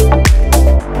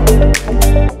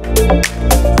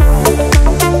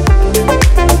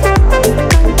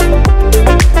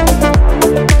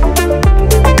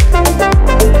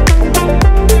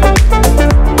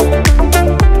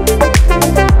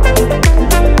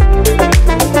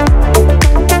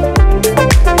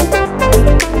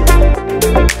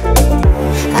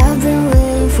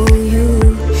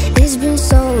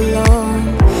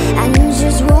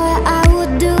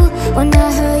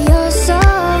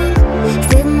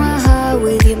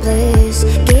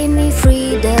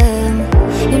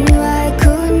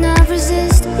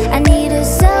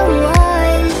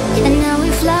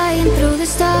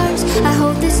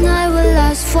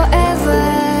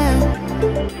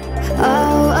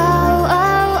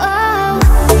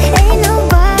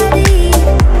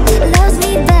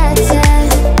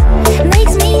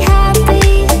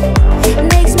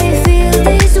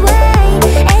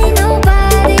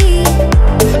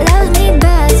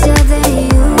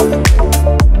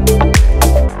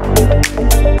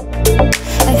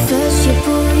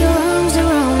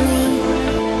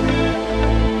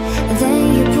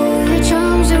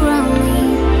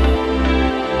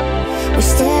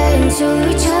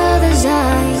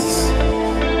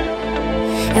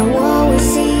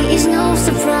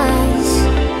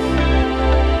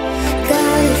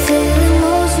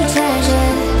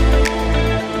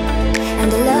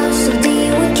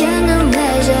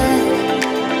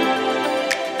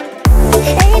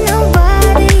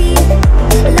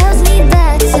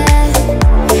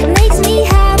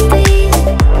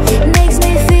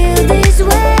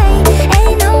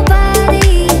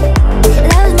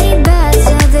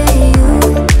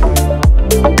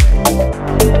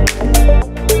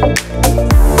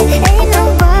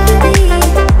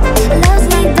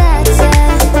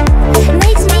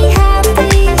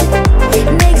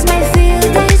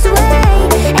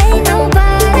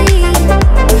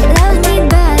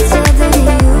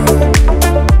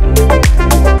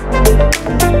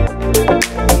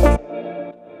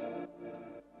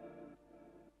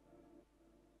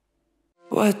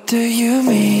 What do you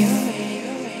mean?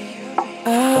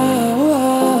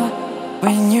 Oh,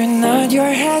 when you nod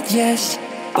your head yes,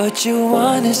 but you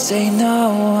wanna say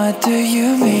no. What do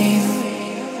you mean?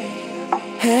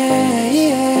 Hey,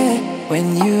 yeah.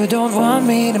 When you don't want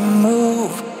me to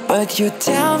move, but you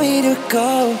tell me to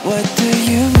go. What do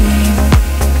you mean?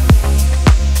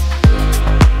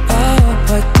 Oh,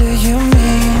 what do you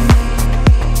mean?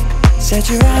 Said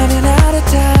you're running out of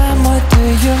time. What do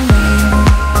you mean?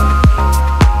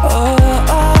 Oh,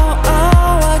 oh,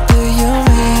 oh, what do you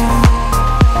mean?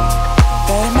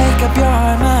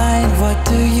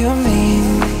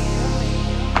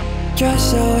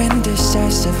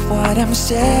 indecisive what I'm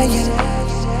saying.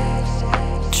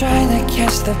 Trying to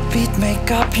catch the beat,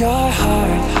 make up your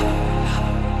heart.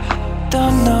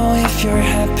 Don't know if you're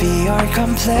happy or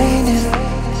complaining.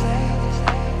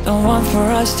 Don't want for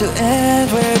us to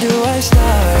end, where do I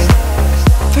start?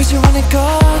 First you wanna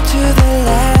go to the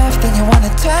left, then you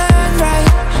wanna turn right.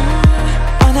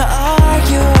 Wanna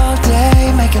argue all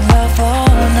day, making love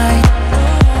all night.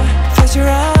 First you're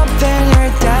up, then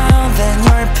you're down, then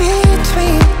you're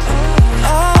between.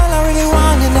 All I really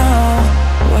wanna know,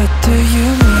 what do you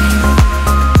mean?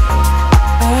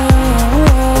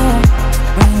 Oh,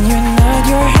 when you nod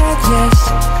your head yes,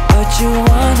 but you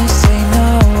wanna say no,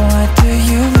 what do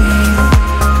you mean?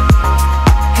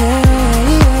 Hey,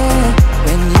 yeah,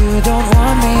 when you don't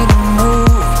want me to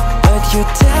move, but you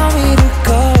tell me to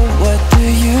go, what do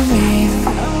you mean?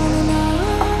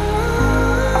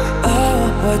 Oh,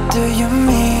 what do you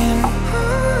mean?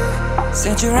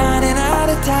 Said you're running out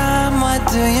of time, what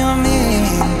do you mean?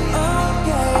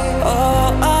 Oh,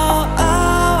 oh,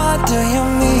 oh, what do you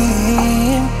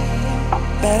mean?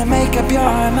 Better make up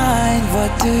your mind,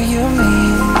 what do you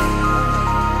mean?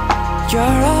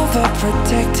 You're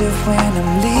overprotective when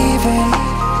I'm leaving.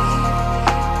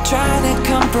 Trying to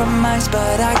compromise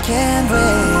but I can't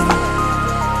win.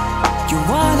 You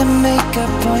wanna make a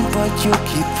point but you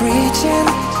keep preaching.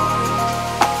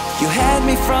 You had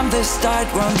me from the start,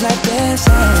 won't let this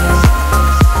end.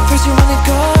 First you wanna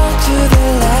go to the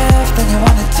left, then you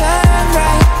wanna turn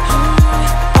right.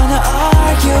 Wanna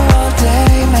argue all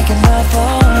day, making love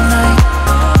all night.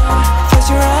 First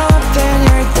you're up, then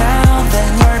you're down,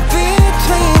 then you're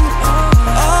between.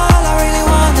 All I really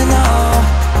wanna know,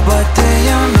 what do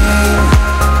you mean?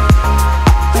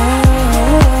 Oh,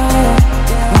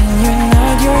 when you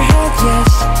nod your head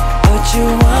yes, but you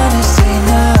wanna say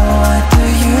no, what do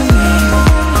you mean?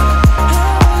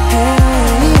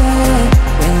 Hey, yeah,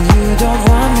 when you don't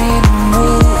want me to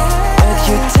move, but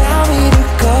you tell me to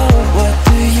go, what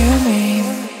do you mean?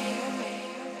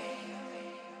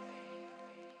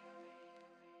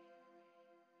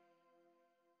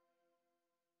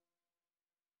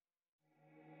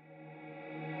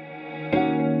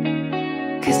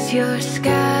 Cause you're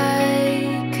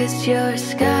a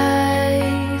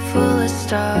sky full of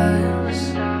stars.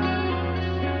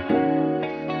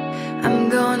 I'm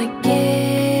gonna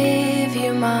give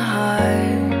you my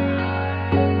heart.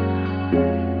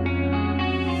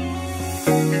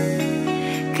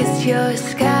 Cause you're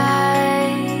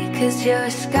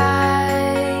a sky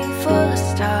full of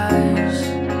stars.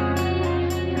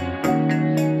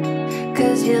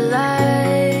 Cause you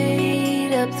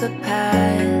light up the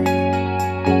path.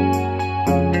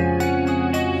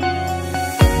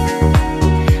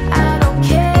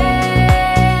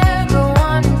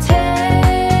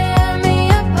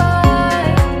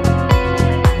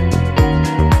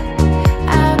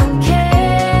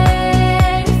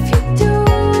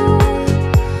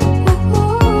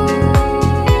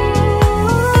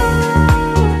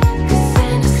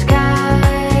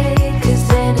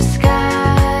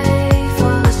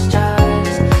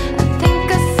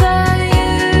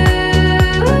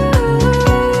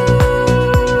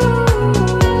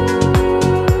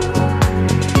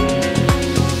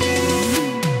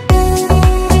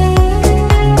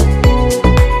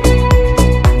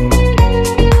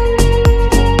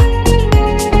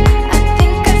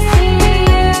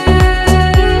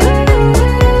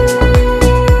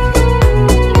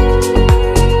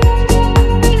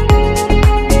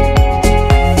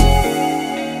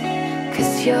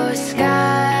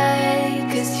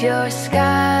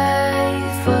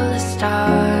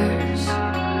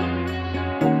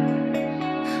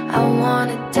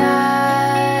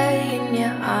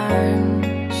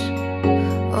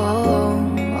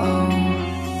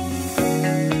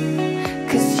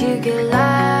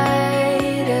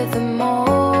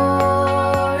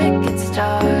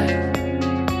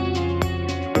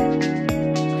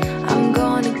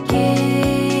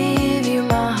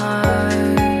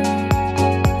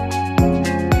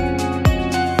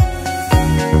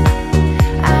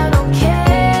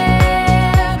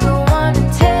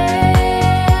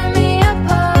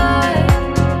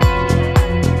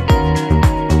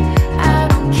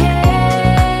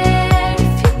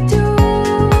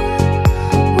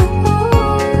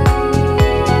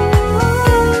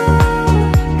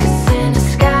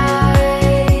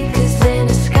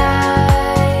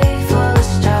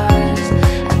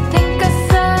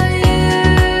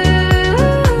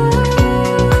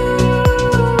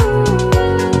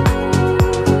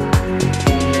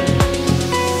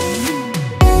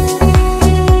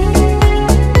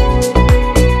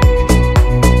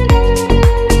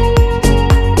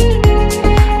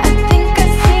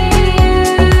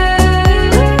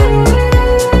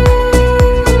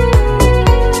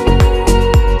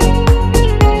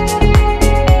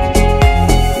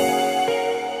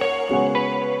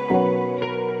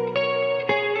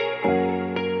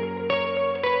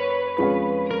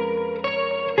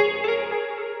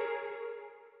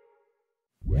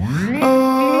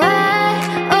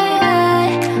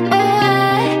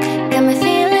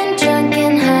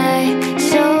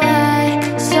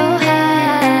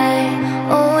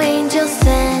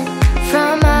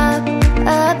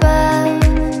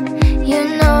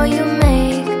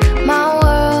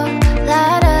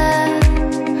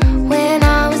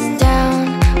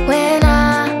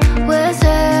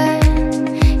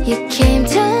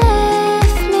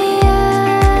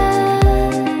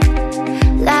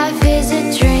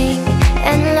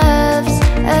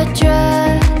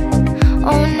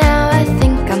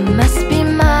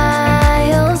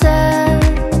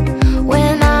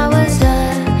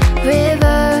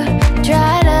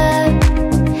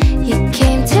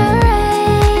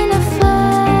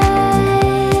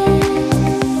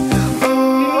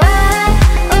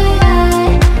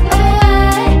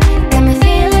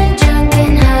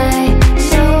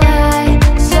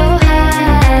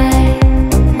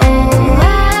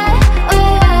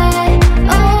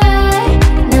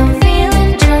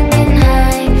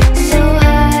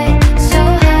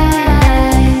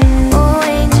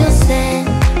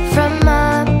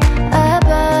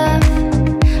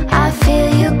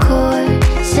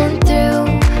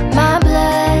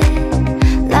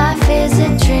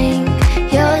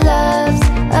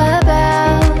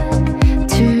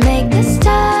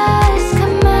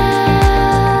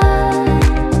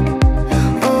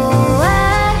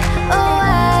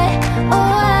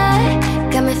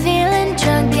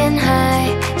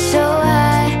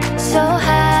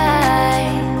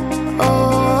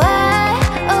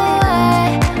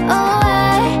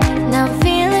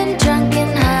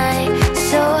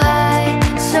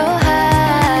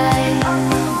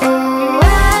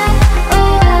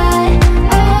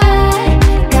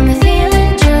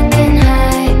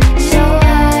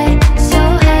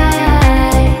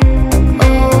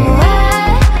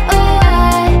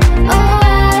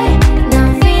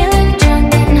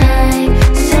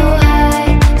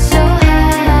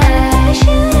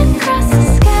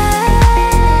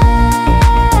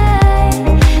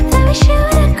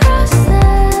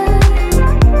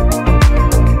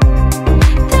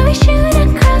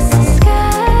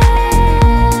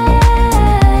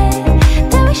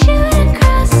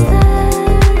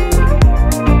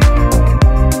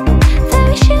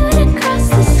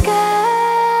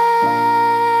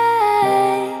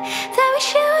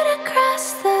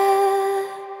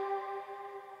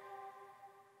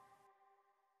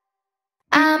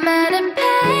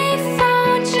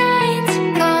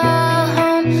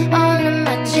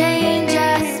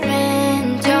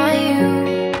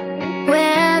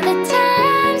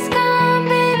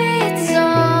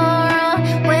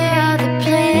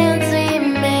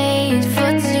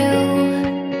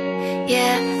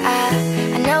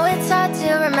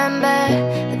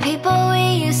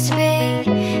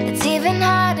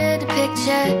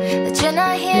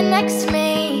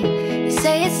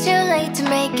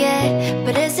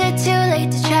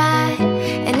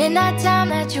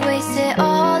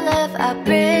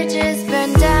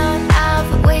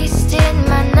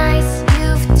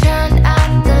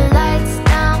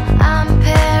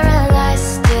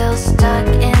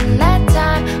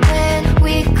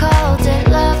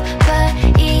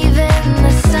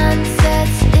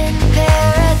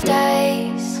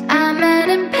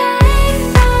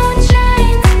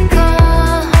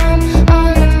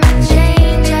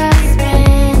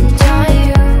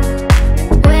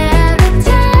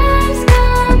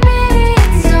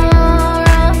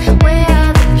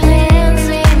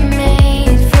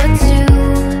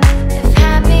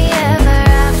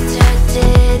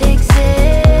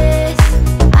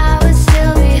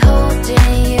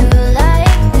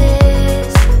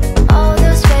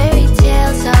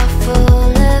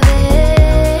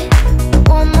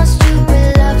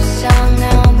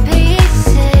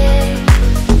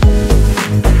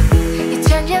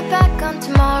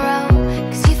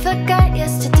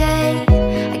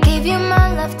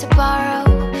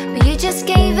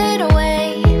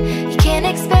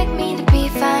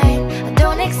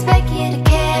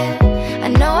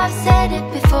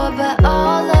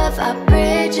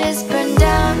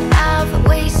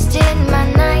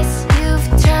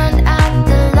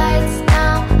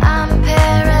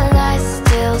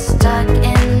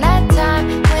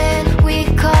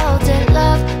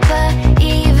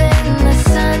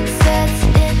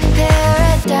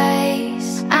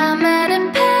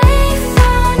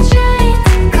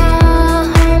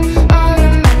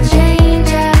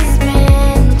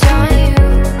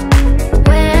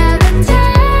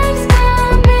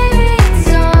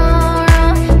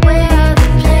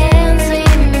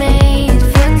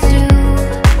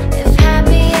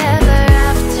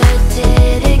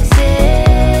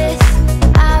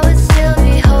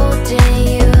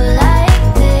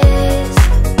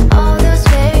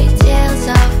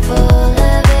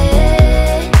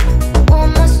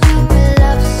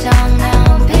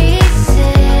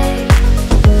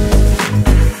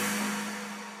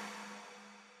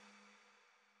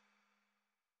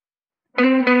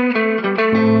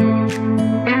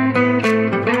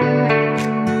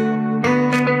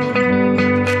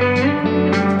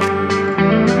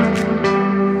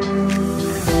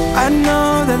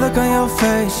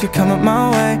 face, you're coming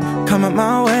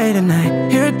my way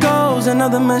tonight. Here goes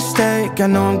another mistake I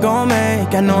know I'm gon'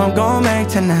 make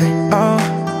tonight.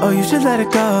 Oh, you should let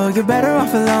it go, you're better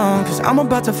off alone, cause I'm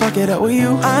about to fuck it up with you.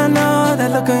 I know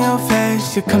that look on your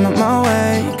face, you're coming my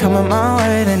way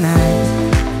tonight.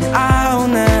 I'll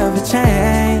never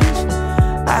change,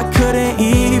 I couldn't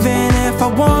even if I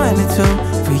wanted to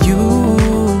for you,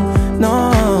 no.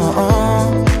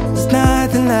 There's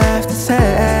nothing left to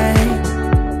say.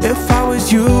 If I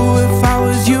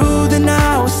was you, then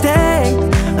I would stay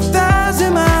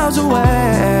 1,000 miles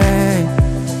away.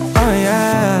 Oh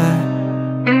yeah.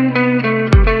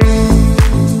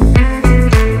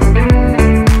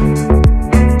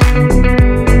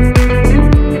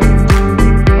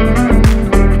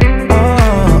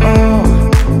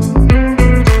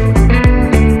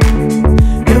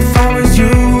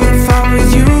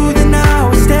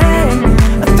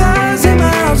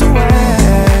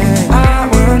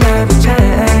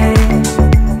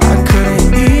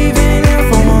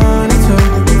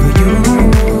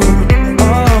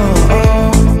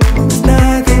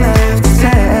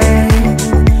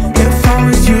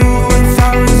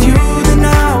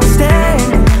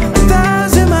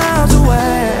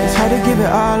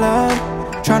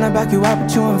 You out,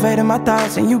 but you invaded my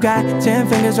thoughts, and you got 10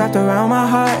 fingers wrapped around my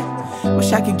heart.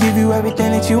 Wish I could give you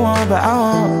everything that you want, but I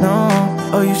won't, no.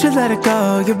 Oh, you should let it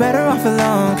go, you're better off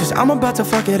alone, cause I'm about to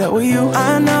fuck it up with you.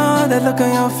 I know that look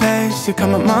on your face, you're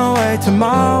coming my way.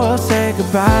 Tomorrow we'll say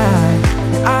goodbye.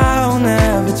 I'll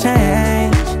never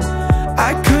change,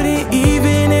 I couldn't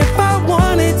even if I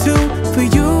wanted to for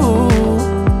you,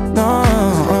 no.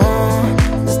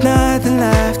 There's nothing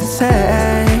left to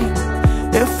say.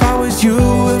 If I was you,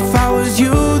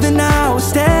 then I would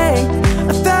stay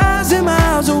 1,000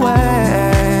 miles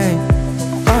away.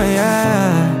 Oh yeah.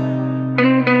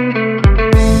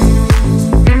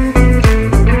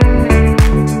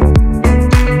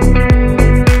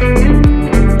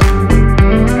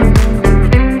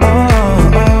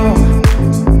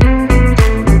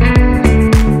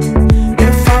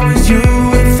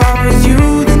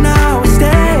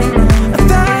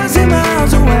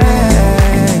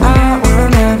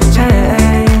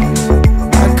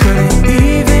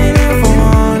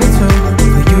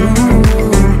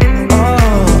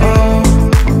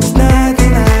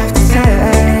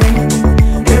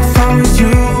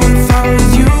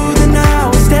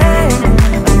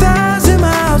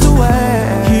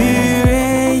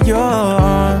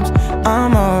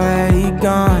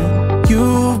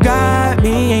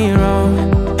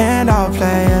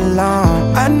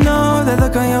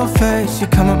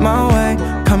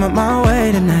 My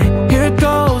way tonight. Here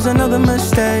goes another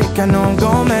mistake I know I'm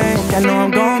gon'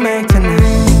 make tonight.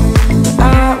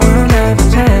 I will never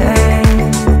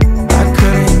change, I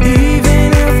couldn't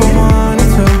even if I wanted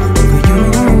to for you.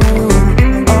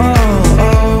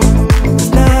 Oh,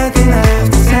 there's nothing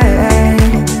left to say.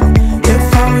 If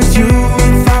I was you,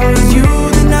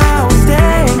 then I would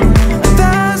stay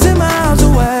 1,000 miles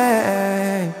away.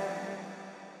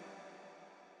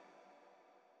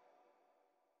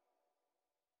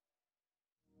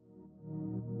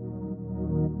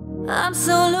 I'm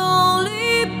so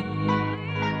lonely.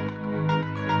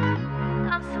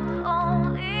 I'm so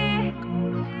lonely.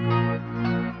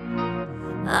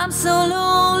 I'm so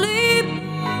lonely.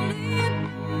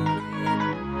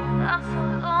 I'm so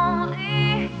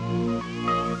lonely.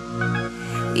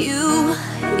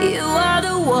 You are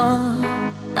the one.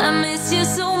 I miss you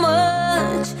so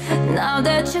much now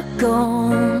that you're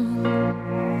gone.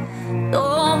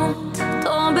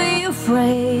 Don't be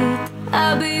afraid.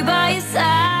 I'll be by your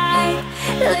side,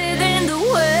 leading the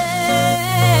way.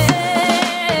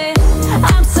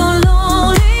 I'm so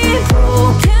lonely,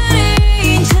 broken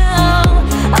angel.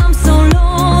 I'm so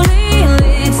lonely,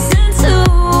 listen to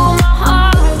my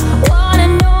heart. One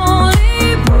and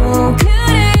only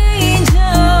broken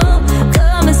angel.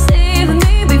 Come and save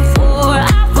me before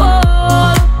I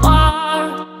fall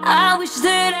apart. I wish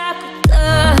that I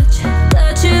could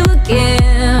touch you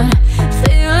again.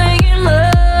 Feeling in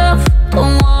love,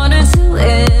 don't want it to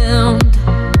end.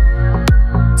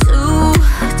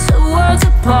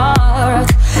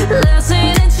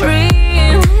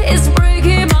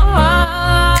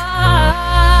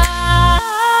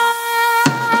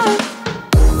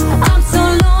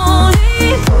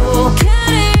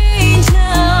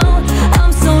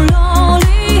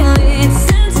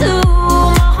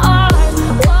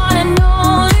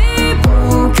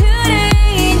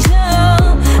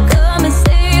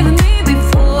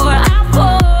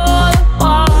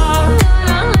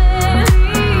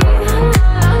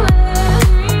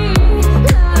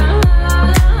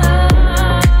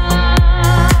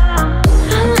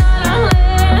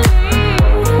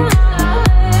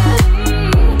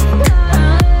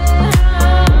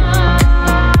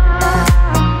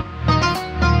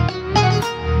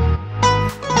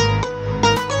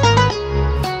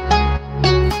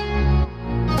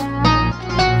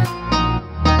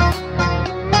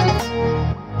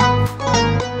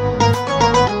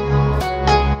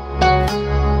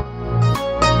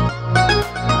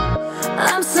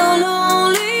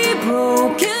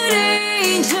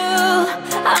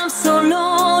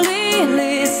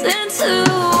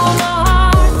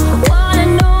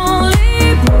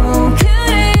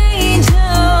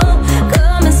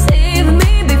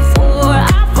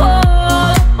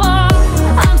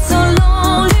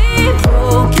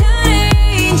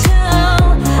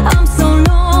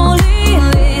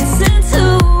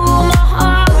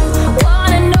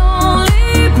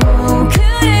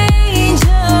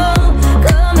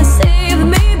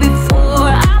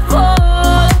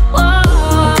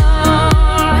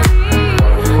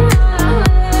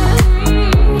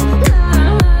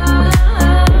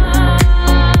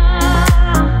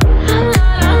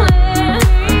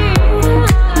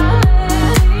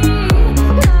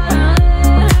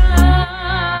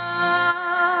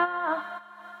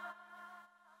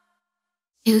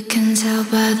 You can tell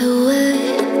by the way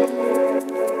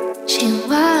she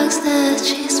walks that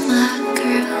she's my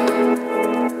girl.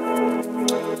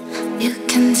 You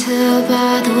can tell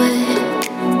by the way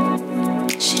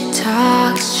she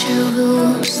talks, she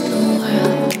rules the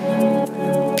world.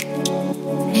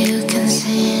 You can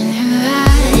see in her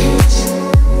eyes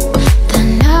that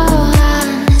no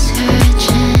one is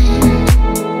hurting.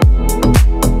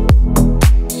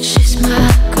 She's my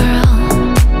girl,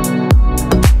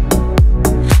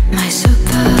 my Supergirl.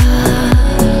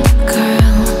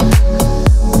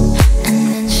 And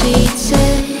then she'd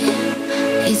say,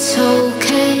 it's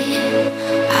okay,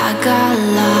 I got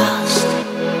lost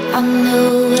on the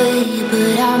way,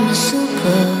 but I'm a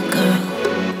Supergirl.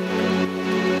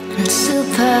 And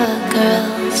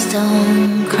Supergirls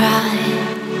don't cry.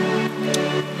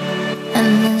 And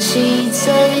then she'd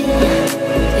say,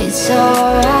 it's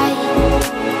alright,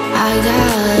 I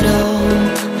got home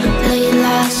late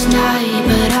last night,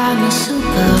 but I'm a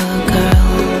Supergirl.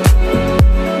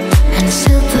 And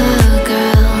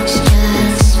Supergirls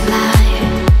just fly.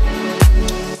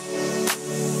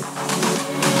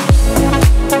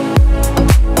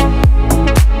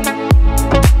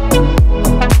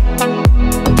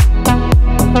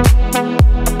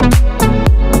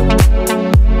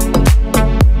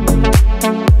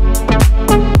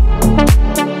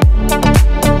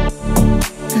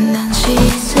 And then she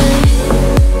said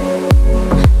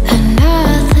that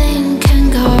nothing can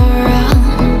go wrong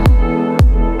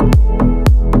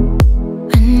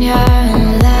when you're in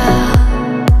love.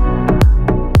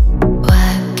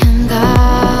 What can go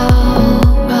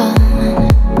wrong?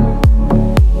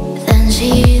 Then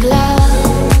she'd love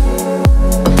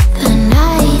the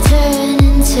night turn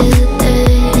into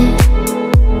day,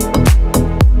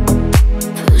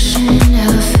 pushing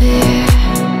her fear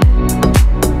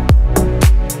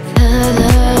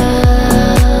further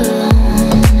alone.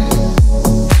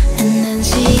 And then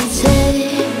she'd say,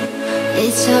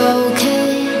 it's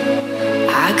okay,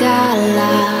 I got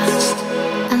lost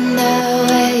on the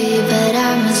way, but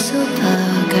I'm a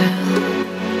Supergirl.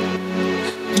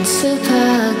 And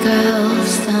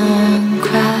Supergirls don't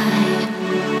cry.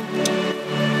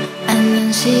 And then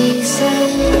she said,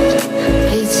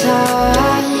 it's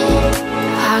alright,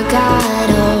 I got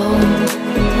home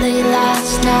late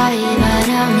last night, but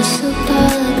I'm a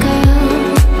Supergirl.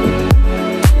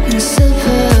 And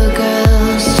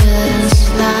Supergirls just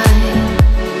fly.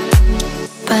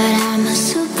 But I'm a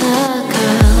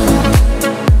Supergirl,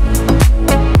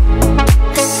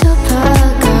 a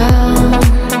Supergirl.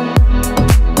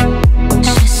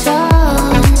 She's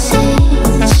sowing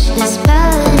seeds, she's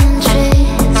spelling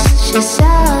trees. She's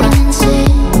sowing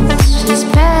seeds, she's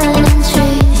spelling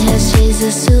trees. Yeah, she's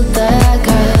a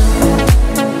Supergirl.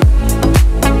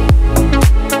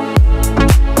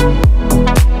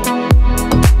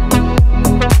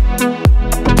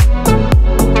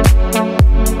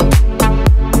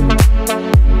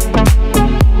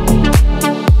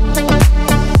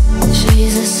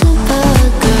 She's a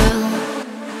Supergirl.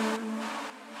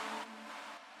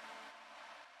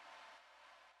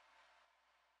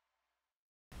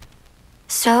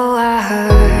 So I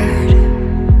heard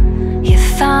you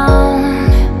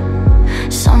found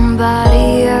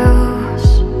somebody else,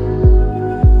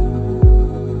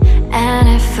 and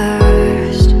at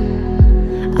first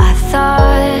I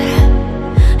thought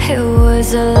it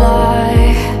was a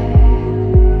lie.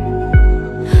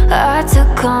 I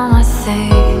took all my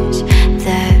things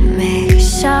that make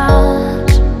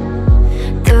sounds,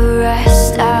 the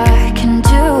rest I can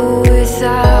do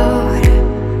without.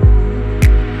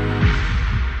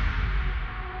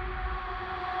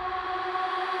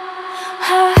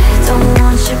 I don't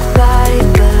want your body,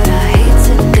 but I hate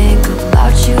to think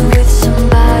about you with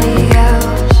somebody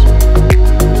else.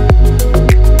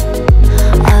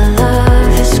 Our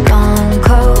love has gone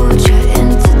cold, you're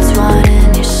intertwining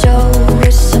your soul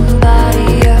with somebody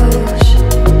else.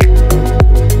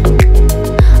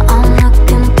 I'm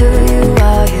looking through you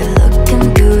while you're looking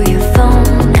through your phone,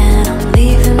 and I'm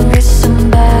leaving with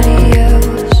somebody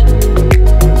else.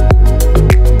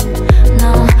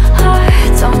 No, I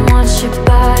don't want your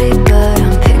body, but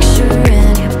I'm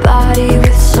picturing your body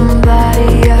with somebody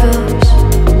else.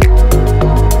 I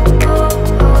don't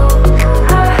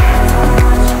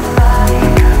want your body,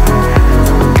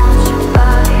 don't want your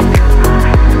body,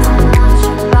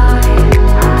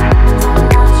 don't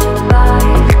want your body,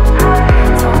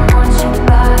 don't want your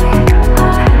body, don't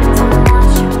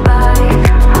want your body,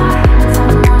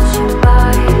 don't want your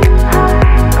body,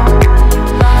 don't want your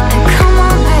body. And come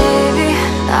on, baby,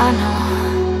 I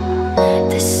know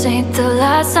this ain't the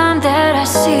last time that I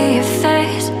see your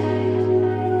face.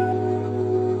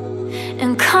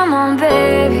 And come on,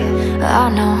 baby, I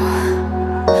know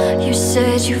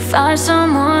said you find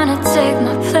someone to take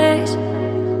my place.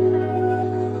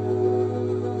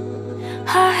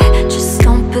 I just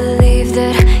don't believe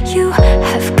that you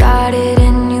have got it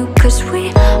in you, 'cause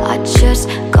we are just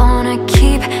gonna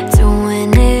keep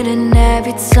doing it. And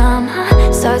every time I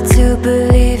start to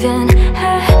believe in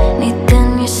anything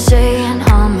you're saying,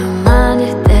 I'm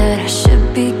reminded that I should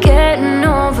be getting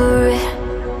over it.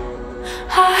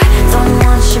 I don't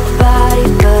want your body,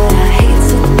 but I hate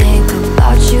to think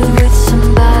about you with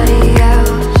somebody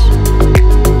else.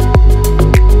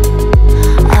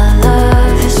 Our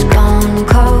love has gone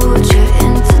cold, you're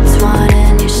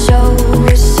intertwining your soul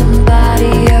with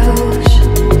somebody else.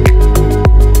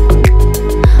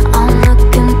 I'm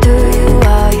looking through you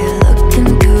while you're looking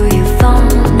through your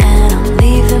phone, and I'm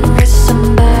leaving with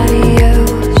somebody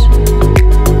else.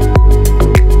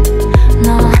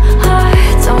 No, I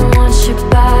don't want your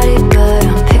body, but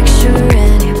I'm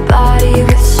picturing your body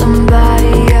with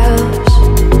somebody else.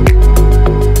 I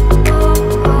don't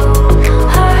want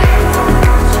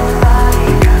your body,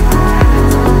 I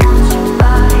don't want your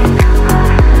body, I don't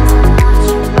want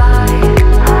your body,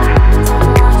 I don't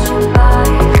want your body,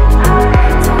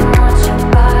 I don't want your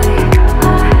body, I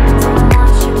don't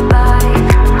want your body,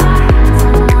 I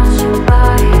don't want your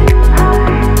body, I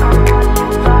don't want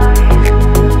your body.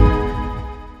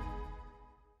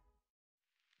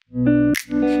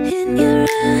 In your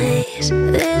eyes,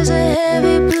 there's a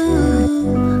heavy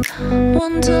blue,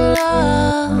 one to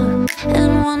love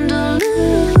and one to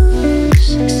lose.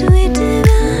 Sweet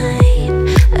divine,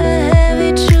 a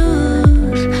heavy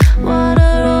truth,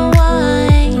 water or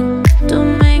wine,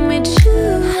 don't make me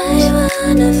choose. I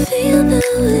wanna feel the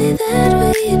way that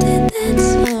we did that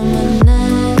summer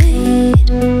night.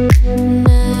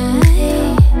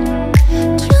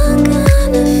 Drunk on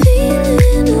the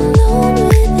feeling, alone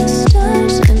with the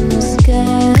stars in the sky.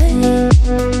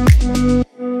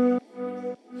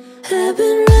 I've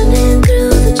been running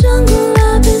through the jungle,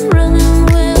 I've been running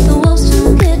with the wolves to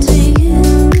get to you,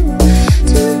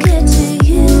 to get to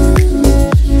you.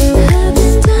 I've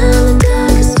been down the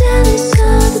darkest alley,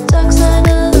 saw the dark side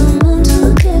of the moon to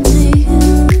get to you,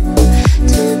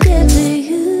 to get to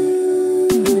you.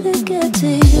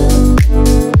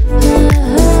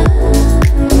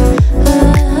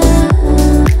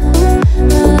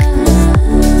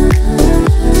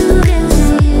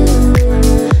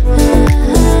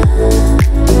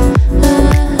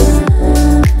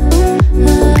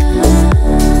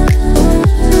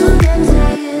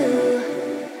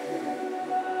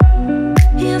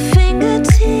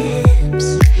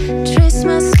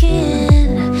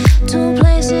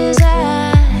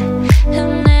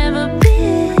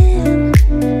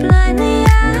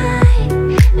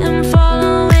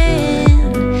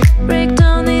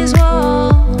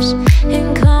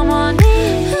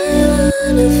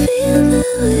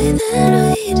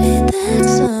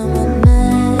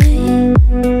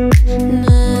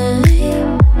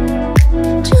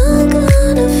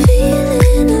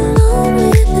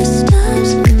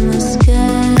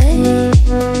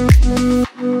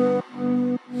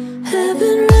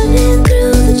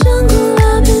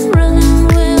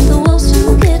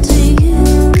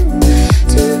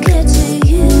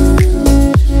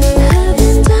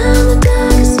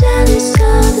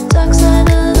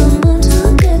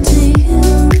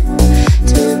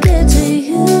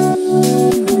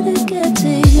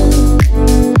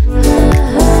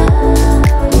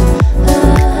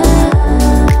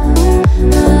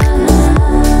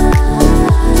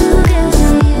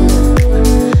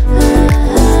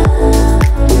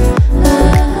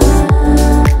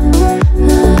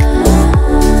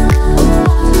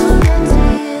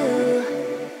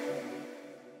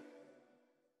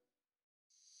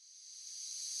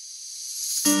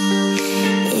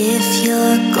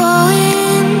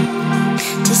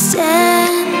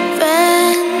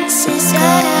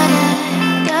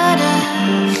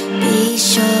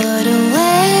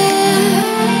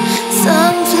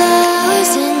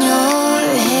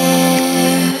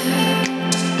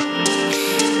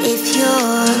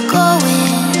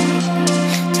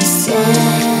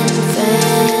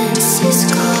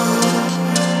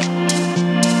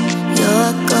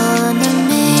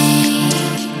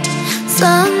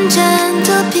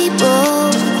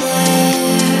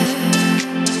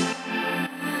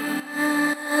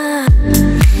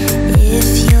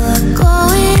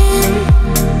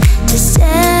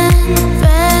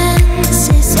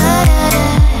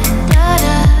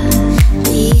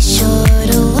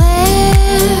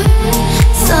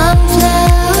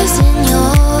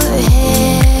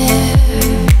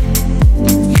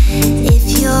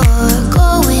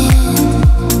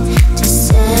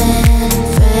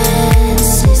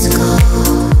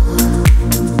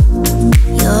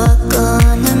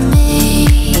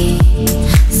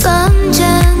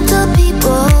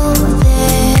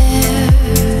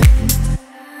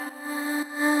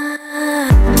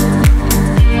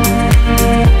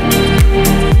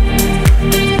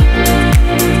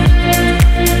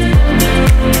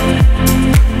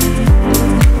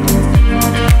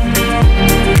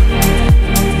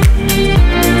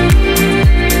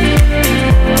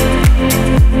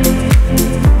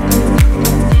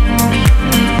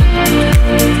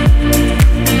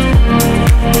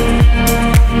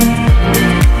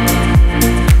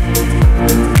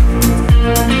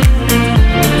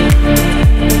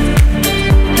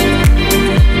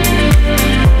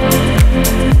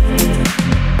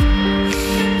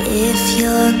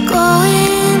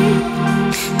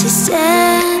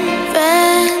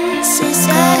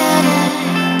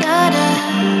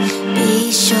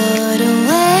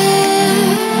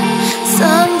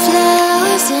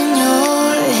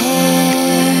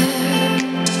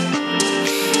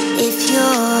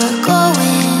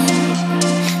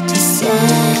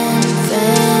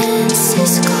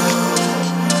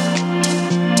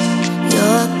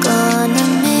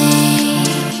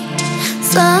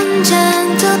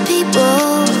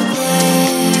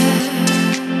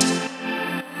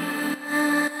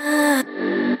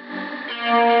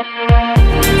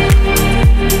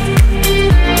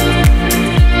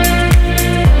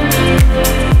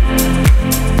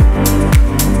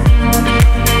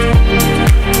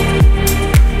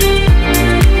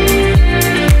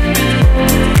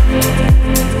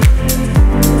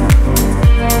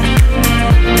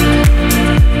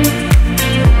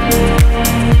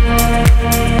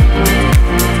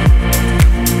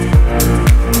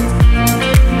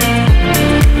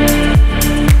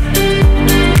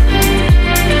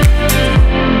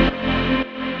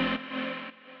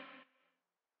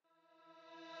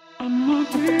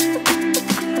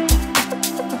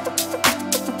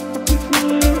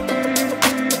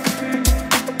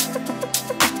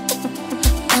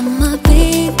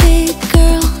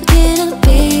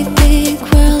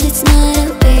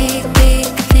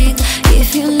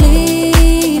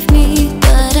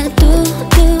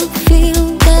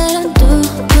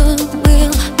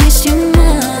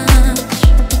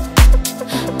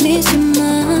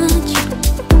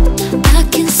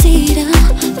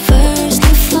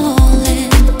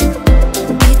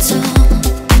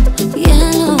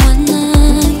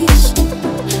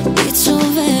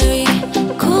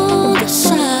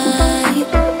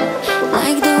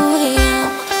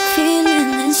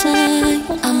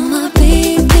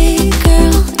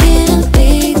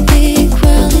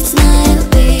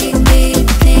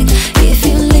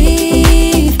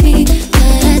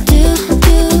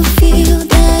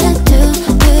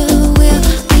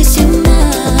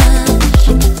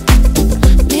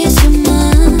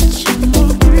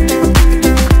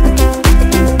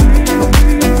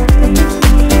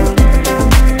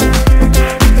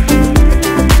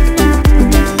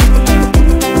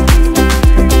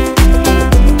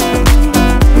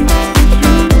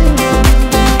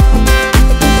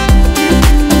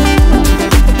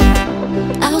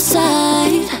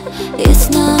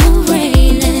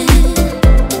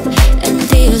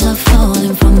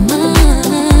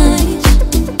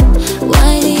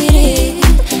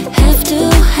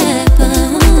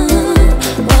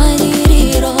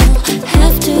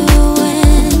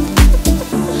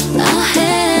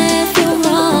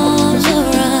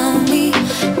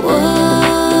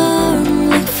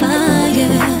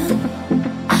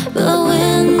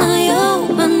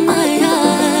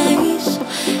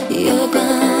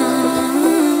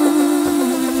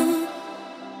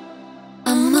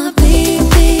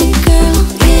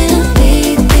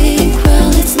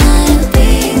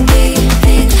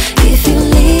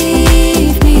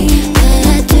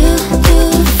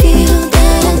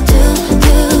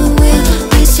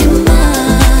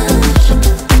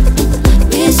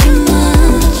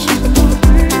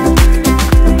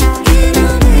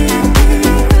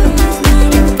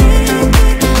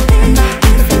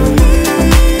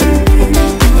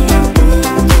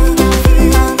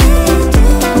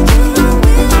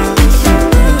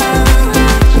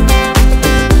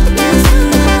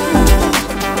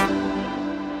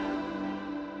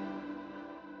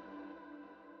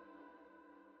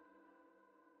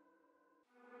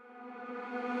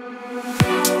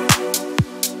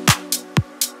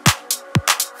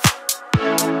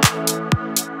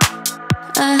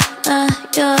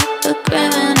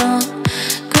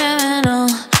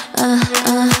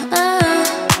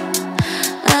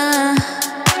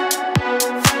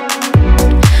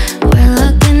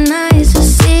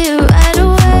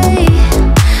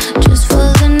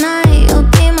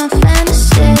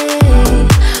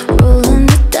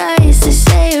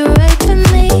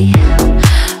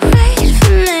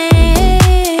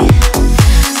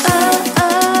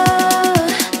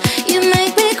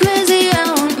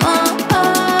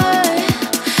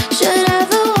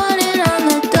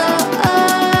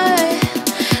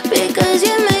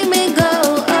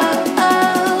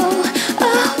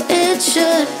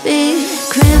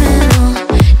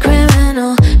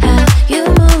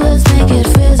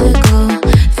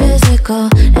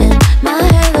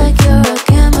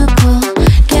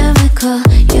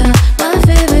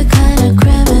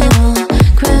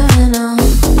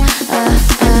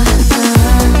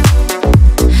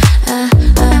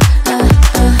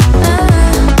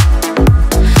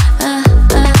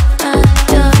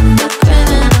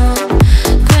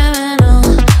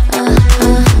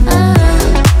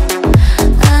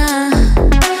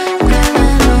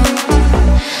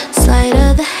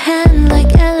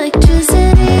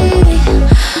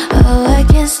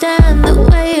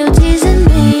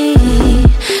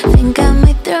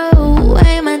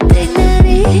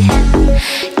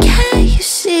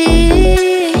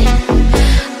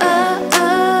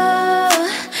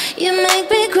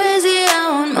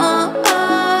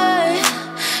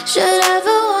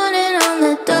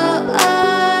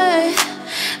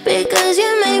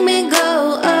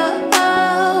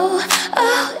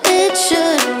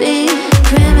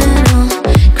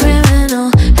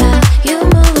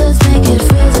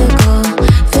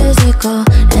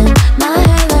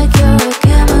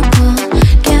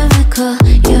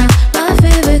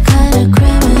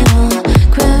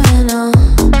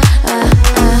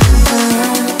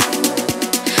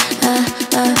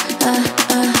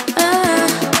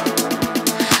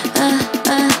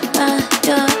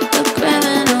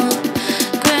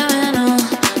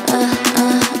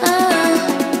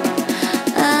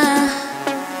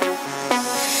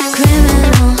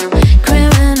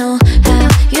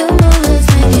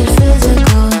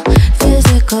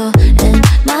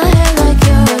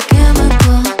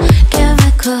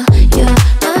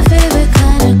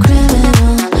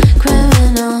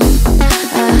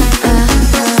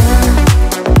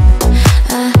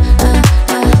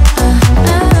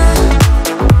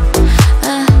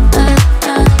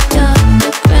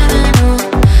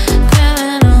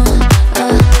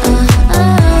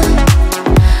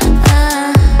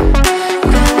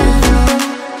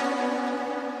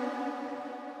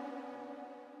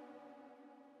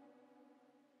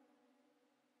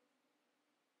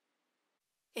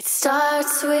 It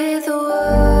starts with a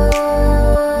word.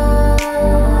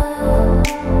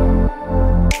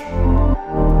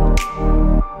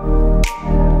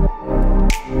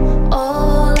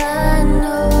 All I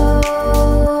know,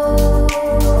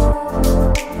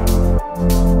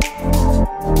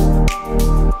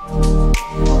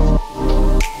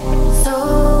 so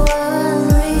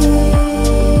unreal.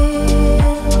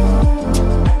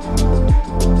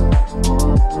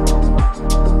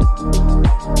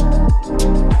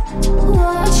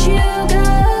 Watch you go.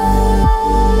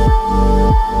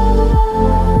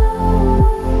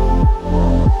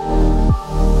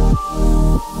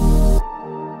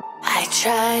 I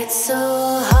tried so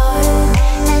hard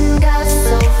and got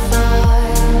so far.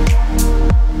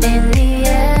 In the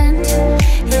end,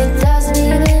 it doesn't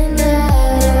even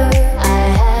matter. I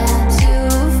had to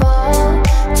fall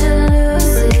to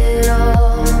lose it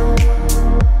all.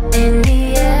 In the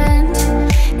end,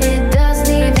 it doesn't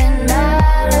even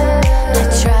matter. I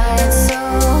tried so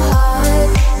hard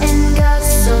and got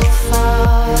so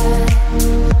far.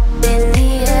 In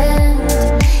the end,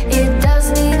 it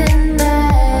doesn't even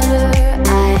matter.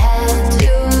 I had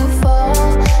to fall.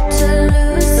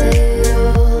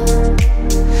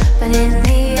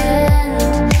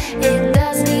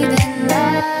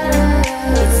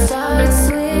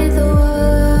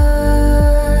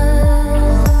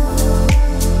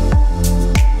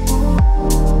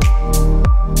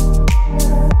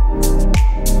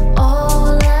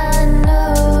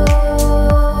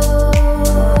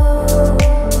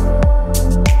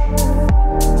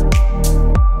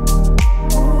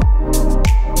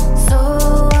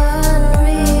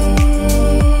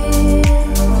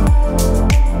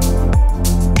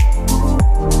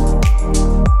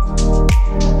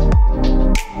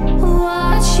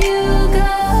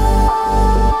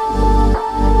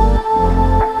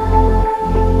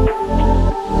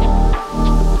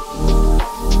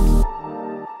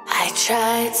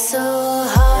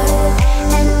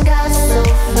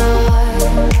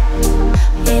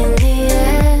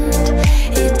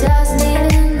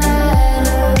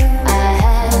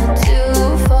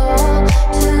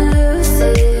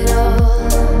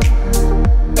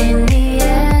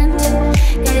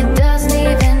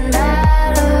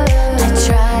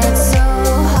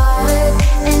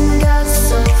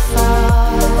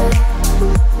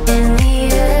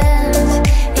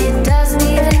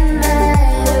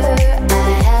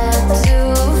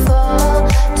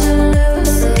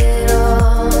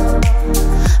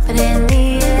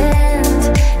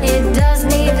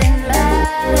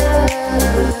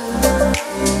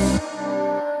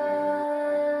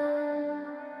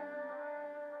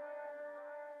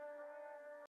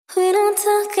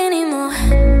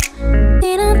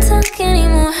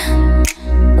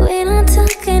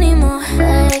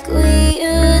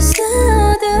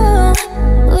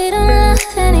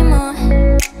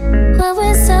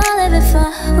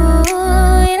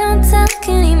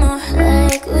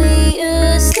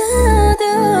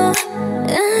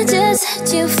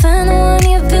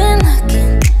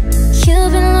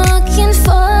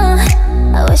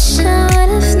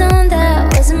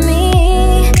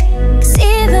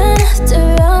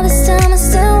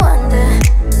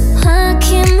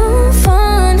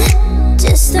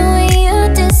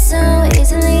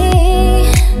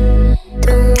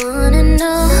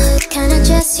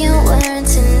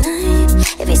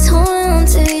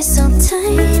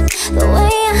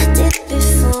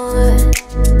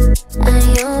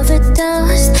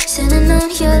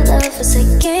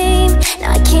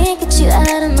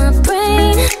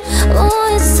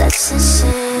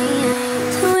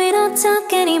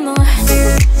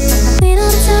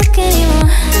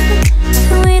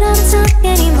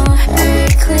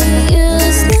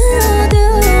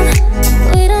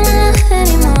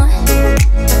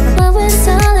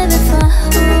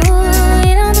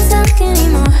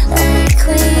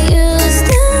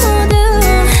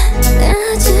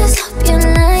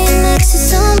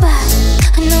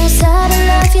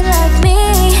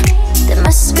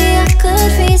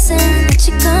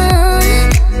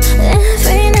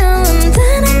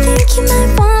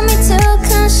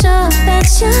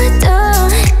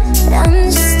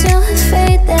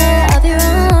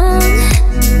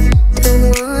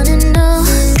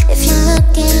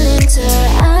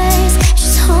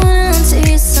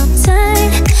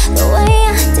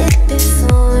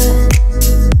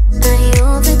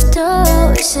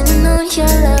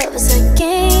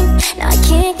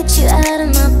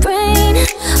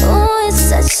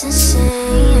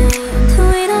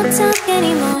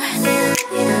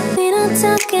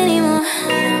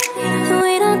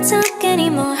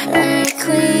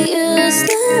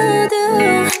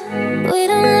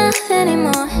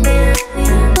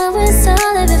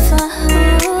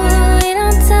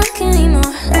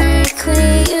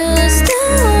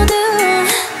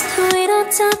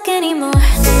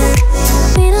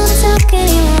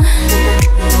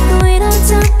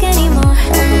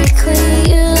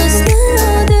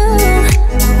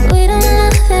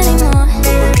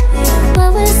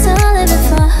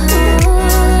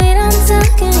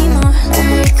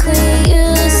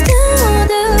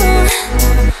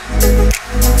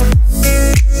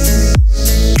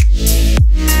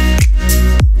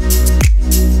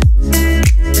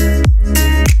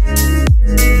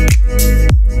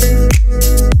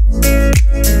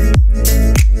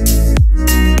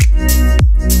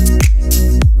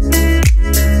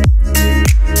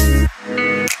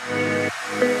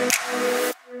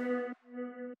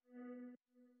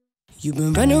 You've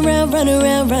been running around,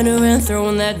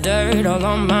 throwing that dirt all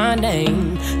on my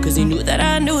name. Cause you knew that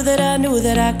I knew that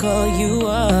I called you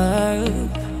up.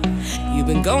 You've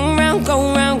been going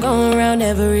round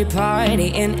every party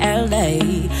in LA.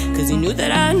 Cause you knew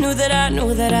that I knew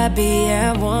that I'd be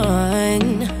at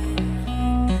one.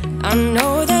 I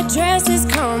know that dress is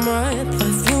karma,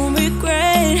 perfume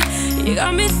regret. You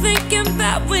got me thinking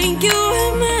about when you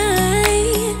were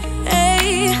mine,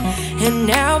 hey. And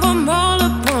now I'm all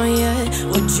upon you,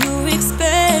 what you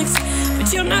expect?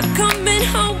 But you're not coming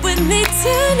home with me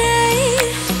tonight.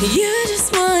 You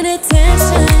just want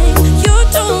attention, you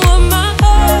don't want my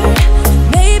heart.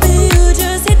 Maybe you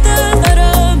just hate the thought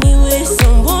of me with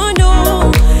someone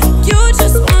new. You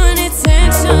just want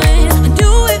attention, I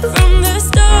knew it from the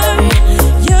start.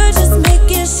 You're just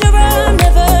making sure I'm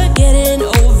never getting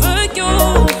over you.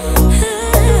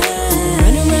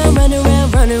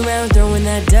 Running around, throwing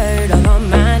that dirt all on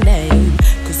my name.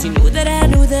 Cause you knew that I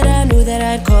knew that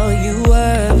I'd call you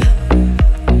up.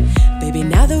 Baby,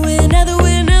 now that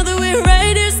we're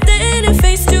right here standing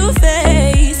face to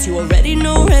face, you already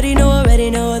know that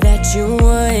you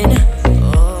won.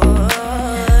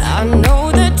 I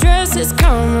know that dress is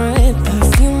karma,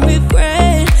 perfume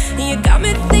regret. And you got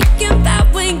me thinking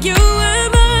about when you were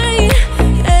mine,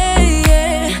 hey,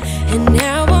 yeah. And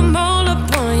now I'm all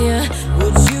upon you,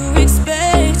 what you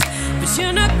expect? But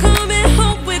you're not coming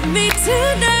home with me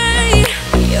tonight.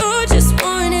 You just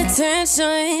want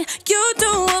attention, you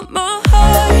don't want my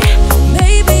heart.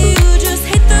 Maybe you just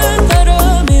hate the thought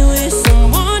of me with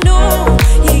someone new.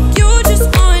 Yeah, you just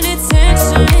want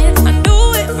attention, I knew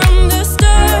it from the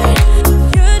start.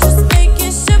 You're just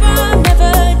making sure I'm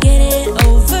never getting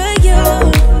over you.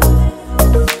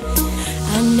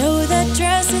 I know that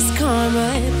dress is karma,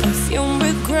 perfume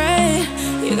regret.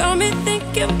 You got me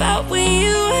thinking about when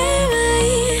you were mine.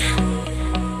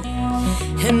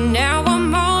 And now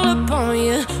I'm all upon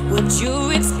you, what you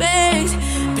expect?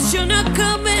 But you're not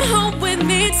coming home with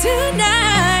me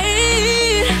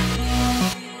tonight.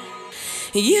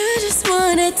 You just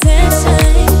want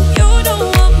attention, you don't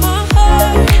want my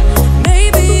heart.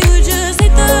 Maybe you just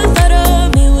hate the thought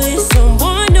of me with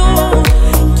someone new.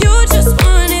 You just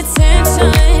want attention,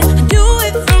 I knew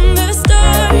it from the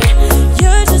start.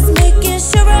 You're just making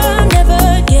sure I'm never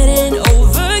getting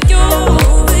over you.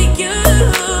 What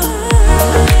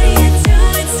are you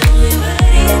doing? Tell me, what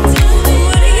are you doing?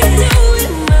 What are you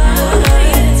doing, ma? What are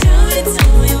you doing?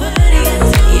 Tell me, what are you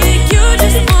doing? Yeah, you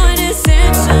just want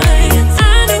attention,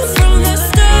 I knew from the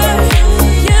start.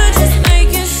 You're just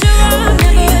making sure I'm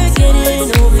never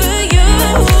getting over you.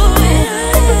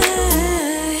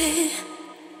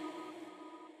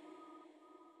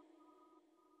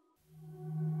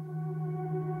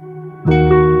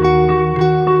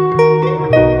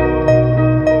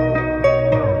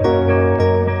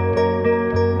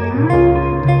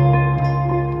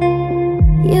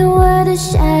 You were the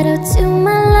shadow to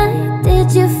my light. Did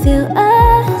you feel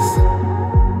us?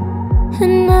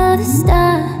 Another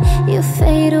star, you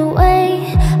fade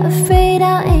away. Afraid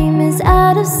our aim is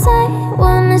out of sight.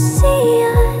 Wanna see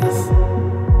us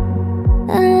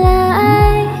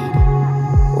alive.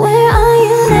 Where are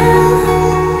you now?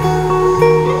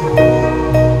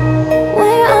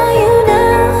 Where are you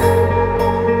now?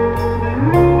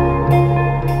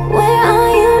 Where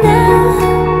are you now?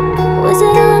 Was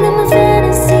it all in my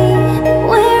fantasy?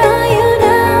 Where are you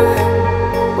now?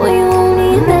 Were you only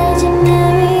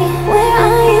imaginary? Where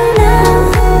are you now?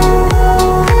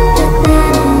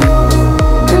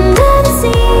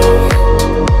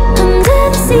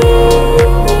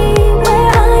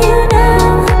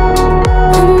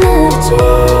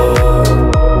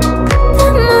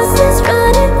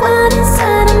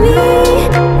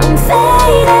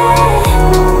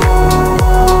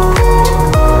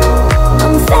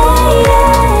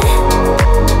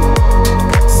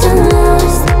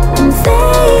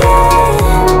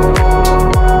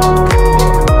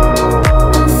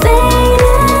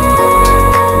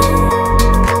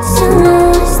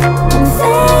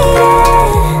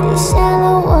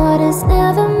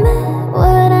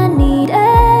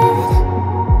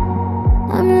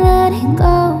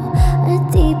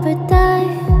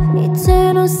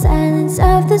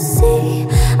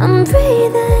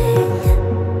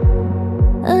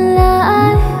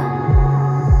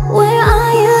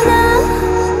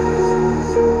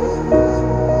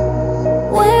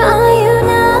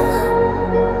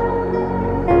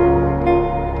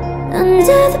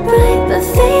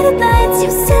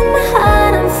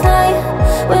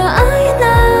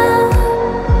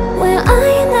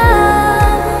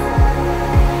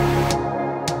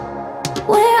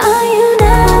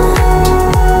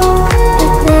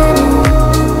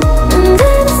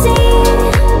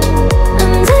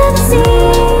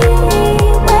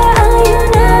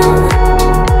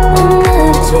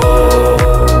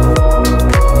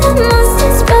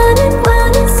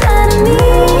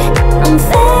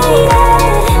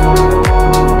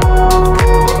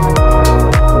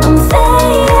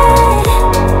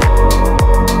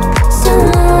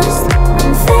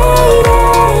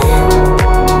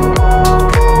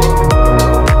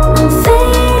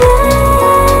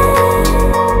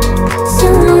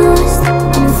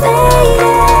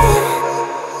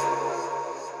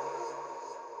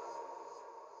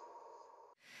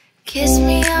 Kiss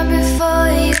me up before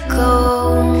you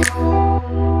go.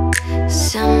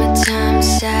 Summertime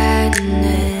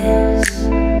sadness.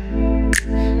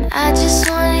 I just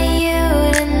wanted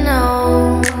you to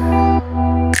know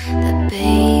that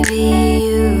baby,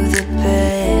 you the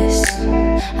best.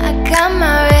 I got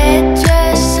my red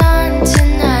dress on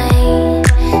tonight,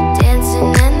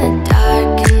 dancing in the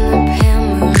dark in the pale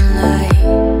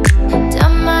moonlight.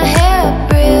 Done my hair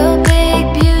up real big,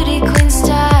 beauty queen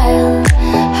style,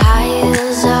 high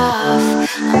heels off,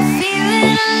 I'm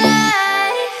feeling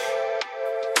alive.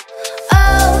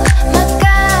 Oh my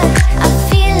God.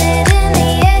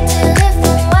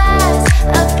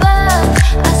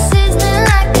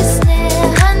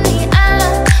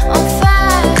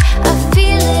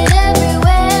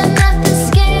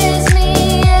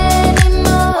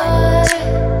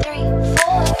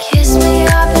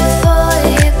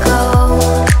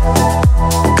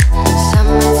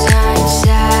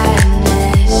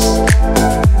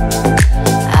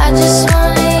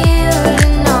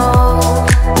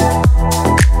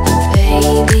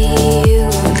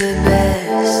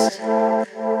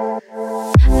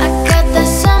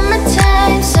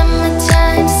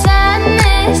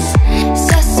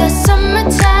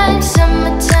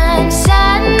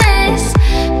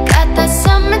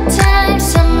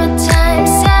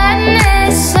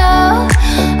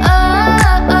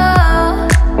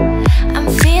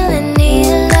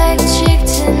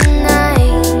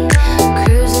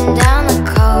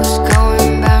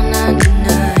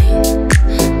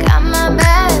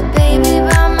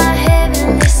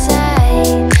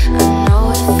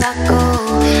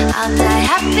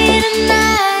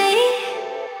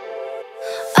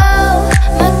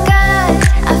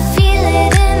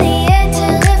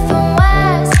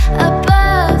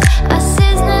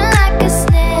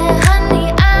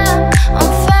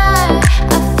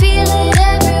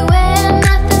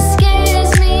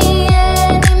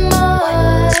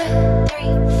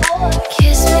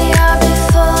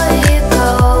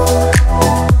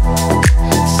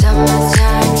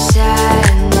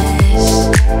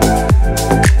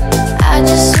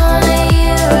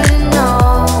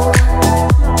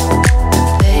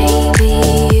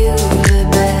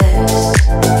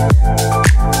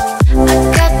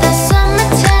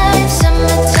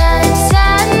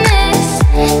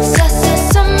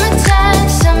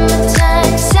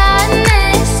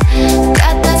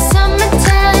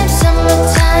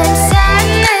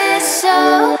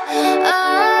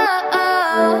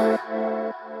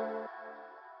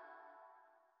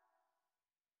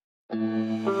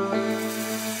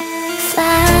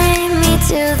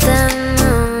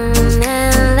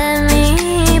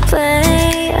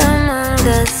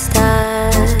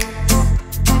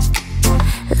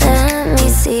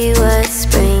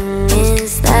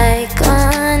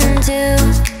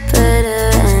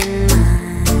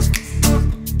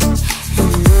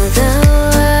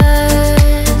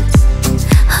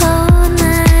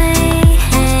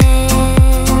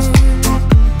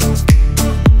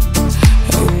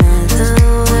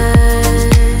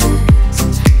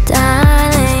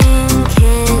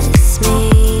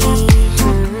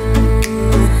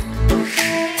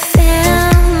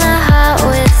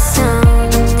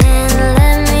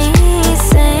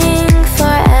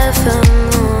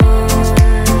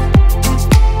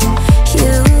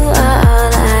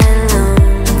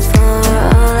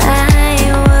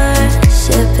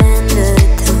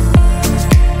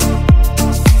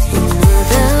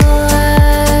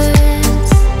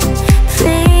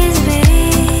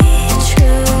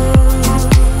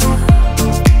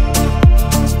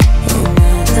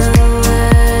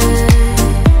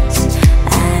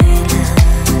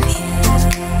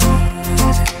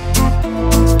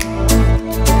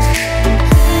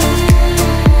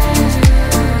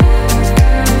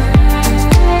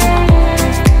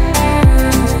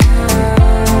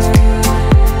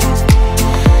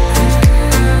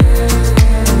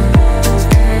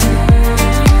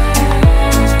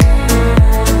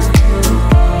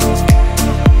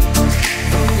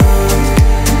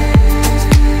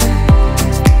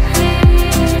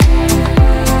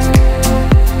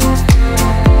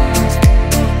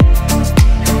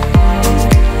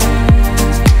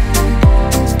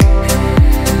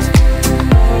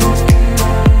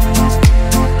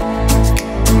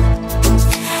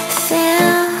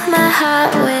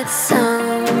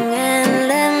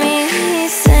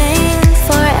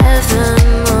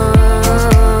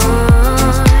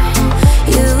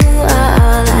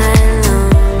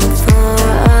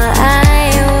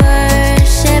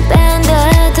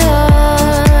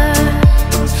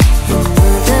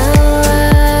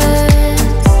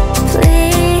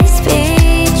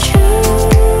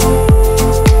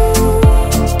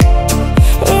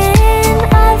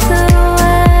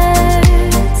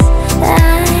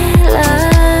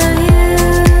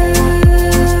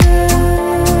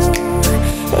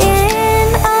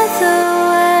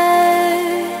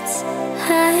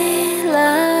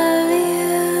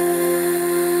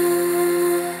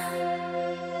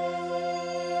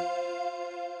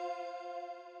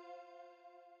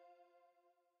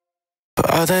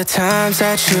 all the times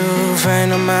that you've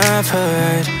rained on my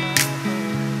parade,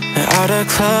 and all the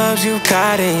clubs you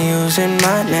got in using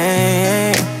my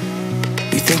name.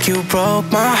 You think you broke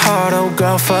my heart, oh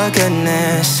girl, for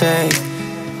goodness sake.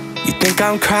 You think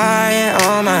I'm crying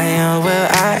on my own, well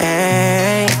I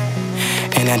ain't.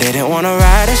 And I didn't wanna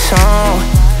write a song,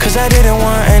 cause I didn't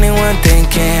want anyone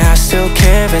thinking I still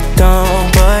care, but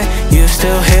don't. But you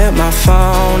still hit my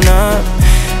phone up,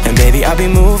 and baby I'll be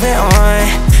moving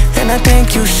on. And I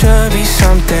think you should be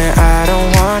something I don't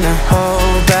wanna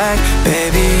hold back.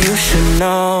 Baby, you should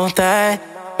know that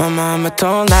my mama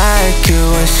don't like you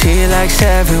and she likes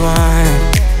everyone.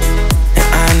 And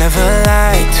I never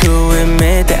like to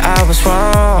admit that I was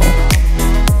wrong,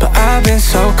 but I've been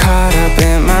so caught up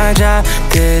in my job,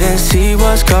 didn't see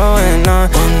what's going on.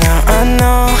 Well now I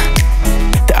know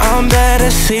that I'm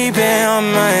better sleeping on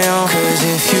my own. Cause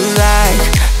if you like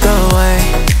the way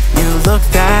you look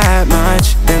that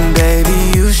much, then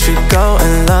baby you should go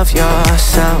and love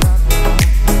yourself.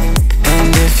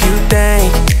 And if you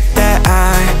think that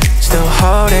I'm still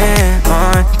holding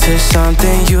on to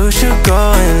something, you should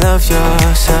go and love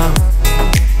yourself.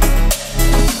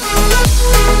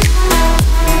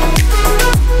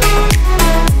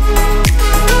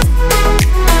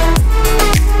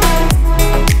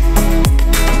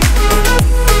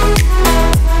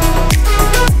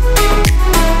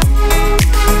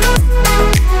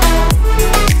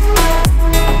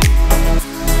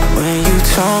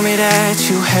 Told me that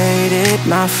you hated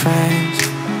my friends,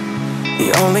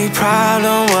 the only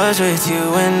problem was with you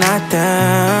and not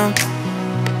them.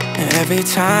 And every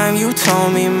time you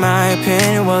told me my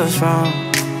opinion was wrong,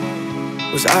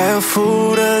 was I a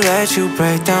fool to let you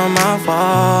break down my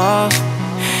walls?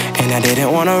 And I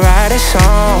didn't wanna write a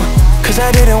song, cause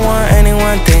I didn't want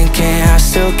anyone thinking I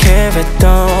still care, but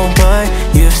don't. But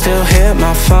you still hit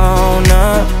my phone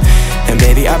up, and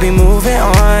baby I'll be moving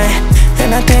on.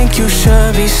 And I think you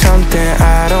should be something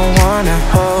I don't wanna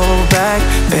hold back.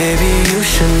 Baby, you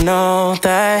should know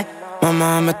that my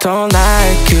mama don't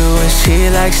like you and she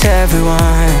likes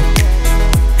everyone.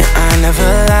 And I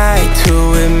never like to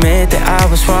admit that I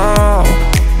was wrong,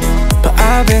 but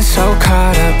I've been so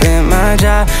caught up in my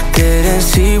job, didn't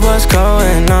see what's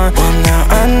going on. Well now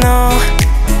I know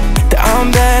that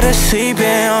I'm better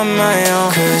sleeping on my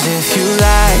own. Cause if you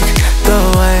like the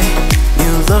way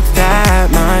you look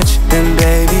that much, then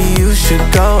baby you should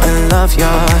go and love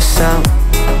yourself.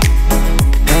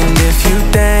 And if you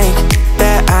think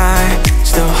that I'm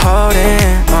still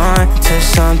holding on to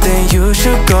something, you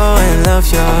should go and love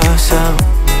yourself.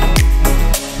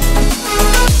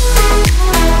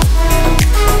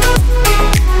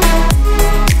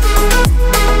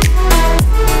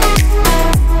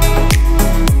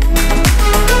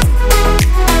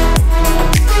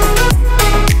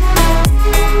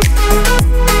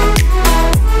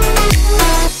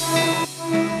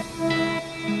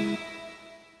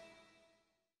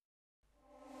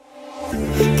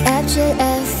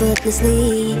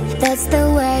 Effortlessly, that's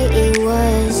the way it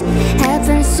was.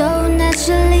 Happened so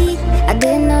naturally, I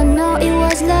did not know it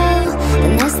was love. The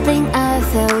next thing I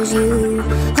felt was you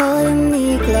holding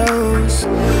me close.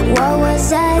 What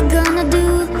was I gonna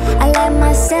do? I let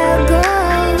myself go,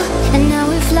 and now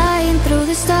we're flying through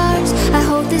the stars. I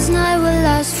hope this night will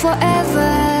last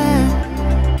forever.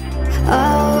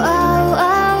 Oh, oh,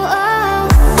 oh, oh.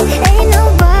 Ain't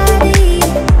nobody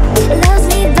loves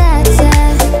me better,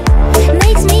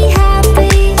 makes me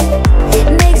happy,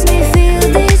 makes me feel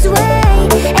this way.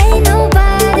 Ain't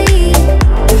nobody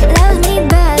loves me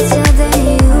better than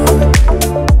you.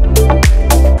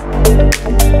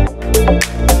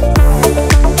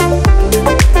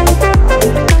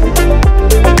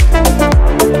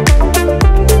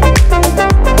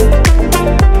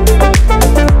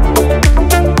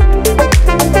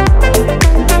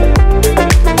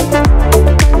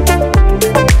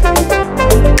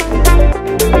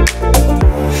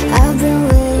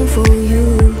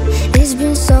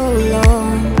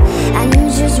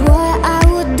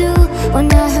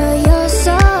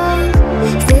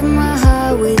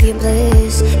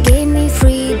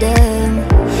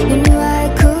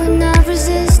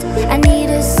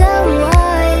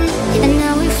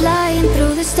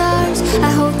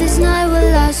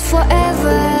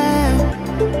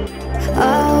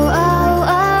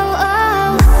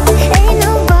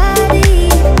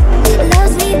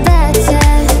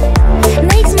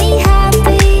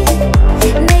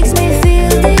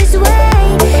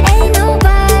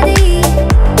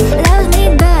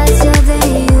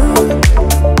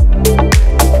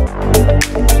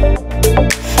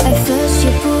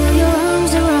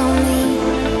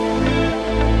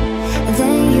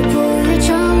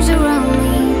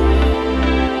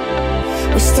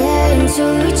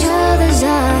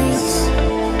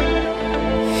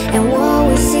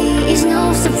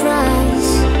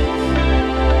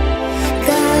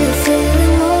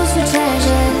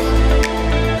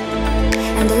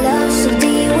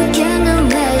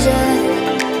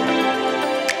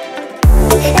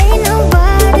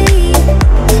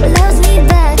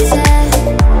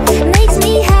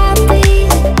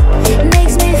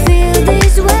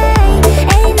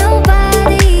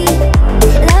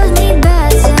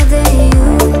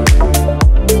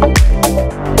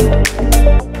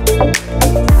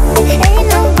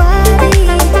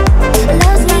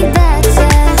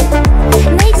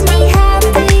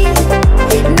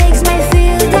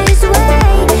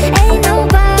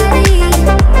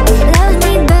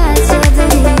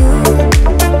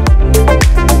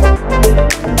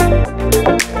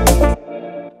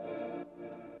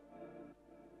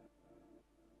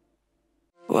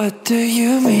 What do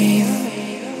you mean?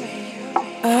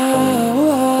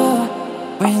 Oh,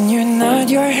 when you nod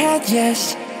your head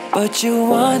yes, but you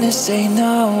wanna say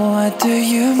no. What do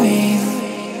you mean?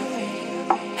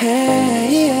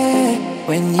 Hey, yeah.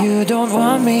 When you don't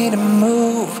want me to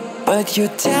move, but you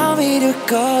tell me to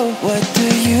go. What do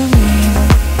you mean?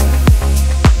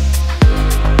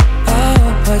 Oh,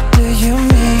 what do you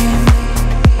mean?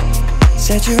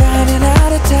 Said you're running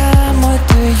out of time. What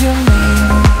do you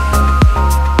mean?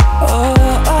 Oh,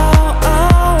 oh,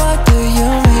 oh, what do you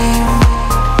mean?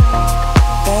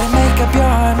 Better make up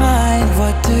your mind.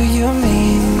 What do you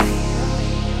mean?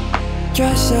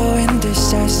 You're so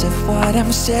indecisive what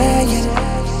I'm saying.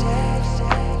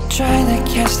 Trying to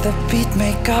catch the beat,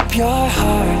 make up your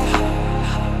heart.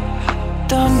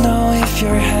 Don't know if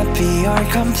you're happy or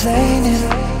complaining.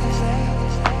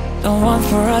 Don't want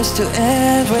for us to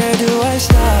end, where do I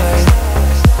start?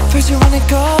 First you wanna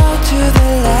go to the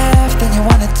left, then you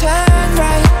wanna turn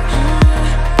right.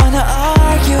 Wanna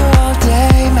argue all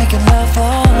day, making love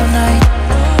all night.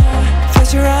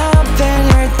 First you're up, then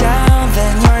you're down,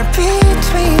 then you're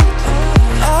between.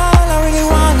 All I really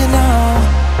wanna know,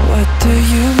 what do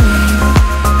you mean?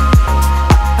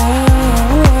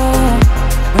 Oh,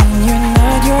 when you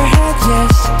nod your head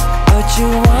yes, but you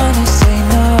wanna say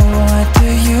no. What do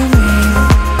you mean?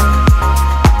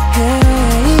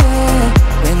 Hey, yeah.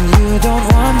 When you don't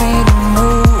want me to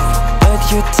move, but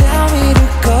you tell me to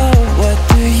go. What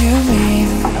do you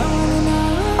mean?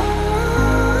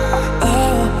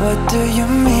 Oh, what do you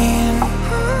mean?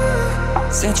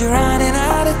 Said you're running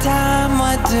out of time.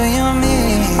 What do you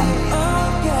mean?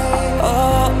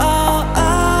 Oh, oh,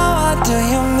 oh, what do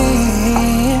you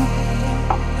mean?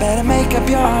 Better make up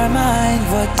your mind.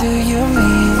 What do you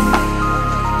mean?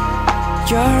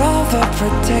 You're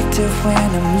overprotective when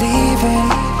I'm leaving.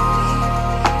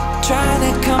 Trying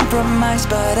to compromise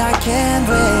but I can't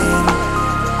win.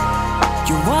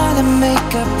 You wanna make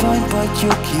a point but you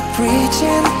keep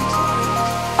preaching.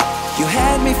 You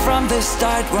had me from the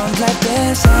start, won't let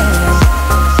this end.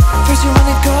 First you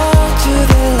wanna go to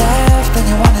the left, then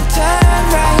you wanna turn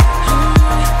right.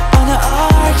 Wanna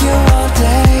argue all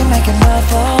day, making love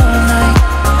all night.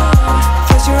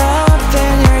 First you're up,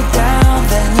 then you're down,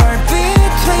 then you're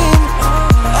between.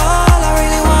 All I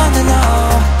really wanna know,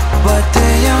 what do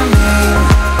you mean?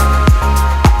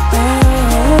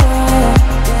 Oh,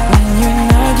 when you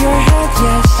nod your head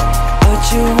yes, but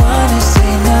you wanna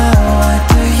say no. What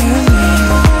do you mean?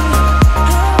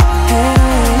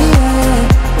 Hey, yeah.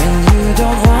 When you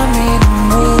don't want me to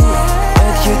move,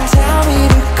 but you tell me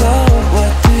to go.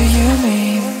 What do you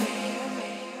mean?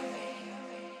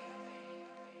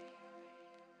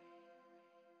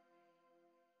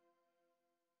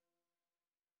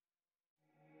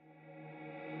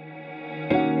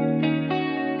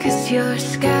 Cause you're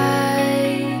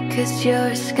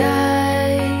a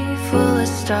sky full of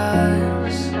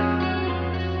stars.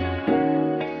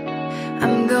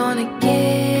 I'm gonna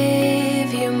give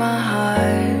you my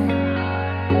heart.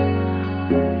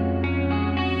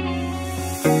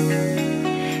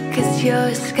 Cause you're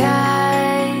a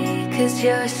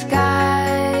sky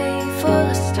full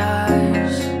of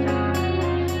stars.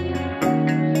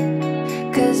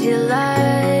 Cause you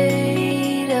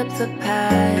light up the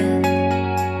path.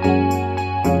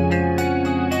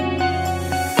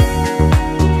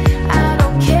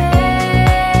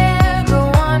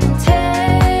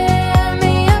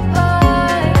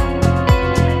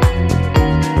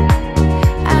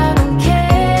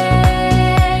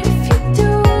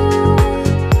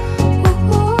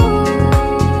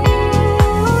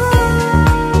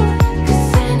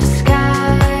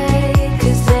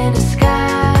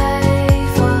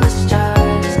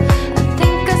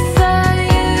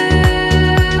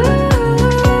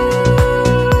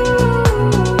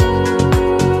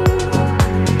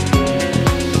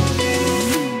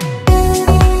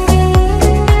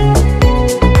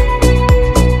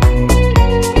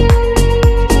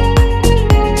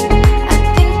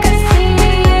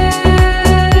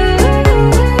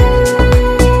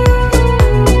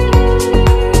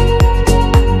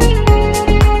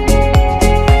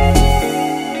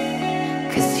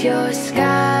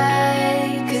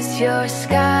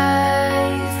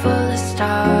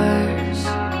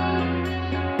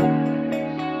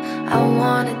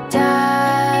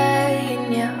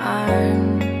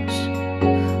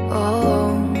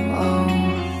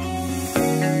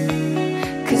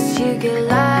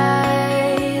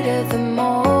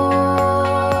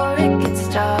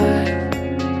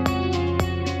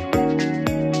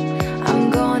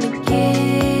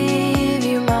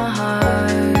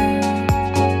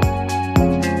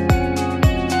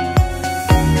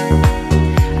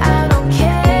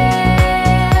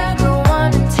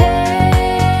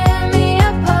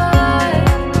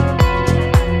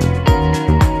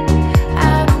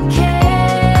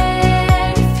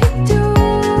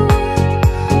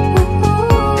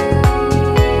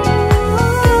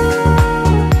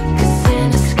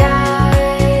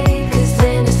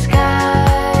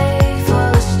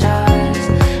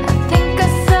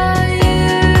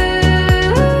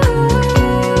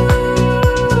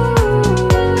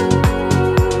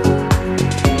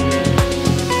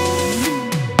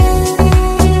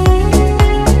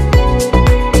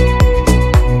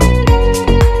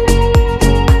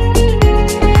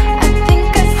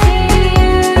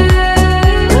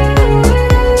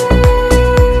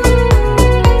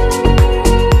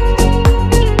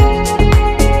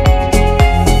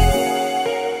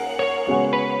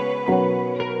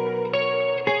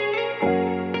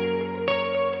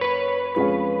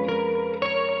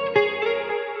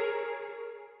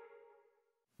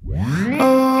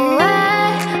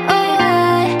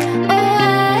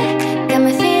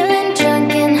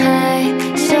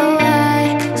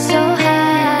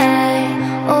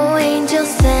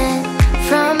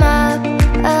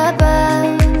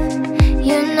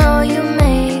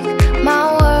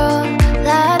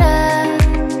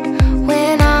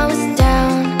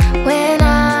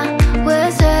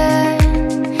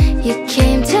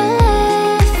 came to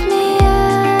lift me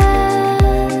up.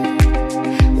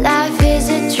 Life is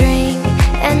a drink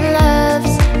and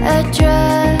love's a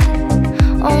drug.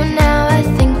 Oh, now I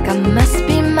think I must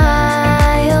be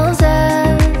miles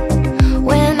up.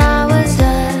 When I was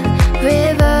a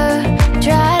river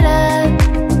dried up,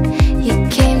 you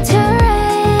came to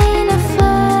rain a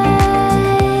flood.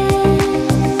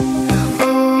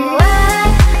 Oh, I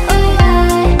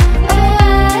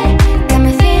got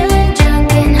me feeling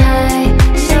drunk and high,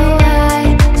 so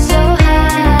high, so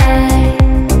high.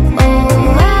 Oh,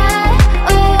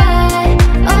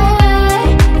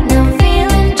 now I'm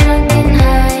feeling drunk and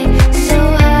high, so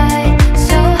high,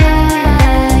 so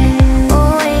high.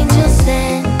 Oh, angels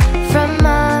sent from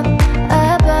up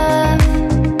above,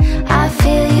 I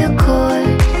feel you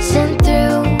coursing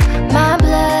through my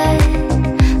blood.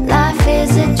 Life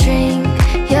is a drink,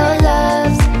 your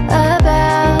love's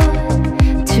about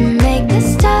to make the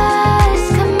stars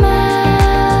come out.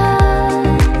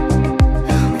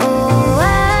 Oh,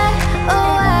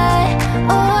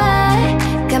 I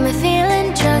got me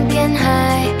feeling drunk and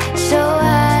high, so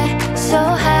high, so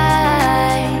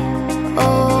high.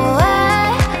 Oh,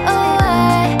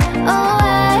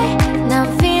 now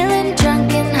I'm feeling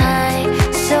drunk and high,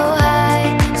 so high,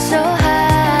 so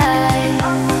high.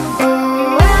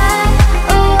 Oh,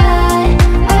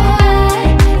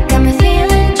 got me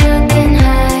feeling drunk and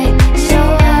high, so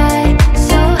high,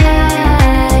 so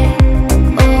high.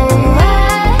 Oh,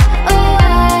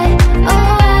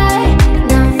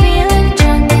 now I'm feeling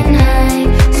drunk and high,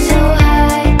 so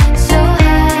high, so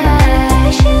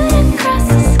high. Shoot across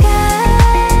the sky,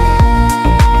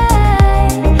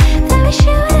 then we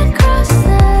shoot across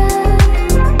the,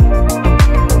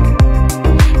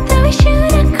 then we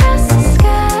shoot across the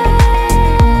sky,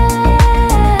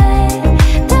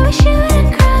 then we shoot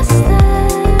across the,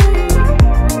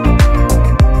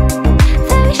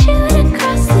 then we shoot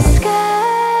across the sky,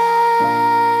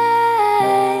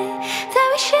 then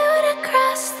we shoot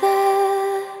across the.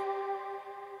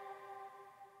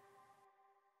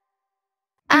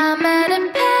 I'm at a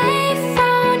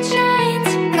payphone trying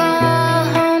to call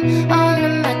home. All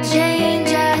of my change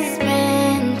I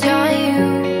spent on you.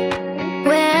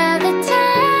 Where the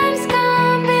time's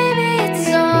gone, baby, it's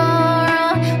all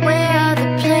wrong. Where are the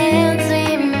plans we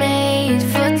made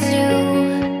for two?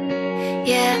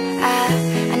 Yeah,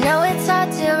 I know it's hard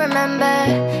to remember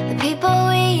the people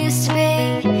we used to be.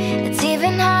 It's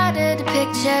even harder to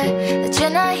picture that you're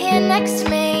not here next to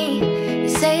me. You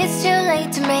say it's too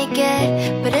late to make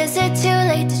it, but is it too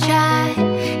late to try?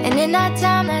 And in that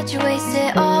time that you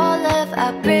wasted, all of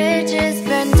our bridges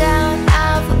burned down.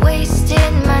 I've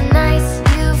wasted my nights,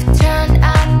 you've turned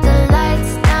out the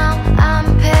lights. Now I'm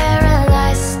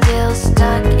paralyzed, still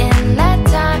stuck in that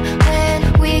time when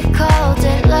we called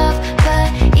it love. But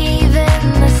even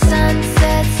the sun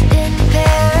sets in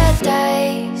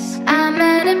paradise. I'm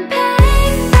at a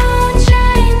payphone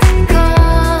trying to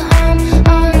call home.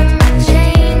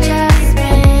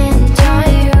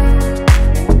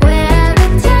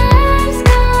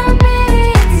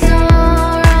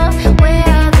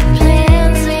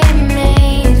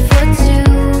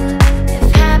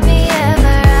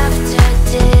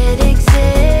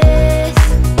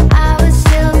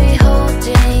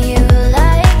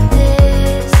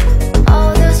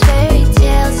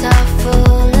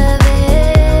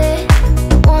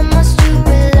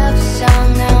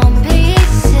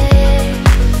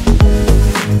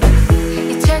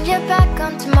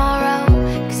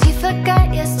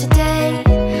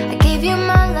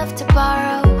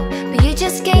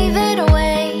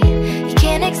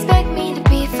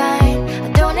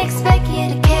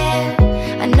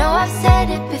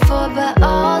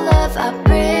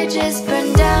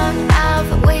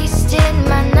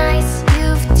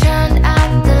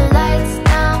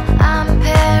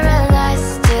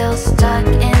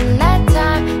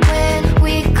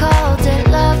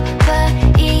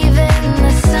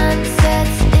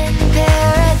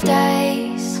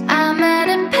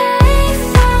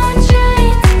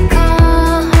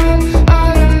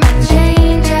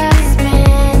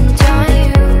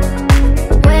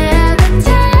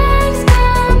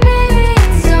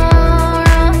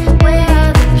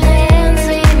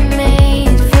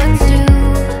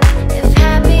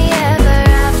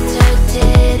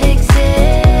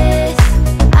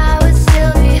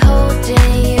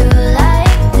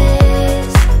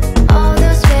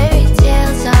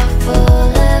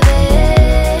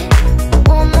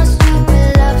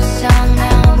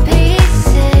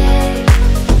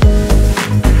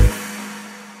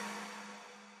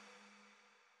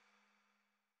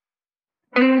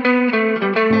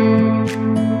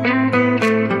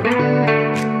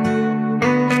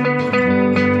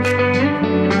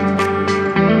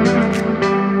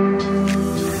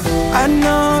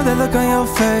 know that look on your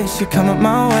face. You come up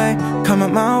my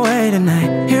way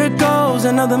tonight. Here it goes,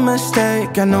 another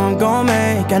mistake. I know I'm gon'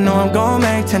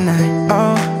 make tonight.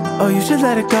 Oh, you should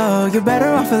let it go. You're better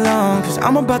off alone, cause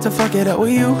I'm about to fuck it up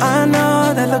with you. I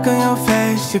know that look on your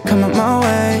face. You come up my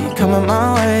way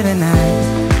tonight.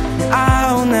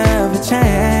 I'll never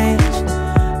change.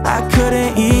 I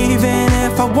couldn't even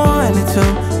if I wanted to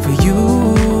for you.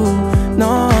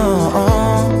 No,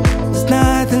 there's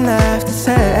nothing left to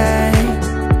say.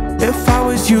 If I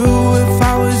was you,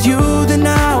 then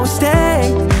I would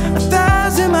stay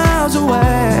 1,000 miles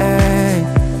away.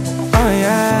 Oh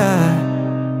yeah.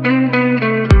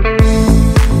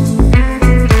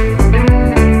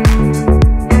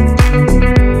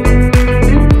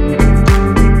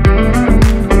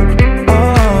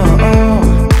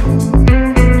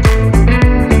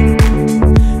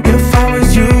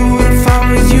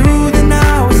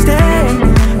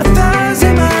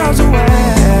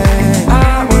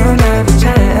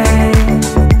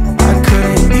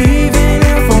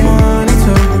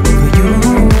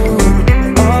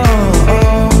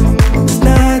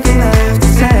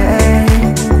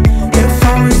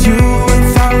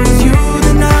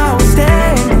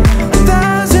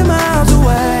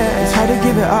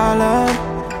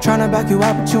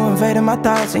 But you invaded my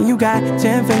thoughts, and you got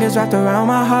 10 fingers wrapped around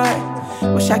my heart.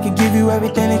 Wish I could give you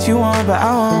everything that you want, but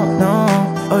I won't, no.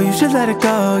 Oh, you should let it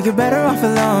go, you're better off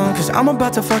alone, cause I'm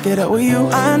about to fuck it up with you.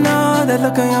 I know that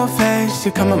look on your face.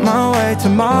 You come up my way,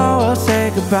 tomorrow I'll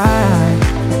say goodbye.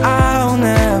 I'll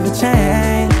never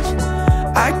change.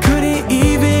 I couldn't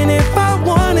even if I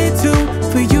wanted to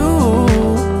for you.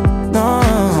 No,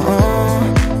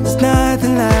 there's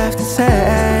nothing left to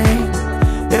say.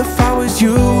 If I was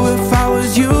you,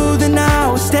 then I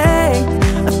would stay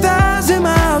 1,000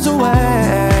 miles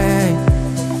away.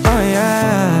 Oh yeah.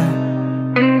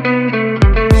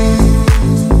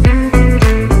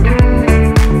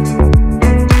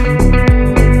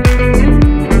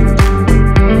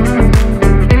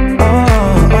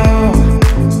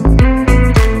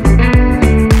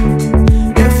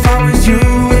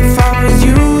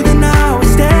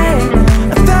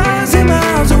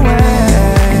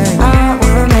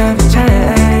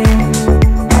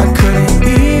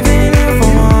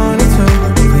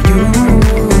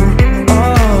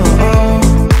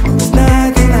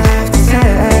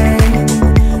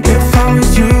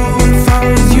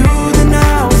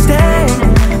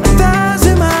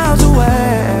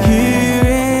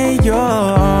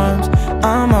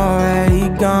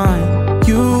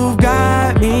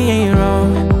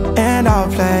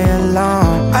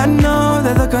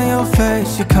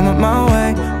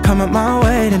 My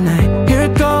way tonight. Here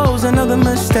it goes, another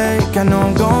mistake. I know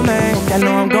I'm gon' make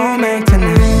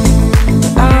tonight.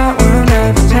 I will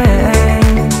never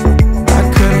change. I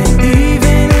couldn't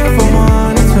even if I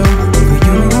wanted to for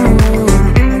you.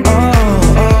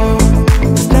 Oh,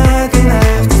 there's nothing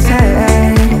left to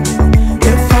say.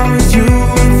 If I was you,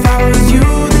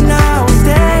 then I would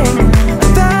stay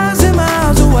 1,000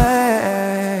 miles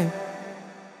away.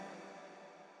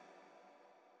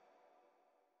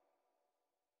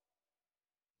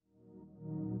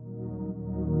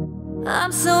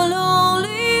 I'm so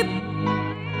lonely.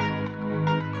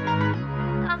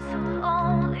 I'm so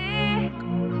lonely.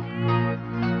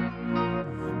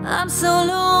 I'm so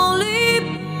lonely.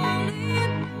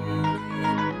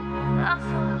 I'm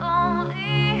so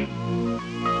lonely.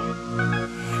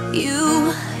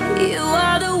 You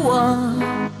are the one.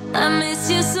 I miss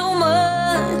you so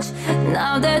much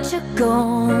now that you're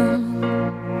gone.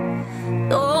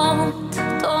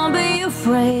 Don't be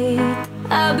afraid.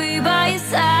 I'll be by your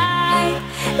side,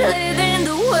 leading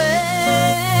the way.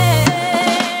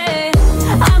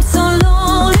 I'm so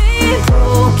lonely,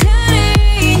 broken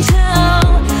angel.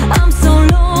 I'm so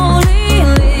lonely,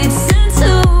 listen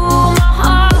to my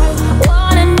heart.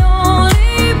 One and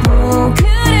only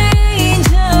broken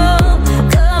angel.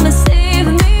 Come and save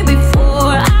me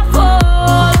before I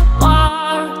fall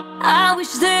apart. I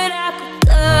wish that I could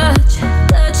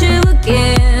touch you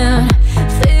again.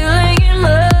 Feeling in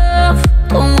love.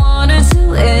 Don't want it to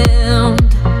end.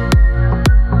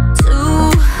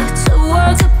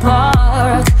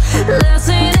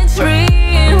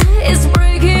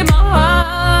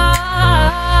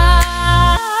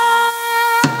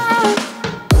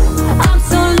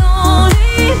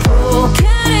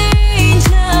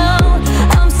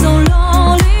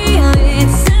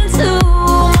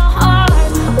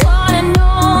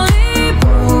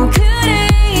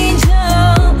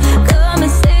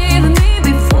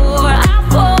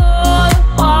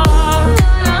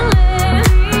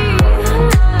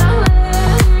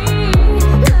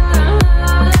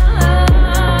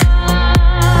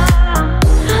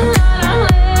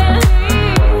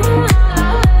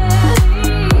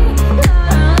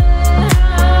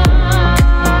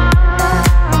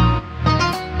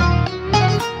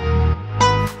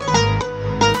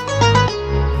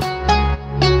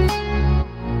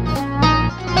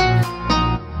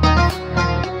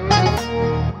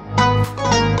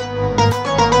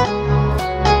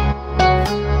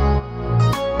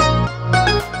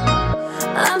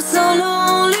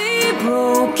 lonely,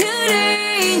 broken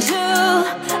angel.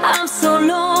 I'm so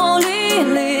lonely,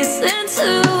 listen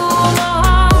to my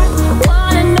heart.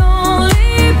 One and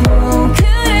only,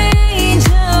 broken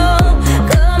angel.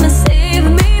 Come and save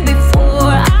me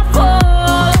before I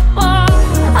fall apart.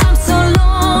 I'm so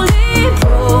lonely,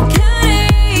 broken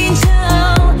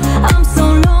angel. I'm so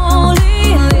lonely,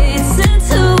 listen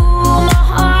to my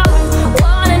heart.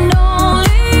 One and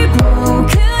only,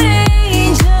 broken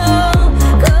angel.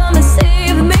 Come and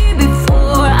save me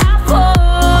before I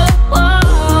fall apart.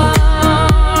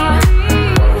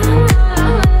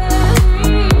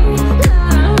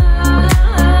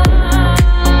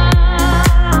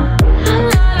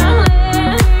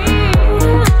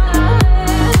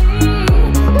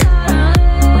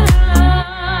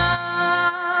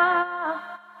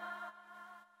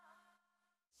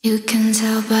 You can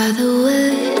tell by the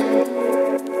way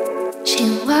she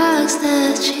walks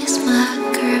that she's my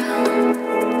girl.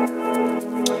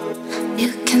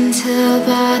 You can tell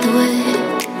by the way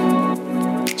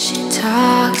she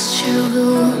talks, she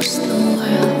rules the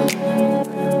world.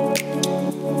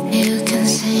 You can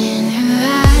see in her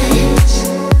eyes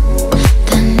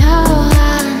that no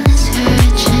one is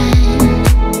hurting.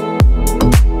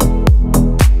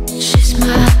 She's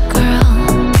my girl,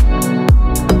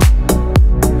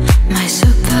 my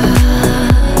super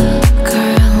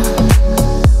girl.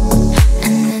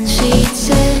 And then she'd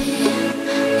say,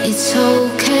 it's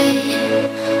okay,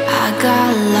 I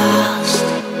got lost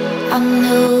on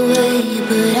the way,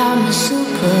 but I'm a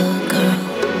super girl.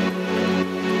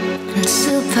 And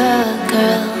super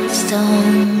girls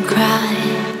don't cry.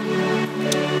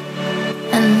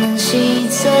 And then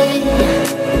she'd say,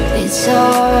 it's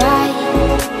alright,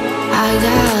 I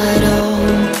got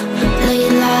home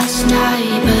late last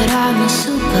night, but I'm a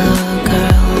super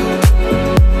girl.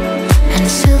 And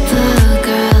super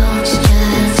girls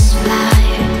just fly.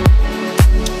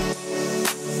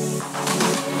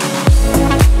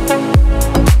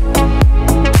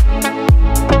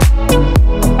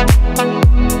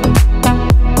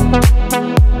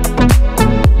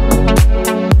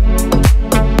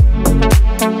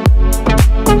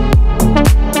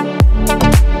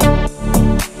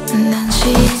 And then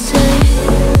she'd say,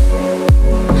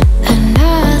 and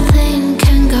nothing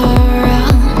can go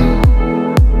wrong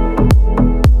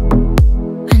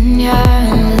when you're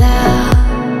in love.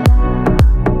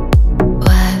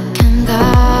 What can go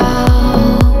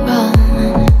wrong?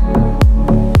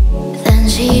 Then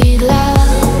she'd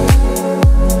love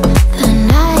the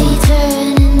night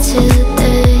turn into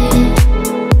day,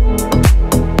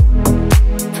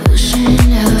 pushing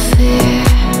her fear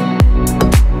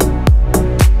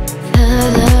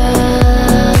further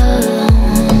alone.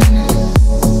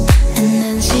 And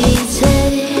then she'd say,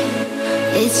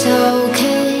 it's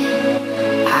okay,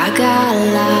 I got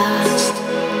lost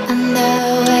on the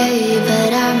way,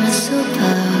 but I'm a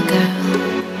super girl.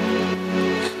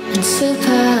 And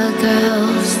super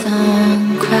girls don't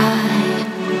cry.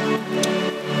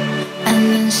 And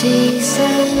then she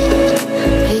said,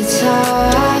 it's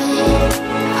alright,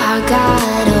 I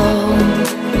got home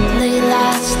late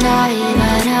last night,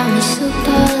 but I'm a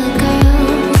super girl.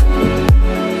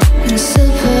 And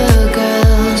super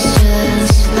girls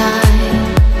just fly.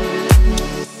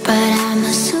 But I'm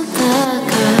a super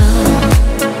girl.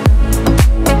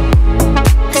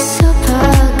 A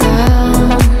super girl.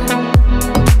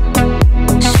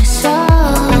 She's so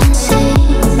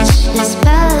sweet, she's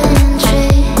spelling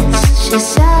trees. She's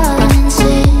selling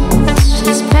sweets,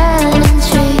 she's spreading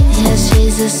trees. Yeah,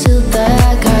 she's a super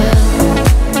girl.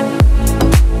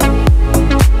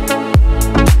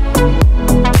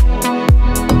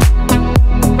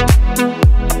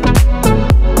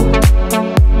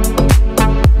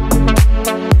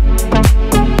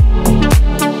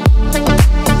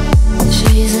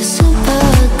 She's a super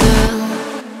girl.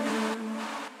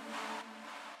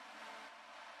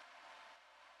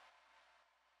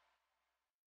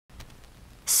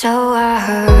 So I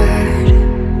heard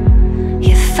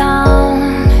you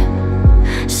found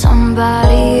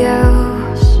somebody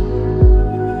else,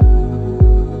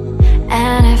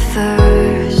 and at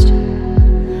first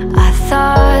I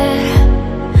thought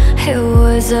it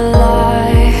was a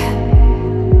lie.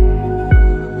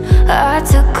 I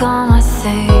took all my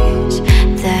things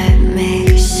that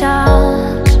make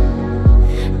sounds,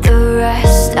 the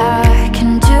rest I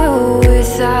can do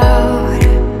without.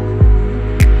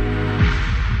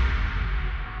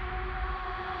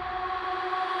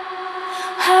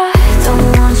 I don't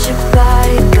want your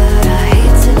body, but I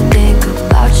hate to think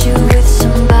about you with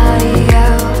somebody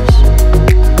else.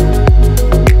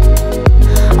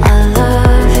 Our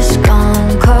love has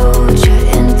gone cold, you're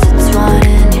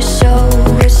intertwining your soul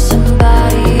with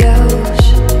somebody else.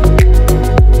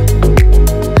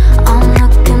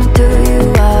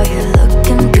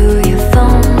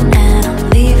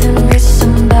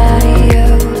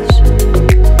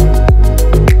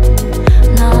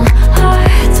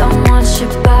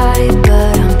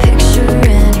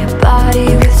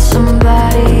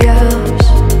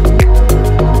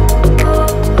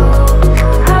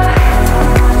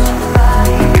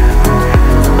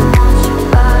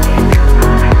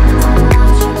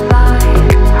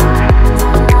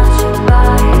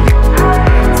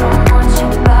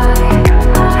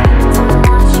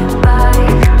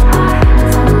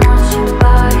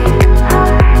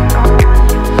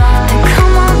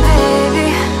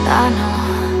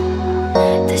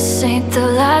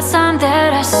 last time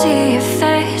that I see your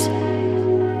face.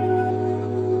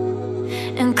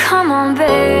 And come on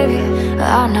baby,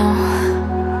 I know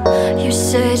you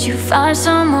said you'd find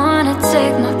someone to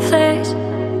take my place.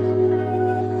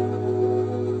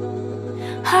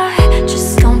 I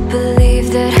just don't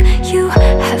believe that you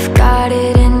have got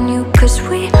it in you, 'cause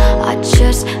we are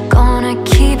just gonna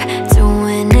keep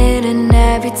doing it. And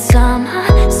every time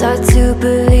I start to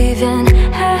believe in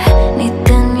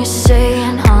anything you're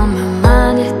saying, I'm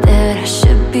reminded that I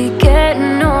should be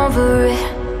getting over it.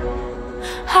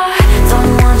 I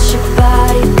don't want your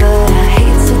body, but I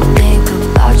hate to think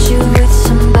about you with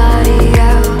somebody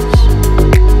else.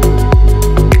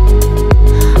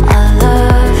 Our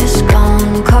love has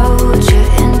gone cold,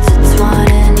 you're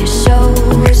intertwining your soul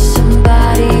with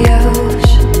somebody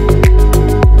else.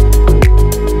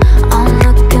 I'm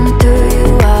looking through you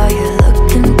while you're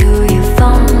looking through your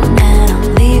phone, and I'm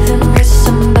leaving with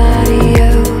somebody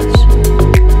else.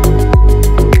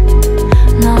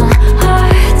 No, I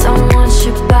don't want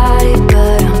your body,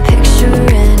 but I'm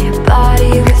picturing your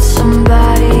body with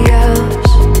somebody else.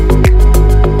 I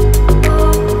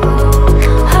don't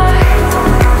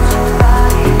want your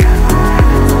body, I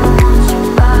don't want your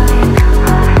body, I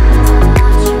don't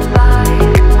want your body,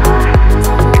 I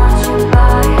don't want your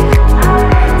body,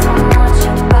 I don't want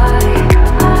your body,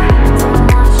 I don't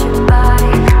want your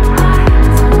body, I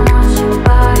don't want your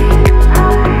body,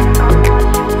 I don't want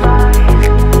your body.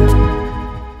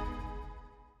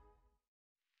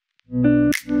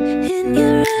 In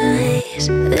your eyes,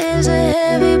 there's a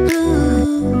heavy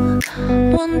blue,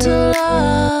 one to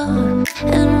love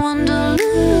and one to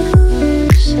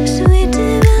lose. Sweet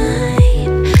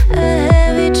divine, a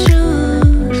heavy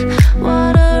truth,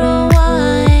 water or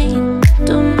wine,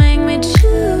 don't make me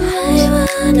choose. I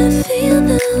wanna feel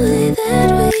the way that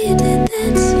we did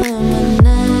that summer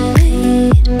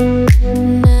night.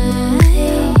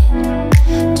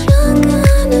 Drunk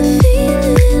on a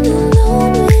feeling,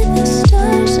 alone with the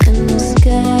stars in the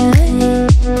sky.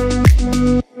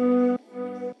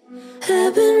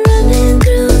 I've been running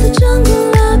through the jungle,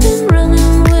 I've been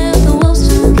running with the wolves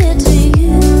to get to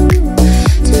you,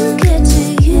 to get to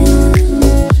you.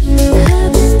 I've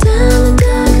been down the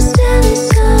darkest alley,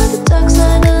 saw the dark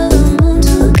side of the moon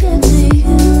to get to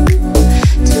you,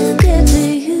 to get to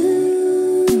you,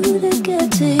 to get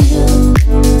to you.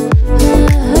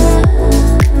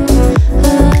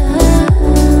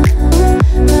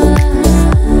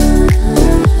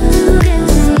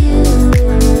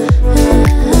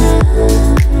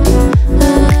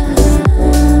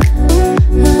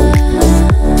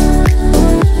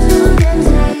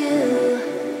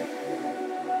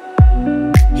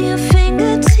 Your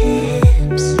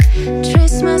fingertips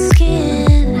trace my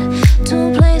skin to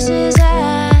places I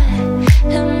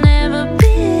have never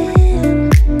been.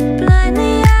 Blind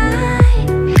the eye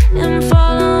and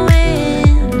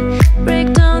following. Break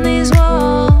down these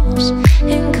walls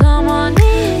and come on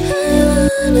in. I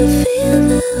wanna feel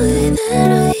the way that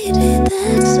we did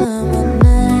that summer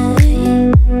night.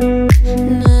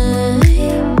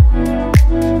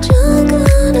 Drunk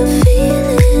on a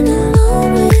feeling,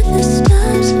 alone with the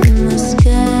stars in the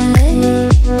sky.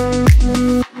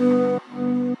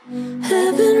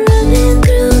 I've been running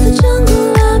through the jungle,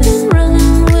 I've been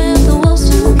running with the wolves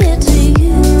to get to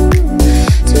you,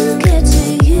 to get to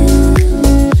you.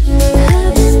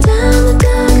 I've been down the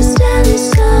darkest alley,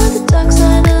 saw the dark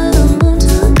side of the moon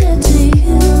to get to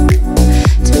you,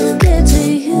 to get to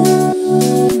you,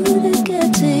 to get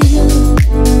to you.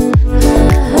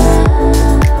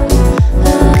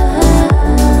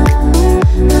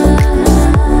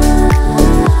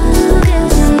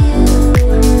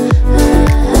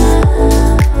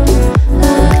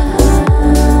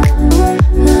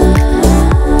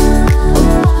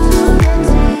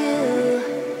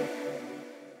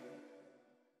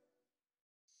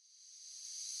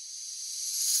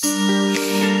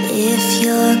 If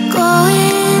you're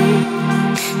going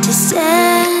to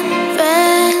San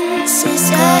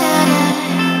Francisco,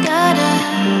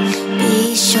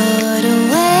 be sure to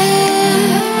wear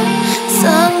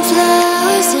some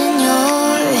flowers in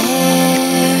your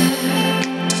hair.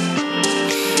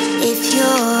 If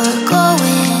you're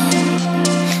going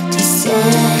to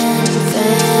San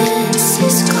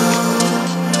Francisco,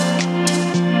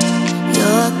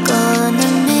 you're gonna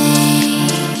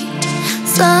meet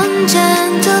some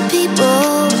gentle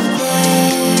people there.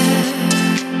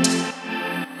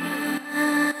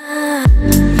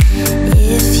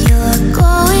 If you're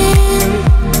going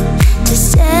to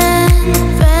San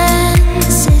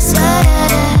Francisco,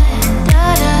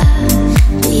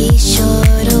 be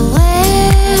sure to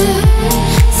wear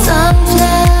some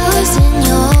flowers in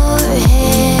your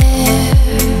hair.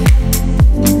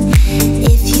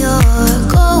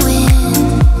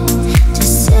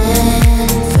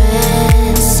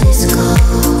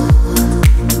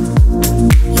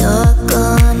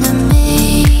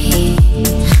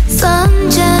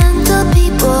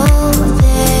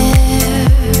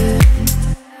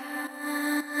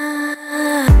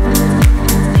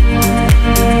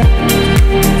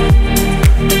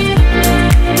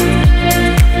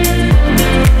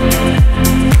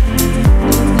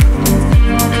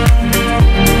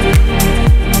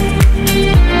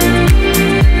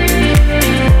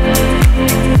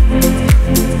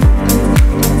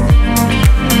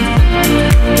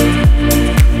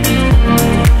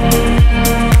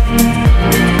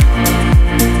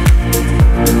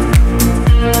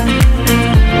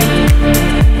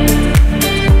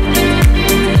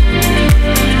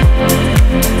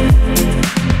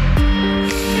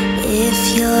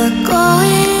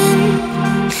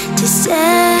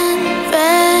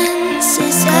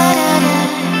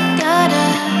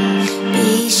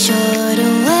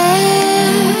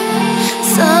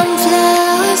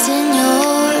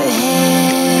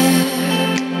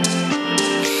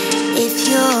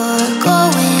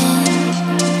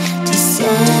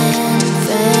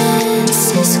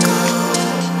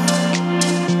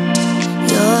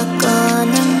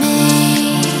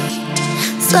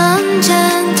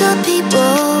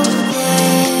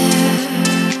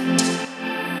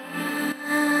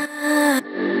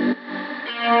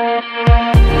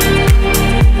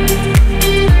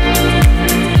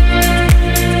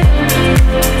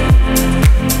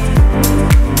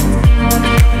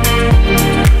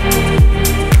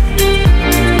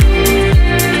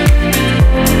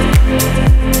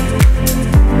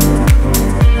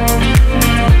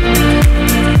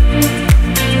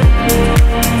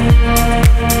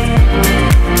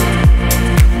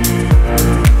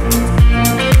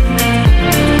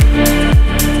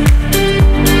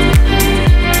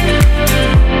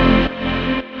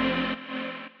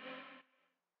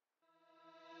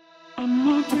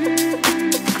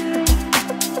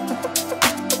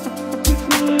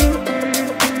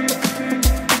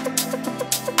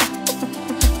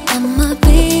 I'm a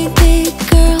big, big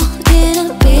girl in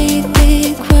a big,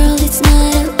 big world. It's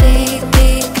not a big,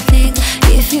 big thing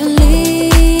if you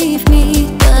leave me,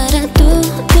 but I do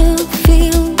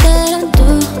feel that I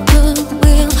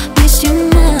will miss you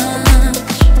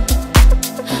much,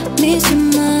 miss you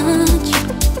much.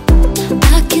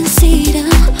 I can see the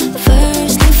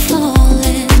first leaf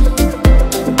falling.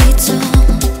 It's all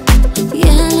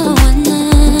yellow and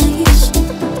nice.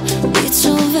 It's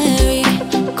so very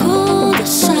cold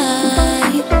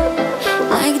aside,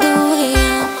 like the way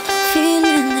I'm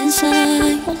feeling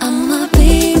inside. I'm a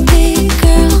big, big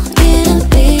girl in a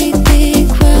big, big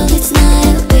world. It's not a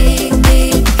big,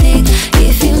 big thing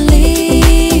if you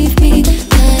leave me,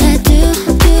 but I do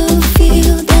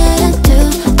feel that I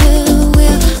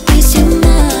will miss you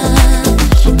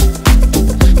much,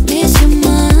 miss you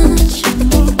much.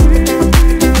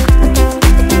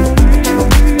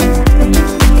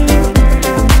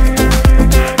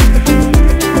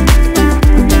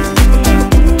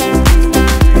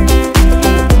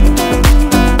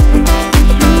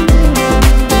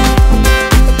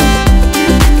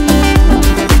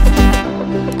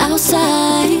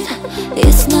 Outside,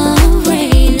 it's not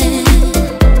raining,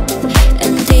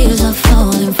 and tears are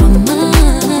falling from my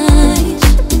eyes.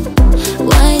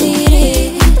 Why did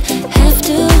it have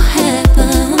to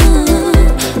happen?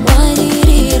 Why did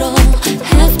it all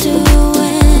have to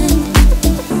end?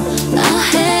 I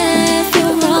have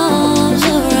your arms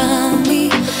around me,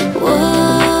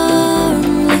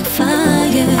 warm like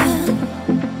fire.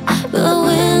 But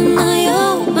when I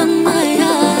open my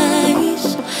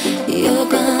eyes, you're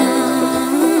gone.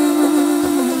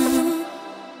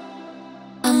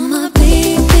 I'm a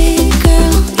big, big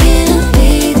girl in a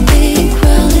big, big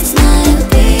world. It's not a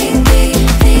big, big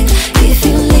thing if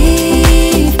you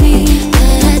leave me,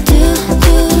 but I do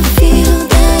feel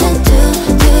that I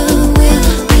will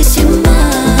miss you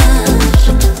much,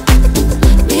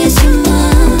 miss you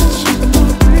much.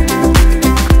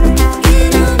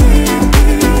 In a big,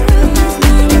 big world, it's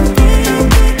not a big, big thing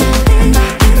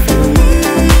if you leave me,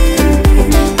 but I do feel that I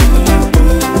will miss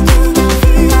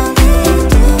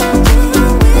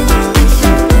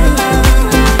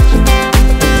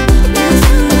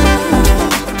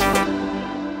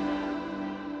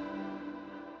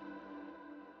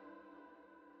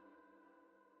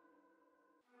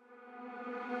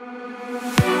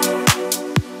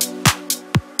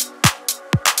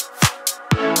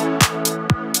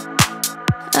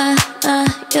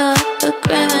you're a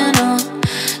criminal,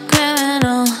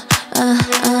 criminal.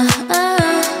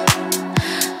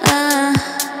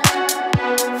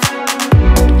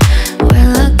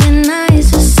 We're looking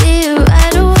nice, I see it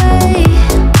right away.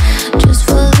 Just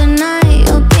for the night,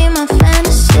 you'll be my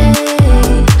fantasy.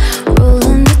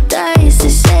 Rolling the dice, they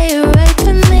say you're right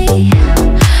for me,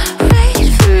 right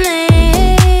for me.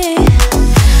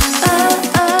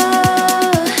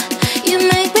 You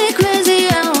make me crazy,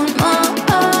 I want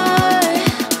more.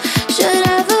 Should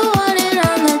have the warning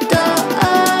on the door,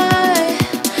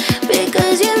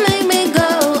 because you make me go,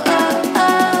 oh,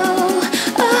 oh,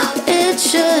 oh. It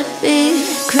should be